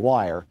Daily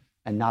Wire,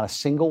 and not a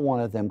single one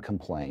of them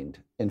complained.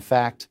 In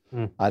fact,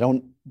 I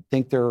don't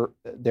think they're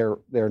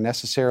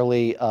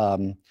necessarily,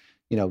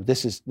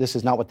 this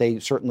is not what they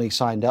certainly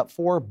signed up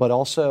for, but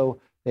also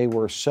they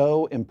were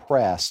so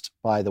impressed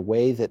by the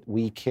way that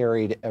we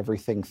carried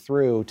everything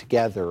through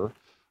together.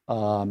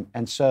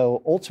 And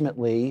so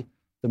ultimately,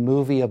 the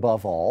movie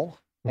above all,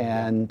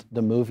 and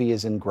the movie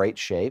is in great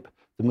shape.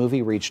 The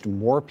movie reached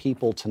more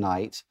people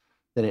tonight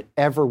than it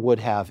ever would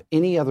have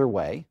any other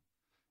way.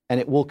 And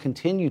it will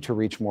continue to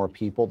reach more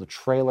people. The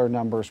trailer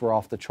numbers were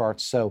off the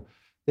charts. So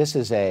this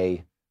is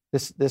a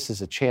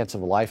chance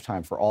of a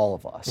lifetime for all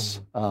of us.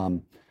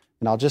 And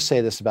I'll just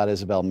say this about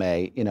Isabel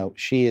May.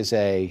 She is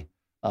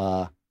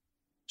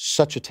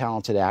such a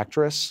talented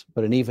actress,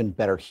 but an even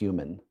better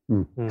human.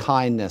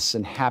 Kindness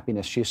and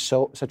happiness. She's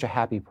such a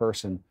happy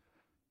person.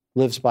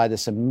 Lives by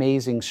this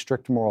amazing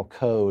strict moral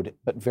code,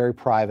 but very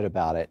private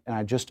about it. And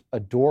I just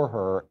adore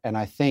her. And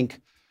I think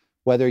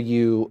whether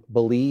you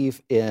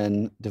believe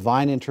in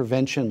divine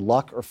intervention,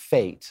 luck, or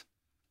fate,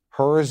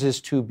 hers is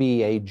to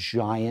be a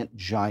giant,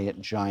 giant,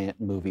 giant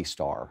movie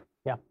star.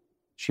 Yeah.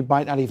 She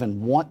might not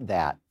even want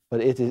that, but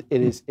it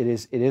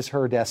is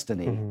her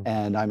destiny.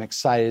 And I'm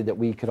excited that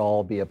we could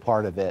all be a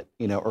part of it,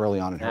 early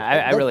on in her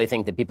career. I really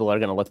think that people are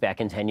going to look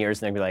back in 10 years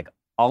and they're going to be like,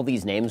 all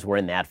these names were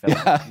in that film.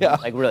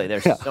 Like, really,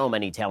 there's so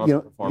many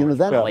talented performers.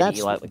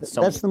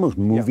 That's the most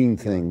moving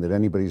thing that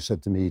anybody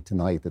said to me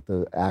tonight, that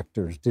the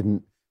actors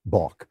didn't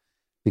balk,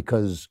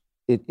 because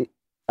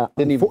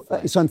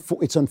it's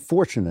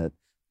unfortunate.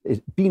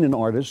 Being an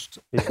artist,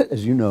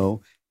 as you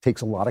know,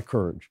 takes a lot of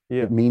courage.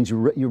 It means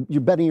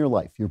you're betting your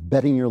life. You're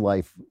betting your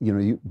life.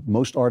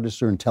 Most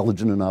artists are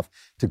intelligent enough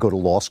to go to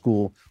law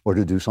school or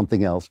to do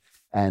something else,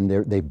 and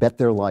they bet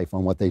their life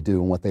on what they do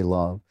and what they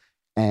love.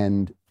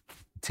 And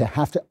to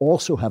have to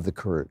also have the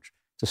courage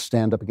to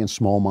stand up against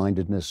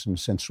small-mindedness and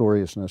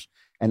censoriousness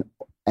and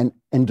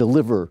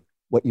deliver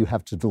what you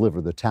have to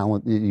deliver, the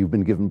talent that you've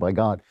been given by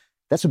God.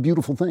 That's a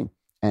beautiful thing.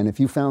 And if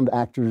you found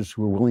actors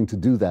who are willing to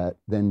do that,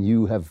 then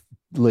you have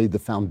laid the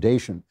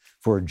foundation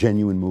for a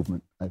genuine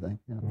movement, I think.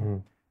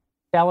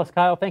 Dallas,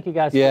 Kyle, thank you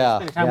guys for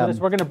spending time with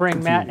us. We're going to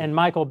bring Matt and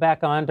Michael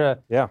back on to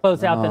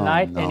close out the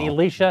night. And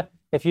Alicia,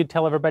 if you'd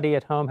tell everybody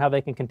at home how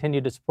they can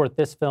continue to support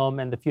this film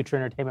and the future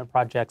entertainment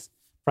projects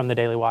from the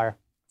Daily Wire.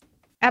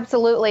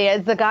 Absolutely.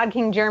 As the God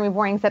King Jeremy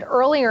Boring said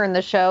earlier in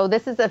the show,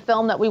 this is a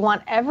film that we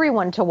want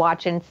everyone to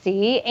watch and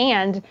see.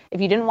 And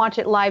if you didn't watch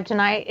it live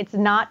tonight, it's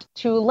not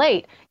too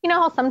late. You know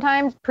how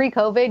sometimes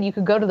pre-COVID you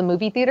could go to the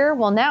movie theater?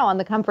 Well, now on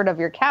the comfort of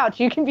your couch,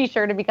 you can be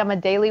sure to become a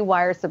Daily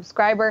Wire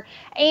subscriber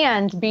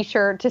and be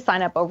sure to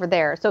sign up over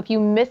there. So if you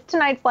missed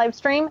tonight's live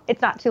stream,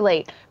 it's not too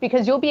late,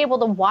 because you'll be able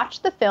to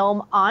watch the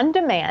film on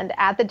demand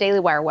at the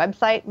Daily Wire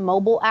website,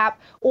 mobile app,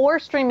 or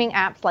streaming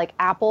apps like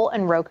Apple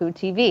and Roku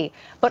TV,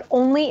 but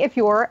only if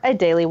you're a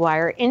Daily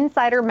Wire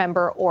Insider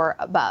member or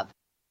above.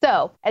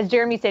 So, as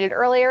Jeremy stated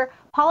earlier,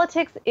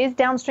 politics is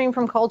downstream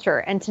from culture,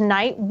 and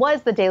tonight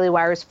was the Daily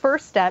Wire's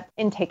first step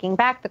in taking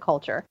back the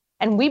culture.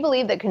 And we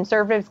believe that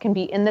conservatives can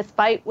be in this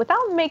fight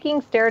without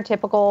making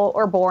stereotypical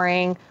or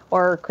boring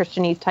or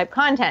Christianese type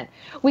content.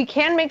 We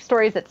can make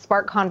stories that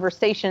spark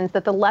conversations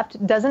that the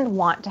left doesn't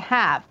want to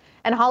have.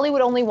 And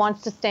Hollywood only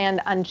wants to stand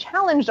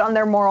unchallenged on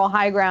their moral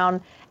high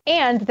ground,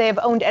 and they have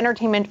owned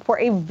entertainment for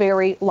a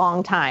very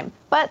long time.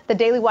 But the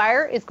Daily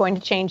Wire is going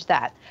to change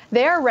that.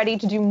 They are ready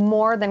to do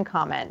more than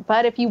comment.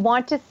 But if you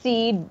want to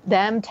see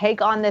them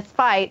take on this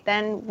fight,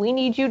 then we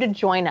need you to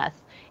join us.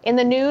 In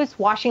the news,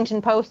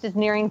 Washington Post is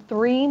nearing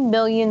 3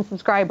 million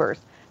subscribers.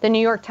 The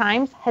New York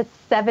Times has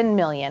 7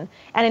 million.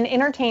 And in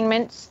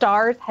entertainment,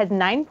 Starz has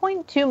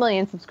 9.2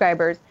 million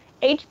subscribers.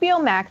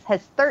 HBO Max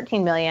has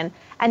 13 million,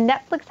 and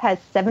Netflix has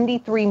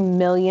 73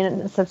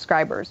 million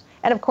subscribers.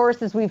 And of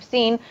course, as we've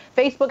seen,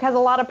 Facebook has a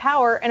lot of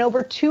power and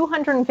over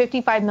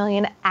 255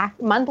 million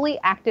monthly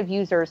active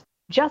users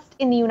just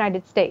in the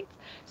United States.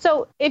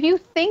 So if you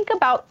think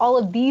about all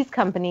of these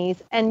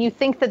companies and you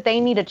think that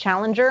they need a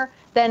challenger,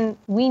 then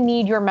we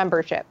need your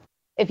membership.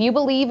 If you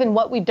believe in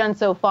what we've done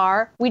so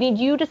far, we need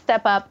you to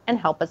step up and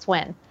help us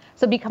win.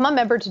 So become a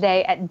member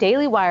today at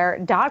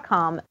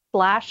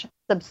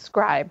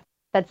dailywire.com/subscribe.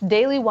 That's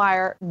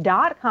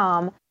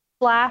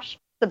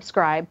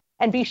dailywire.com/subscribe.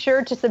 And be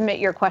sure to submit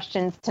your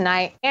questions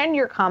tonight and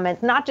your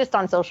comments, not just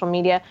on social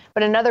media,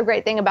 but another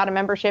great thing about a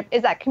membership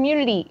is that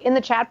community in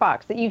the chat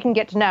box that you can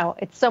get to know.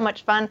 It's so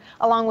much fun,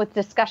 along with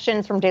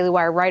discussions from Daily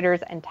Wire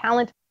writers and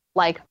talent.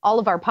 like all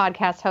of our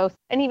podcast hosts,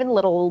 and even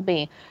little old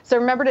me. So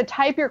remember to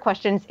type your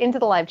questions into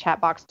the live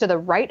chat box to the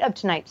right of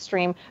tonight's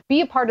stream.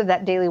 Be a part of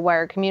that Daily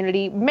Wire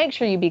community. Make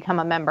sure you become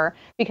a member,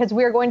 because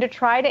we are going to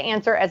try to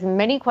answer as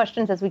many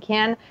questions as we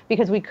can,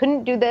 because we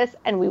couldn't do this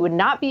and we would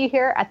not be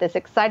here at this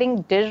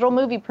exciting digital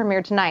movie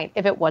premiere tonight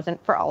if it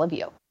wasn't for all of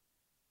you.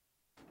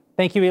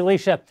 Thank you,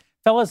 Alicia.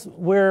 Fellas,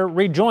 we're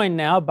rejoined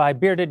now by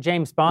bearded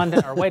James Bond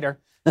and our waiter.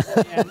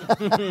 And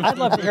I'd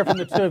love to hear from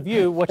the two of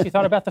you what you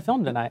thought about the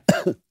film tonight.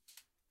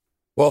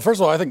 Well, first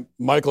of all, I think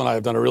Michael and I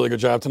have done a really good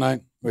job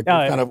tonight. We did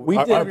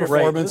our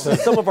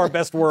performances. Some of our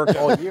best work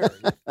all year.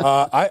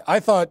 I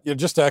thought,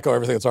 just to echo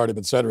everything that's already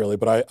been said, really,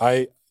 but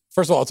I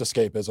first of all, it's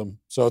escapism.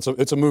 So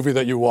it's a movie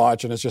that you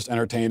watch and it's just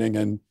entertaining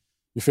and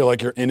you feel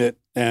like you're in it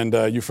and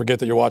you forget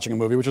that you're watching a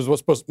movie, which is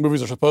what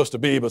movies are supposed to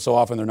be, but so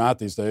often they're not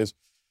these days.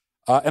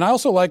 And I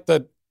also like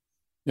that,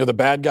 the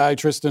bad guy,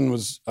 Tristan,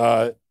 was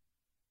a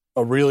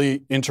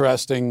really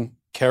interesting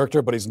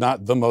character, but he's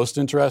not the most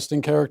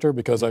interesting character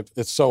because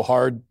it's so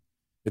hard,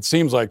 it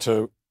seems like,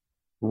 to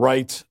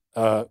write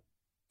a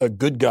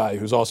good guy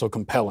who's also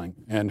compelling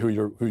and who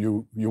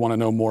you want to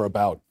know more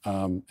about.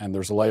 And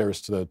there's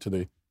layers to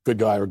the good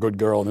guy or good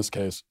girl in this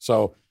case.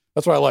 So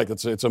that's what I like.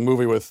 It's a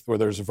movie where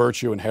there's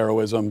virtue and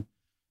heroism,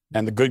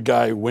 and the good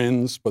guy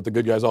wins, but the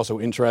good guy's also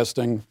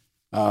interesting,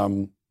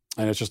 and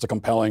it's just a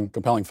compelling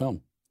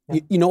film.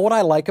 You know what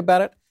I like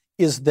about it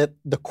is that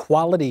the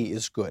quality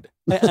is good.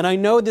 And I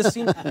know this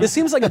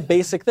seems like a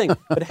basic thing,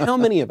 but how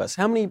many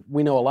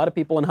we know a lot of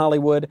people in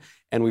Hollywood,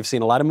 and we've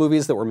seen a lot of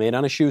movies that were made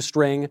on a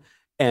shoestring,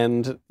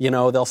 and,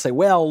 they'll say,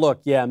 well,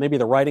 look, yeah, maybe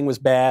the writing was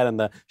bad, and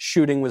the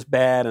shooting was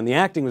bad, and the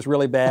acting was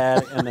really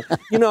bad, and,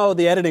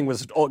 the editing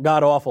was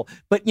god-awful.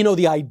 But,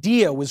 the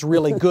idea was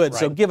really good,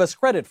 so give us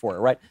credit for it,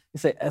 right? You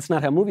say, that's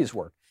not how movies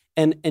work.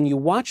 And you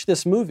watch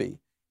this movie,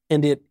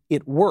 and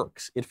it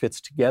works. It fits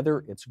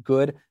together. It's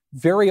good.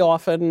 Very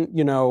often,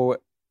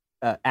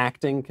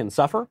 acting can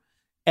suffer.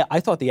 I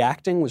thought the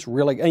acting was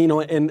really,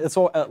 and it's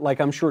all, like,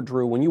 I'm sure,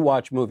 Drew, when you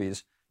watch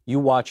movies, you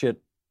watch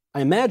it,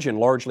 I imagine,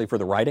 largely for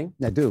the writing.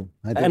 I do.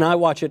 And I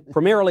watch it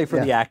primarily for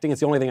the acting. It's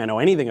the only thing I know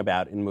anything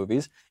about in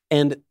movies.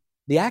 And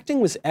the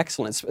acting was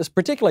excellent,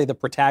 particularly the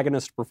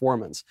protagonist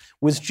performance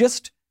was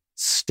just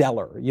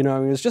stellar. It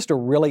was just a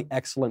really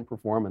excellent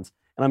performance.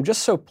 And I'm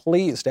just so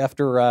pleased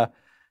after...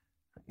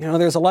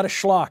 there's a lot of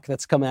schlock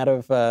that's come out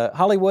of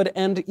Hollywood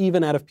and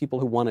even out of people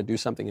who want to do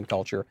something in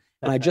culture.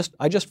 And I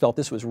just felt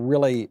this was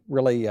really,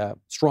 really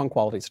strong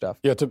quality stuff.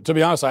 Yeah, to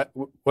be honest,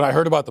 when I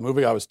heard about the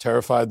movie, I was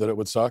terrified that it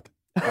would suck.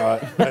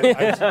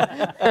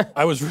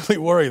 I was really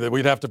worried that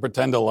we'd have to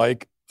pretend to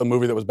like a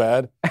movie that was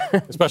bad,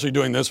 especially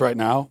doing this right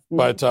now.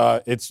 But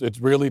it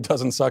really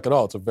doesn't suck at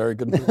all. It's a very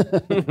good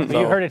movie.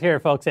 You heard it here,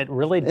 folks. It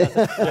really doesn't.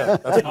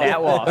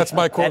 That's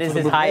my quote. That is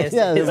his highest.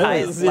 His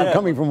highest.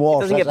 Coming from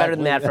Walsh. It doesn't get better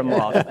than that from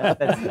Walsh.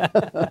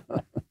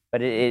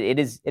 But it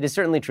is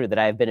certainly true that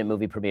I have been at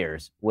movie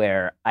premieres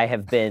where I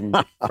have been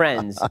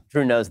friends.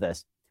 Drew knows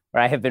this.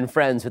 Where I have been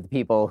friends with the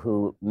people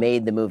who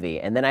made the movie,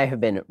 and then I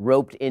have been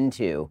roped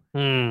into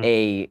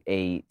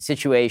a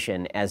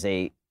situation as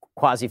a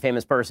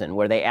quasi-famous person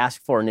where they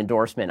ask for an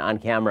endorsement on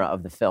camera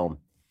of the film.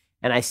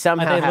 And I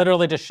somehow... They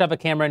literally just shove a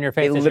camera in your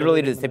face. They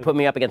literally just, they put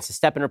me up against a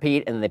step and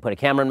repeat, and then they put a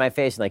camera in my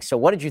face, and like, so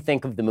what did you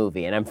think of the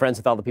movie? And I'm friends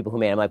with all the people who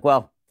made it. I'm like,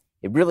 well,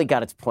 it really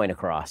got its point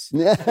across.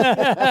 Well,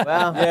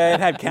 yeah, it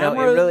had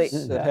cameras.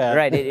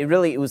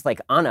 It was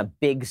like on a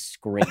big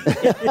screen.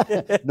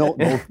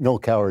 No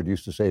coward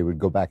used to say, he would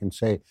go back and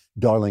say,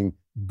 darling,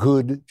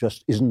 good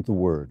just isn't the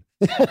word.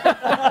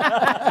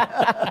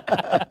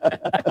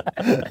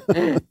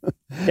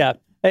 Yeah,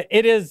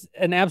 it is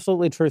an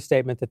absolutely true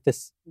statement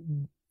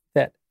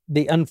that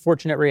the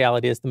unfortunate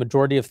reality is the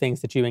majority of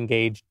things that you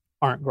engage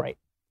aren't great.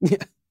 Yeah.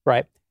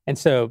 Right? And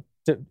so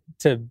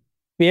to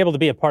be able to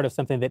be a part of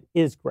something that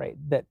is great,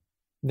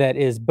 that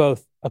is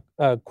both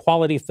a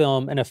quality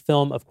film and a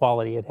film of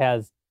quality. It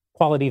has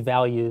quality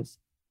values.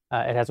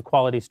 It has a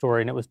quality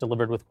story, and it was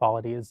delivered with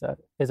quality is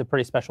a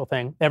pretty special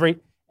thing.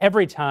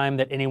 Every time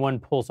that anyone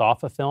pulls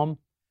off a film,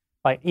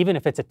 like even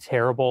if it's a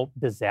terrible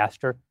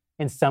disaster,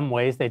 in some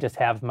ways they just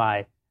have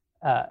my,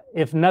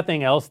 if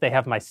nothing else, they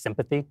have my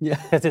sympathy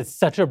because it's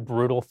such a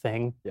brutal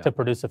thing to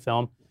produce a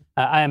film.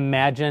 I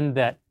imagine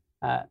that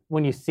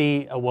when you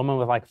see a woman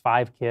with like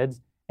 5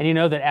 kids, and you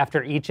know that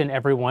after each and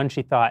every one,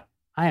 she thought,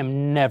 I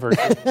am never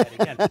doing that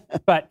again.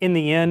 But in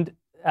the end,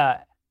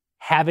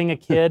 having a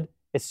kid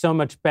is so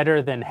much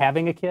better than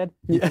having a kid.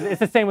 Yeah. It's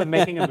the same with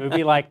making a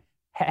movie. Like,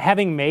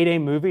 having made a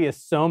movie is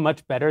so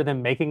much better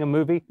than making a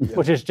movie,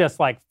 which is just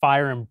like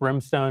fire and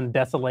brimstone,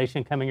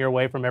 desolation coming your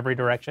way from every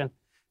direction.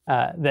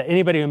 That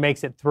anybody who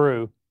makes it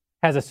through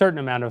has a certain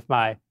amount of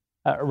my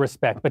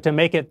respect, but to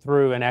make it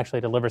through and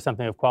actually deliver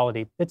something of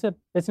quality, it's an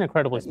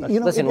incredibly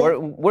special. Listen,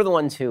 we're the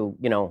ones who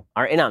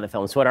are in on the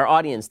film. So what our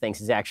audience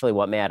thinks is actually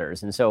what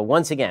matters. And so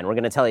once again, we're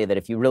going to tell you that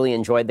if you really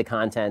enjoyed the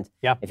content,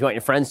 if you want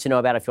your friends to know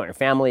about it, if you want your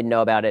family to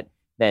know about it,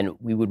 then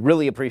we would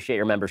really appreciate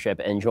your membership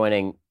and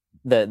joining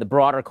the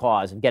broader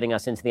cause of getting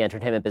us into the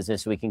entertainment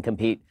business so we can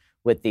compete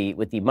with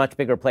the much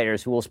bigger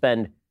players who will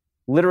spend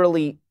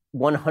literally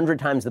 100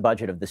 times the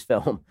budget of this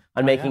film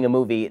on making a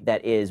movie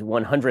that is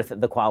 100th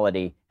the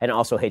quality and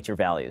also hates your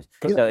values.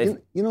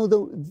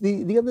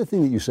 The other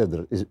thing that you said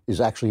that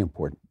is actually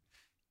important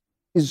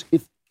is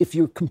if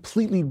you're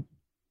completely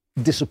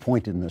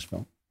disappointed in this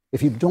film,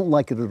 if you don't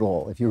like it at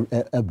all, if you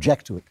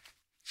object to it,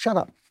 shut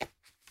up.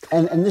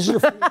 And this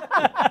is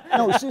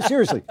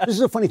seriously, this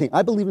is a funny thing.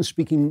 I believe in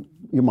speaking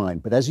your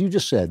mind, but as you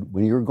just said,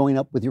 when you're going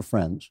up with your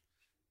friends,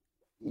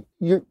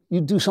 you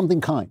do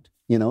something kind,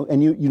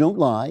 and you don't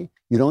lie.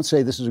 You don't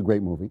say this is a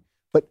great movie.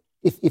 But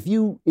if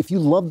you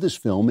love this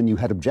film and you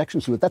had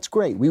objections to it, that's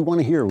great. We want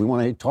to hear. We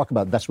want to talk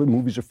about it. That's what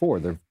movies are for.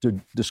 They're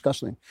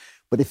discussing.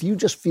 But if you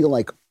just feel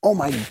like, oh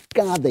my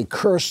God, they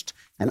cursed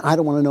and I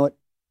don't want to know it,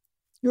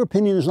 your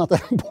opinion is not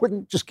that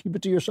important. Just keep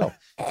it to yourself.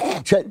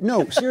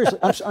 No, seriously,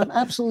 I'm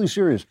absolutely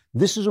serious.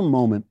 This is a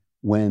moment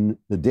when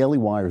the Daily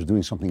Wire is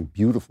doing something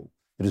beautiful.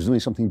 It is doing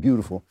something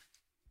beautiful.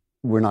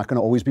 We're not going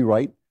to always be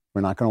right.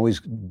 We're not going to always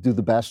do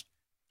the best.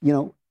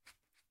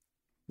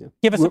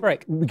 Give us a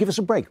break. Give us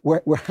a break.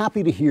 We're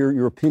happy to hear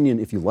your opinion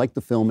if you like the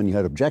film and you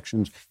had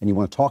objections and you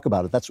want to talk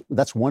about it.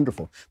 That's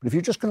wonderful. But if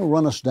you're just going to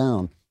run us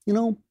down, keep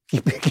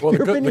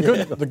your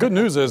opinion. The good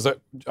news is that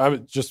I was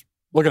just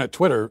looking at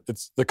Twitter.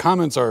 The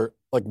comments are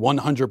like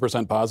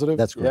 100% positive.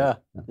 That's great.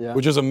 Yeah.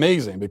 Which is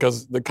amazing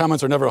because the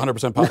comments are never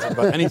 100% positive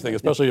about anything,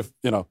 especially if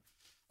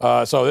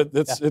So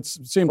it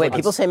seems. Wait,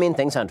 people say mean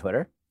things on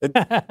Twitter.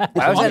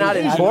 Why was I not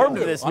informed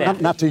of this?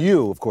 Not to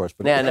you, of course.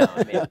 But no.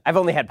 I mean, I've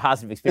only had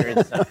positive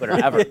experiences on Twitter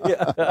ever.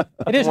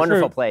 It is a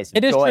wonderful true. place.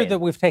 It is Enjoy true that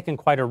we've taken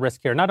quite a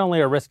risk here. Not only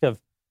a risk of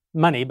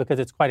money, because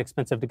it's quite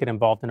expensive to get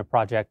involved in a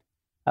project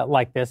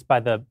like this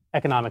by the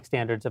economic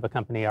standards of a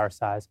company our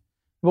size,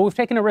 but we've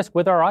taken a risk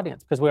with our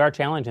audience because we are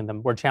challenging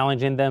them. We're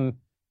challenging them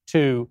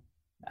to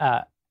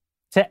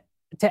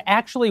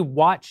actually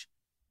watch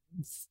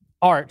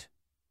art,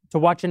 to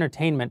watch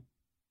entertainment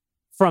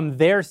from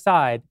their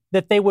side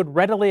that they would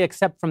readily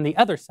accept from the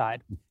other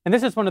side. And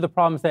this is one of the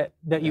problems that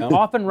you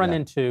often run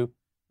into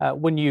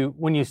when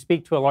you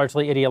speak to a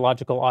largely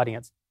ideological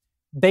audience.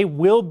 They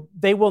will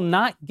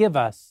not give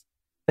us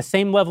the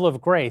same level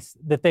of grace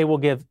that they will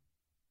give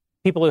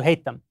people who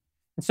hate them.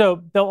 And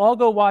so they'll all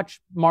go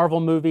watch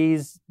Marvel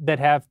movies that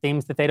have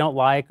themes that they don't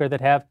like or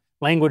that have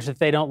language that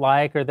they don't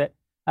like or that,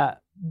 but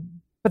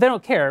they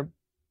don't care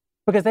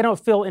because they don't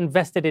feel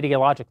invested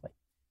ideologically.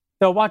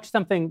 They'll watch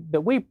something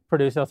that we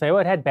produce. They'll say, "Oh,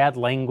 it had bad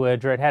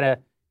language, or it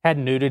had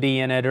nudity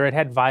in it, or it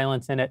had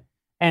violence in it,"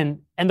 and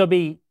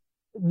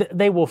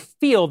they will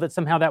feel that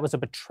somehow that was a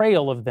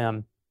betrayal of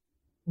them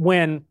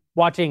when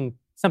watching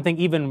something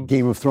even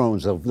Game of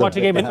Thrones.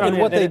 Watching Game of Thrones.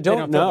 And what they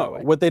don't know,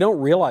 what they don't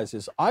realize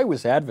is I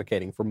was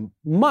advocating for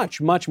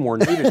much, much more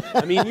nudity.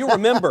 I mean, you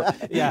remember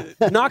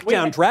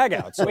knockdown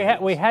dragouts.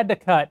 We had to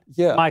cut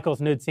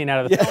Michael's nude scene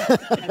out of the film.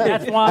 And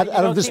that's why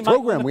out of this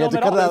program. We had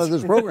to cut it out of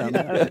this program.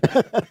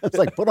 It's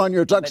like, put on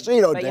your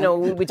tuxedo.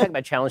 But we talk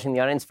about challenging the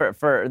audience.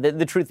 For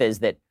the truth is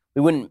that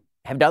we wouldn't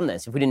have done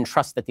this if we didn't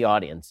trust that the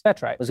audience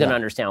was going to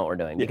understand what we're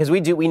doing. Because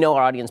we know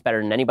our audience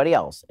better than anybody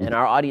else. And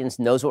our audience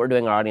knows what we're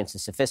doing. Our audience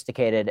is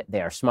sophisticated.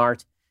 They are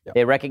smart.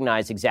 They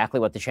recognize exactly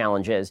what the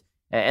challenge is.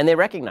 And they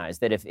recognize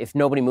that if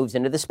nobody moves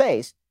into the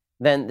space,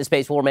 then the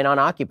space will remain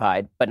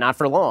unoccupied, but not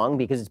for long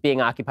because it's being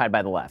occupied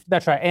by the left.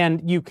 That's right.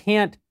 And you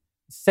can't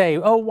say,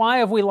 oh, why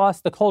have we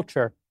lost the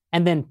culture?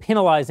 And then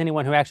penalize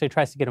anyone who actually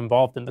tries to get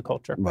involved in the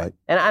culture. Right.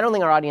 And I don't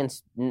think our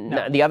audience,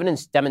 the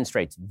evidence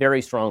demonstrates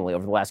very strongly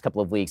over the last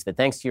couple of weeks that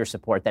thanks to your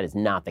support, that is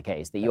not the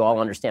case, that you all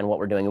understand what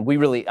we're doing. And we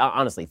really,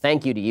 honestly,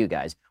 thank you to you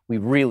guys. We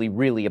really,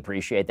 really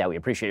appreciate that. We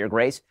appreciate your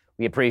grace.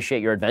 We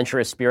appreciate your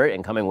adventurous spirit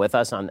and coming with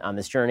us on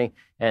this journey.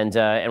 And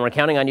we're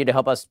counting on you to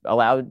help us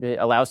allow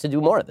us to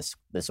do more of this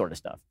sort of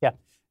stuff. Yeah.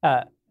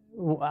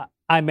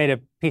 I made a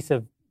piece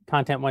of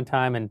content one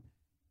time and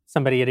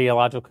somebody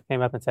ideological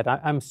came up and said,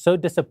 I'm so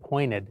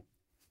disappointed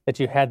that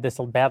you had this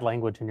bad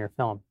language in your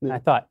film. And I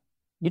thought,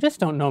 you just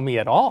don't know me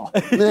at all.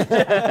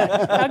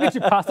 How could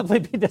you possibly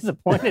be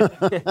disappointed?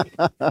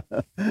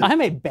 I'm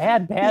a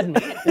bad man.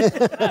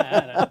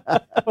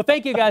 Well,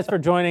 thank you guys for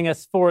joining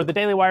us for the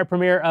Daily Wire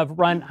premiere of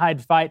Run,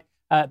 Hide, Fight.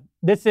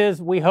 This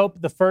is, we hope,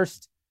 the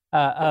first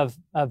of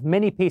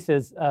many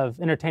pieces of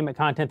entertainment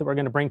content that we're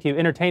going to bring to you.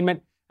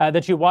 Entertainment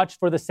that you watch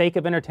for the sake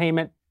of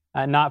entertainment,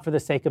 not for the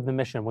sake of the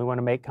mission. We want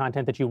to make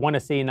content that you want to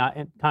see, not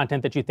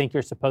content that you think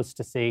you're supposed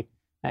to see.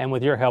 And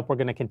with your help, we're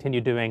going to continue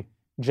doing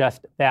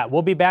just that.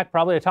 We'll be back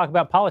probably to talk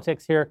about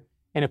politics here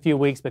in a few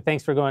weeks, but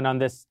thanks for going on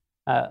this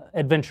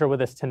adventure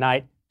with us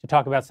tonight to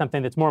talk about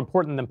something that's more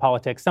important than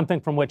politics, something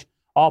from which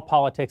all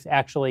politics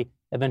actually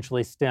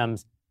eventually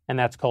stems, and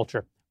that's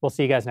culture. We'll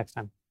see you guys next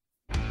time.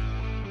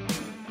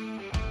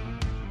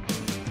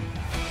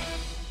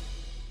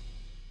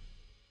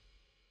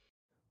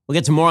 We'll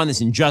get to more on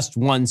this in just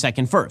 1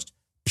 second. First,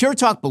 Pure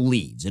Talk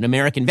believes in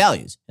American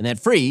values and that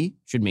free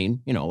should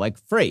mean, like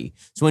free.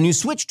 So when you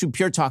switch to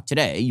Pure Talk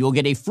today, you'll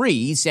get a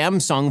free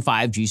Samsung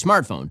 5G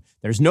smartphone.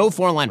 There's no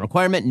foreign-line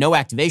requirement, no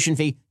activation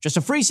fee, just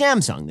a free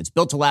Samsung that's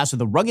built to last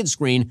with a rugged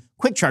screen,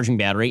 quick charging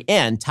battery,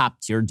 and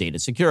top-tier data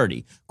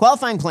security.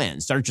 Qualifying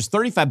plans start at just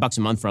 $35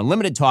 a month for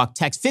unlimited talk,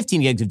 text,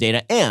 15 gigs of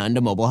data, and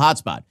a mobile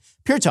hotspot.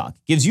 Pure Talk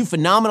gives you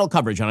phenomenal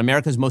coverage on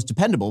America's most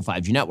dependable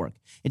 5G network.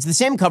 It's the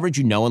same coverage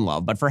you know and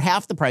love, but for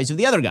half the price of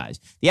the other guys.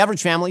 The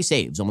average family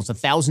saves almost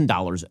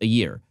 $1,000 a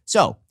year.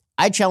 So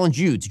I challenge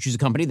you to choose a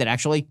company that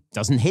actually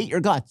doesn't hate your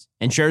guts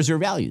and shares your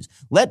values.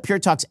 Let Pure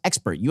Talk's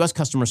expert U.S.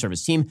 customer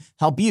service team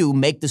help you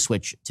make the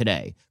switch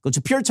today. Go to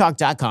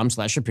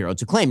puretalk.com/Shapiro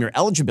to claim your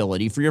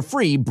eligibility for your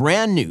free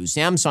brand new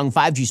Samsung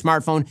 5G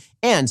smartphone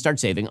and start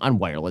saving on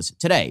wireless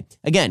today.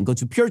 Again, go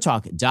to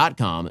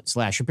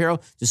puretalk.com/Shapiro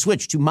to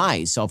switch to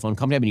my cell phone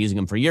company. I've been using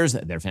them for years.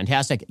 They're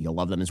fantastic. You'll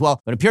love them as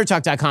well. Go to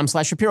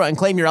puretalk.com/Shapiro and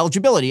claim your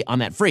eligibility on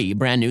that free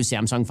brand new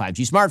Samsung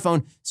 5G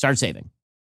smartphone. Start saving.